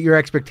your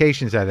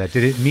expectations out of that?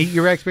 Did it meet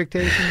your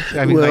expectations?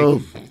 I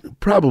mean,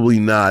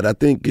 probably not. I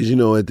think because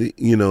at the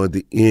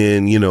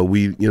end,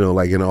 we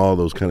like in all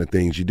those kind of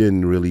things, you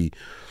didn't really.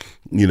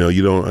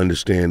 You don't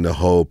understand the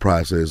whole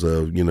process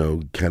of,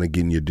 kind of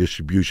getting your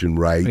distribution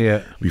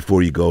right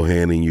before you go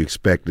ahead and you're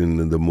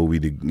expecting the movie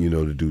to,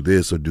 to do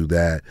this or do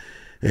that.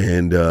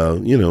 And,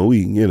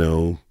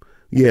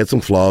 you had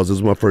some flaws. It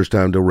was my first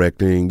time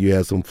directing. You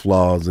had some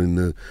flaws in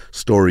the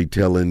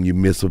storytelling. You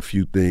miss a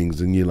few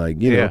things, and you're like,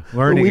 we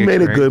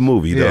made a good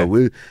movie,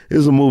 though.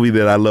 It's a movie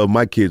that I love.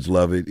 My kids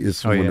love it.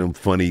 It's one of them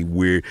funny,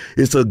 weird.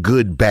 It's a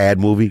good, bad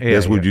movie.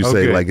 That's what you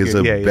say. Good, like, it's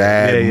a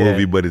bad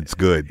movie, but it's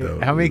good, though.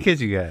 How many kids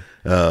you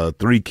got?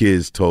 3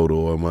 kids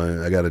total.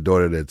 I got a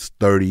daughter that's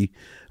 30,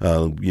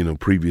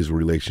 previous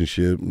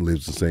relationship,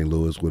 lives in St.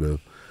 Louis with a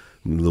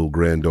little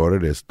granddaughter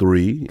that's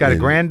 3. Got a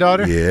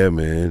granddaughter? Yeah,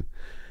 man.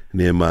 And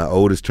then my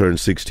oldest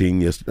turned 16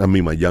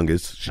 my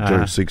youngest, she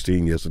turned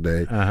 16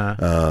 yesterday.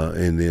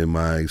 And then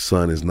my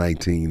son is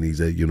 19.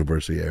 He's at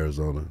University of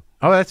Arizona.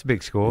 Oh, that's a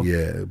big school.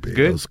 Yeah, big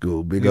Good? old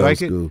school. Big you old like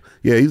school. It?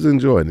 Yeah, he's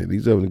enjoying it.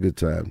 He's having a good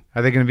time.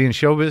 Are they going to be in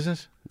show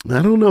business?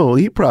 I don't know.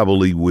 He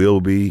probably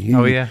will be.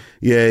 Yeah,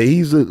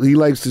 he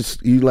likes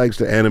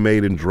to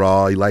animate and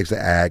draw. He likes to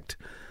act.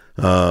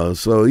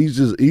 So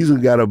he's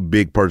got a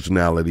big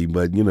personality,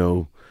 but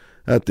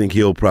I think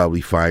he'll probably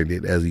find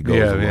it as he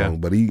goes along. Yeah.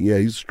 But he's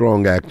a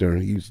strong actor.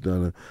 He's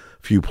done a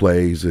few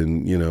plays,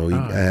 and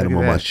I had him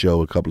on my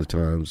show a couple of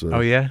times. So,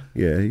 yeah,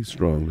 he's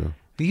strong though.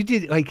 You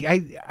did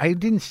I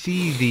didn't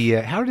see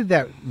the how did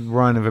that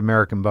run of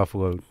American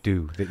Buffalo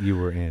do that you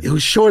were in? It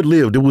was short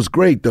lived. It was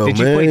great though. Did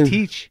you play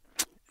Teach?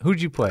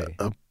 Who'd you play?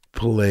 I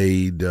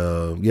played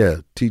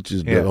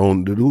Teach's who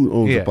owns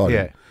the party.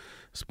 Yeah.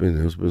 It's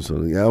been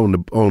something. I own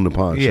the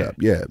pawn shop.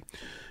 Yeah.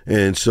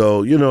 And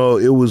so,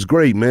 it was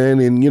great, man.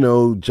 And,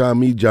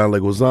 John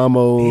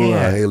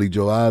Leguizamo, Haley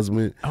Joel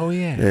Osment. Oh,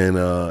 yeah. And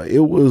it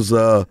was...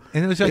 and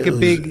it was like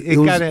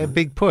got a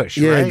big push,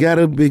 right? Yeah, it got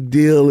a big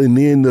deal. And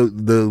then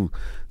the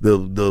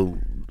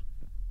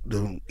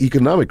the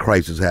economic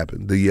crisis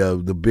happened.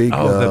 The big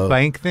the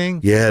bank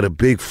thing. Yeah, the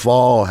big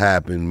fall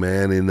happened,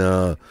 man, and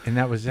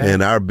that was that.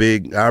 And our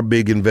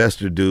big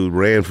investor dude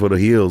ran for the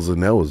hills,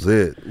 and that was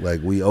it.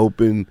 Like we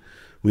opened,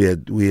 we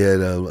had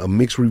a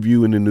mixed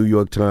review in the New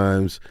York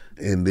Times,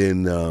 and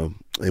then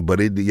but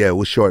it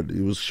was short.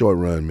 It was a short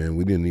run, man.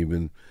 We didn't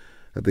even.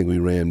 I think we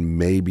ran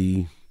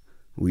maybe.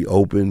 We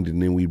opened,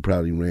 and then we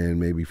probably ran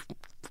maybe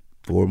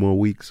 4 more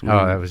weeks. Oh,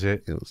 that was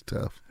it? It was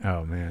tough.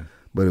 Oh, man.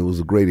 But it was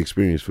a great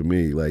experience for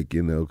me, like,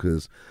 you know,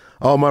 because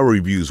all my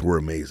reviews were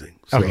amazing.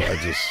 So okay.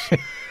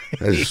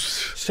 I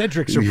just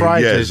Cedric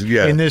surprised us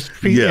in this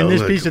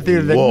piece of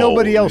theater that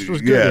nobody else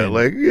was good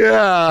in.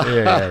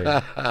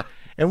 Yeah.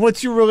 And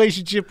what's your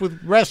relationship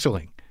with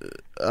wrestling?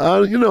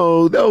 You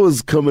know, that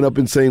was coming up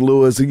in St.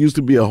 Louis. It used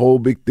to be a whole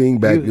big thing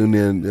back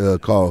then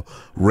called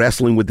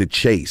Wrestling with the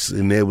Chase,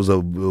 and there was a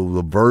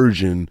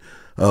version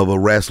of a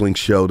wrestling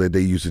show that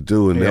they used to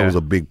do, and that was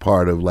a big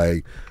part of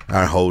like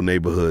our whole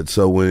neighborhood.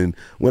 So when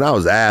I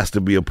was asked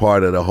to be a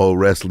part of the whole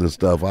wrestling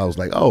stuff, I was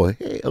like, oh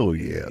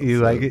yeah. You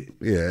like it?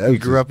 Yeah. You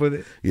grew up with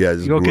it? Yeah, I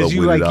just grew up with it.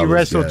 Because you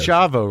wrestled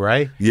Chavo,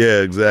 right?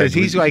 Yeah, exactly. Because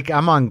he's like,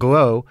 I'm on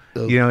Glow,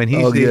 you know, and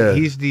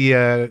he's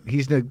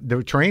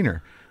the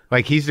trainer.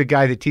 Like, he's the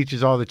guy that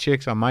teaches all the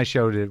chicks on my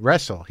show to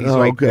wrestle. He's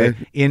the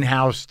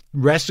in-house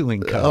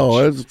wrestling coach.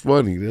 Oh, that's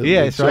funny.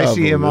 So I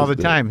see him all the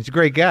time. He's a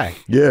great guy.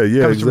 Yeah.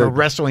 Comes from a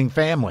wrestling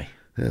family.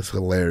 That's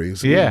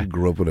hilarious. Yeah. You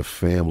grew up with a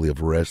family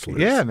of wrestlers.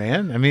 Yeah,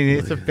 man. I mean,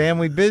 it's a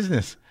family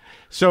business.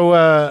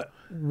 So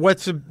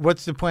what's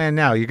the plan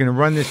now? You're going to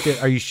run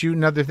this? Are you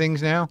shooting other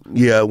things now?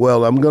 Yeah,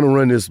 well, I'm going to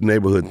run this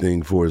neighborhood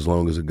thing for as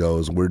long as it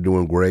goes. We're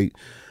doing great.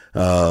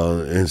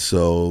 And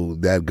so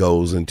that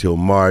goes until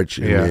March.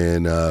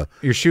 And then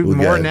you're shooting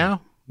more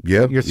now?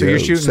 Yeah. You're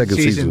shooting second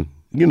season.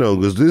 You know,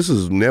 because this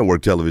is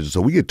network television,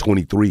 so we get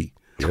 23.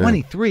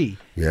 23?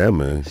 Yeah,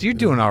 man. So you're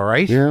doing all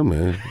right. Yeah,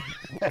 man.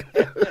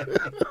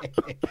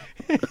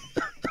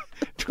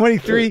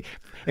 23,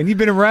 and you've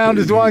been around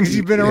as long as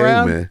you've been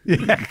around?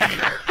 Man.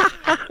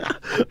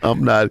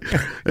 I'm not.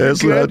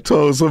 That's what I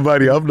told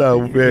somebody. I'm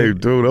not. Hey,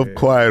 dude, I'm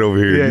quiet over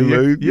here.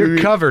 Yeah, you're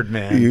covered,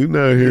 man. You're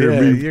not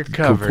hearing me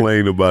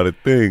complain about a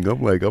thing.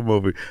 I'm like, I'm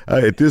over.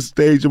 At this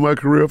stage of my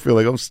career, I feel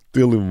like I'm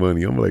stealing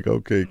money. I'm like,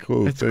 okay,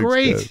 cool. That's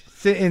great.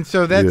 And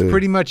so that's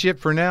pretty much it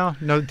for now.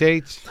 No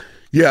dates.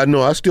 Yeah,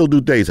 no, I still do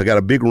dates. I got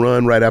a big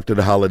run right after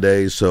the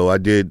holidays. So I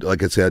did,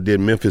 like I said, I did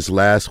Memphis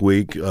last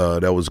week.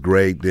 That was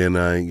great. Then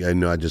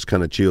I just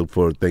kind of chilled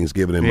for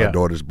Thanksgiving and my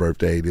daughter's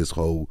birthday this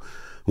whole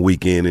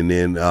weekend, and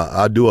then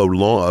I'll do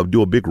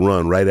a big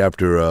run right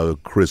after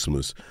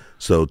Christmas.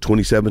 So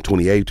 27th,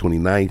 28th,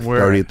 29th,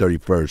 30th,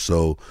 31st.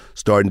 So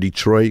starting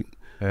Detroit.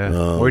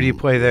 Yeah. Where do you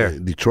play there?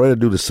 Detroit, I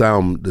do the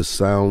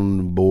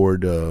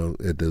soundboard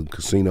at the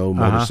casino,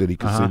 Motor City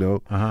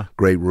Casino.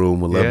 Great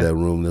room. We love that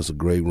room. That's a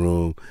great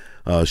room.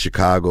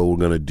 Chicago, we're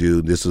going to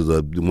do, this is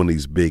one of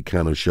these big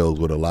kind of shows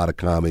with a lot of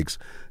comics,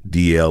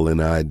 DL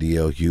and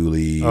DL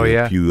Hewley,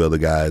 a few other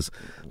guys.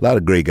 A lot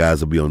of great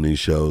guys will be on these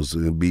shows.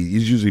 It's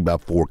usually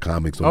about 4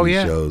 comics on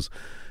these shows.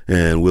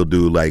 And we'll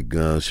do like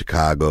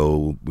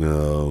Chicago,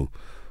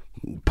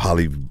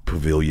 Poly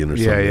Pavilion or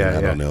something.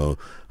 I don't know.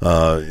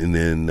 And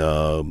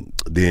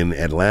then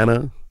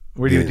Atlanta.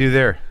 What do you do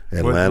there?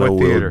 Atlanta what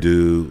will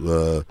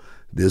do.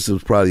 This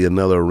is probably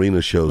another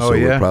arena show, so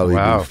we'll probably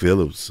do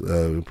Phillips.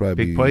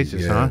 Probably big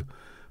places, huh?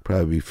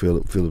 Probably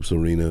Phillips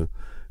Arena,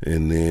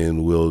 and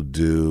then we'll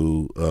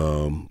do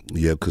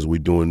because we're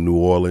doing New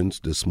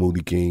Orleans, the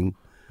Smoothie King.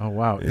 Oh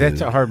wow,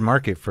 that's a hard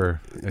market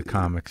for a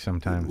comic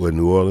sometimes. With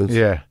New Orleans,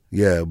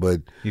 yeah,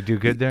 but you do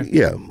good there.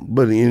 Yeah,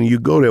 but you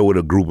go there with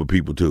a group of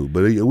people too.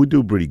 But we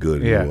do pretty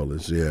good in New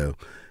Orleans, yeah.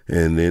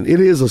 And then it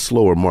is a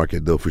slower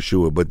market though for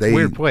sure. But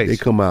weird place. They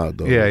come out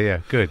though. Yeah,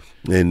 good.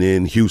 And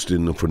then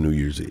Houston for New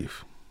Year's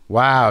Eve.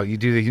 Wow, you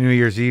do the New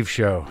Year's Eve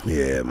show.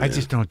 Yeah, man. I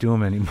just don't do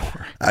them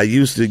anymore. I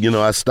used to,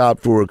 I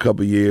stopped for a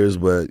couple of years,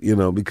 but,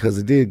 because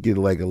it did get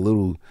like a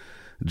little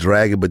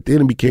dragging, but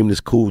then it became this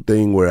cool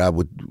thing where I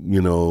would,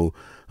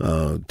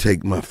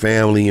 take my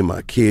family and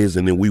my kids,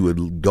 and then we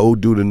would go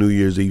do the New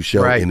Year's Eve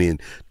show and then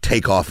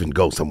take off and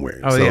go somewhere.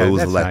 Oh, so yeah, it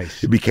was that's like,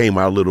 nice. It became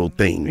our little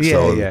thing.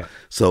 Yeah.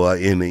 So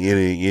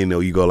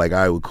you go like, all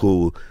right, well,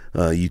 cool.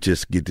 You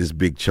just get this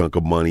big chunk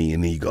of money,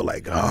 and then you go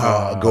like,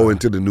 go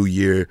into the new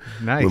year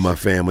with my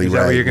family. Is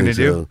that what you're going to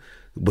do?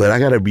 But I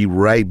got to be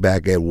right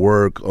back at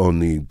work on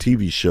the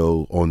TV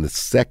show on the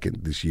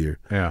 2nd this year.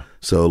 Yeah.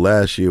 So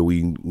last year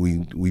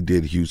we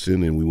did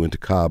Houston, and we went to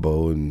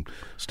Cabo and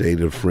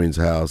stayed at a friend's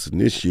house. And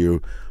this year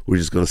we're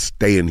just going to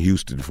stay in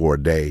Houston for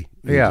a day.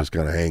 And just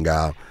kind of hang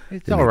out.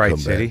 It's all right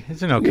city. Back.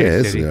 It's an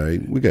okay city. Yeah, it's all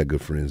right. We got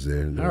good friends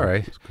there. All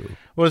right. It's cool.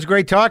 Well, it's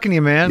great talking to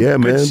you, man. Yeah,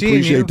 good man.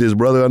 Appreciate this,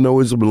 brother. I know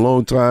it's been a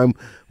long time.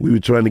 We were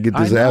trying to get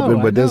this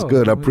happen, but that's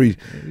good. I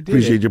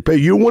appreciate your pay.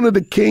 You're one of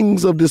the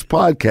kings of this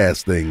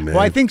podcast thing, man.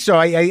 Well, I think so.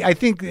 I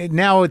think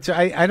now it's.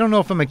 I don't know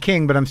if I'm a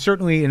king, but I'm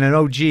certainly an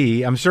OG.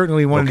 I'm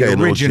certainly one of the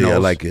originals. OG, I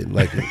like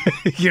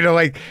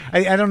it.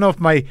 I don't know if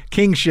my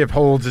kingship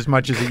holds as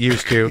much as it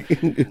used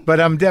to, but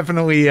I'm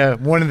definitely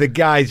one of the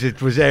guys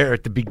that was there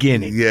at the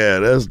beginning. Yeah,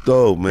 that's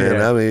dope, man.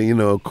 Yeah. I mean,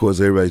 of course,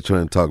 everybody's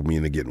trying to talk me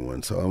into getting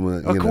one. So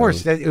I'm Of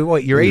course.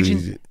 What, your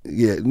agent?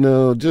 Yeah,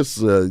 no,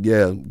 just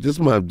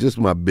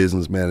my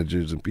business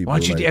managers and people. Why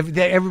don't you?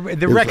 like,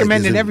 They're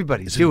recommending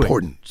everybody it's do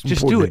important. it. It's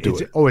Just important do to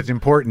it. do it. It's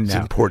important now.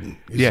 It's important.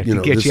 Yeah,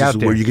 to get this you out is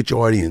there. where you get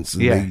your audience.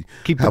 And Yeah,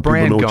 keep the how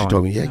brand people know going. what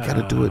you're talking. Yeah,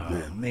 you got to do it,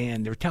 man.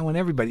 Man, they're telling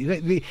everybody.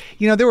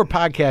 There were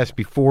podcasts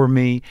before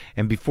me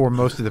and before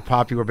most of the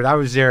popular, but I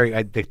was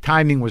there. The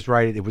timing was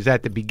right. It was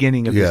at the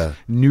beginning of this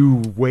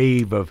new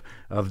wave of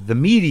the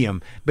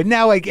medium. But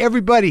now, like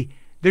everybody,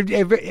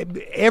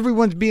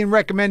 everyone's being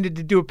recommended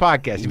to do a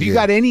podcast. If you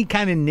got any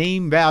kind of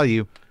name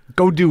value,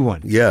 go do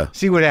one. Yeah.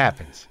 See what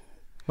happens.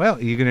 Well,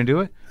 are you going to do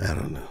it? I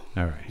don't know.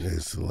 All right.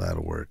 It's a lot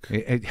of work.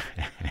 It-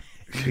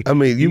 I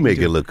mean, you make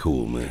it look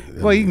cool, man.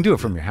 well, you can do it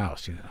from your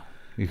house,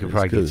 You could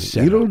probably get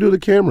set You up. don't do the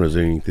cameras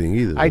or anything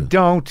either. I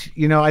don't.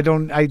 I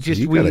don't. I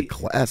just You got a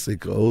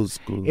classic old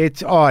school.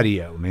 It's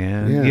audio,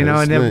 man. Yeah, And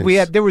it's then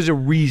nice. there was a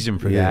reason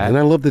for that. And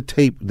I love the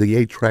tape, the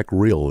 8-track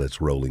reel that's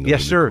rolling. Yes,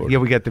 over the sir. recorder. Yeah,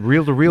 we got the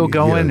reel-to-reel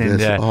going, and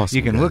that's awesome,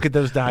 you can man. look at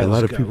those dials. A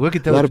lot of people, look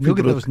at those. a lot of Look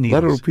people at those don't- A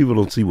lot needles. of people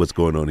don't see what's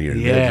going on here.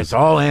 They're Yeah, just it's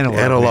all analog.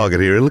 analog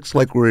in here. It looks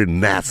like we're in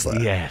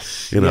NASA.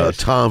 Yes. In yes. a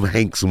Tom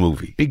Hanks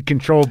movie. Big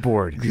control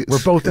board. We're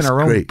both in It's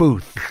our own great.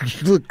 booth.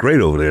 You look great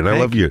over there, and I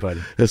Thank love you, your.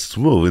 buddy. That's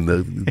smooth.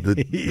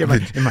 And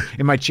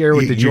in my chair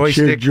with the your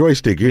joystick.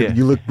 joystick. Yeah.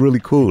 You look really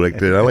cool like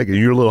that. I like it.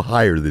 You're a little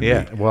higher than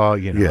Yeah. me. Well,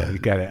 Yeah.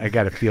 I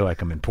gotta feel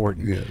like I'm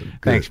important. Yeah,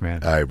 Thanks, good.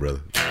 man. All right,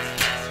 brother.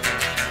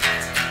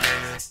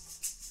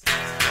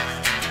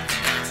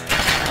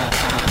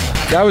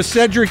 That was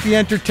Cedric the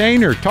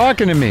Entertainer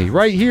talking to me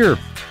right here.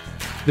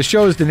 The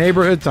show is The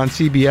Neighborhoods on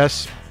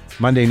CBS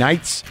Monday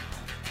nights.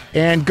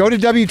 And go to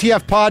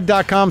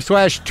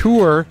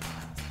WTFpod.com/tour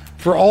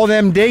for all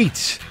them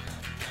dates.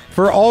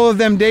 For all of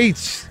them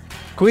dates.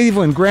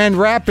 Cleveland, Grand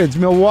Rapids,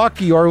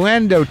 Milwaukee,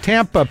 Orlando,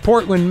 Tampa,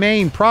 Portland,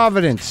 Maine,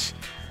 Providence,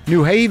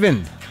 New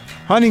Haven,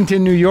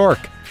 Huntington, New York.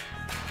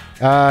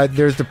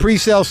 There's the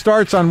pre-sale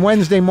starts on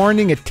Wednesday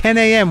morning at 10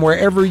 a.m.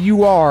 wherever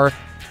you are.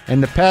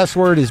 And the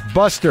password is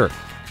Buster.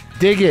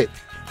 Dig it.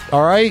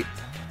 All right?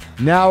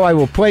 Now I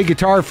will play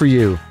guitar for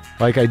you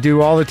like I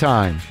do all the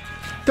time.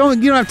 You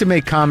don't have to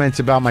make comments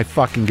about my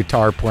fucking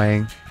guitar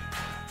playing.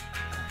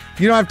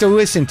 You don't have to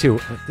listen to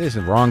it. This is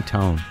the wrong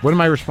tone. What am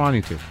I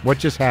responding to? What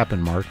just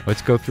happened, Mark?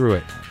 Let's go through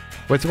it.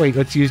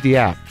 Let's use the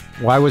app.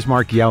 Why was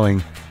Mark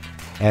yelling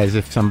as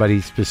if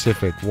somebody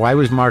specific? Why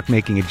was Mark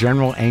making a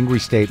general angry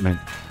statement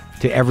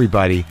to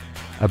everybody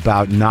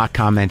about not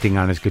commenting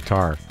on his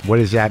guitar? What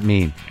does that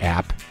mean,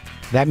 app?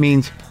 That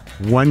means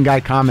one guy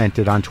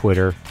commented on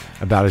Twitter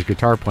about his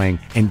guitar playing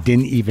and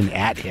didn't even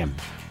at him.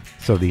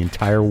 So the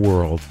entire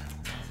world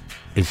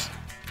is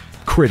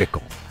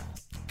critical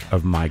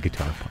of my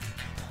guitar playing.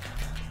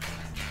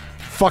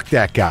 Fuck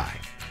that guy.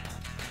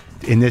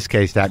 In this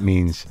case, that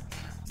means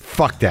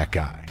fuck that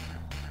guy.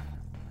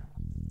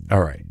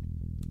 All right.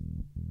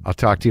 I'll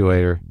talk to you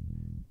later.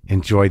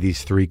 Enjoy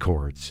these 3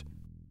 chords.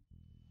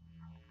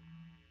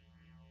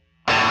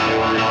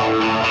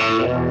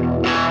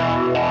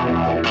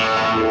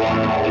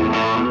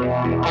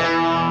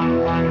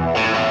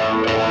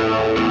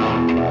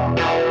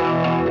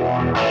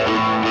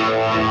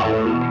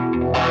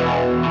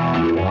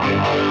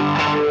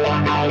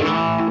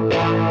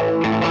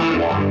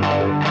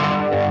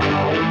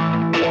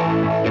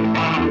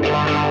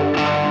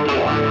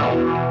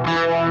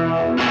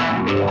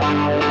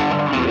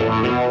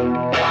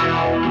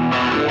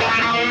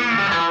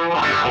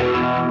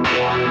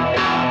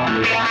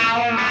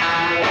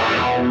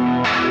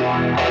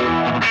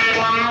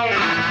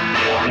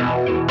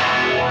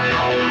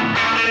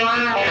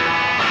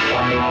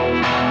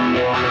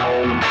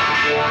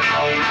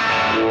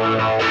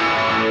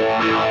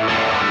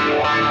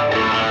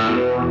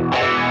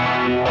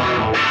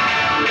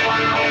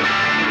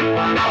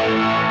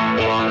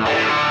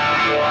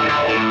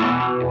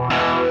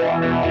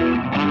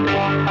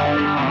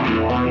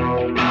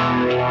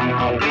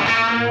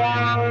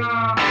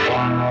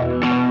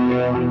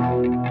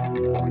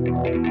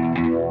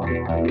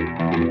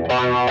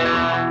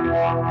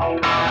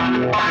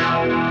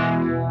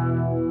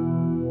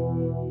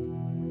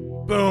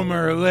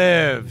 Boomer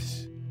lives.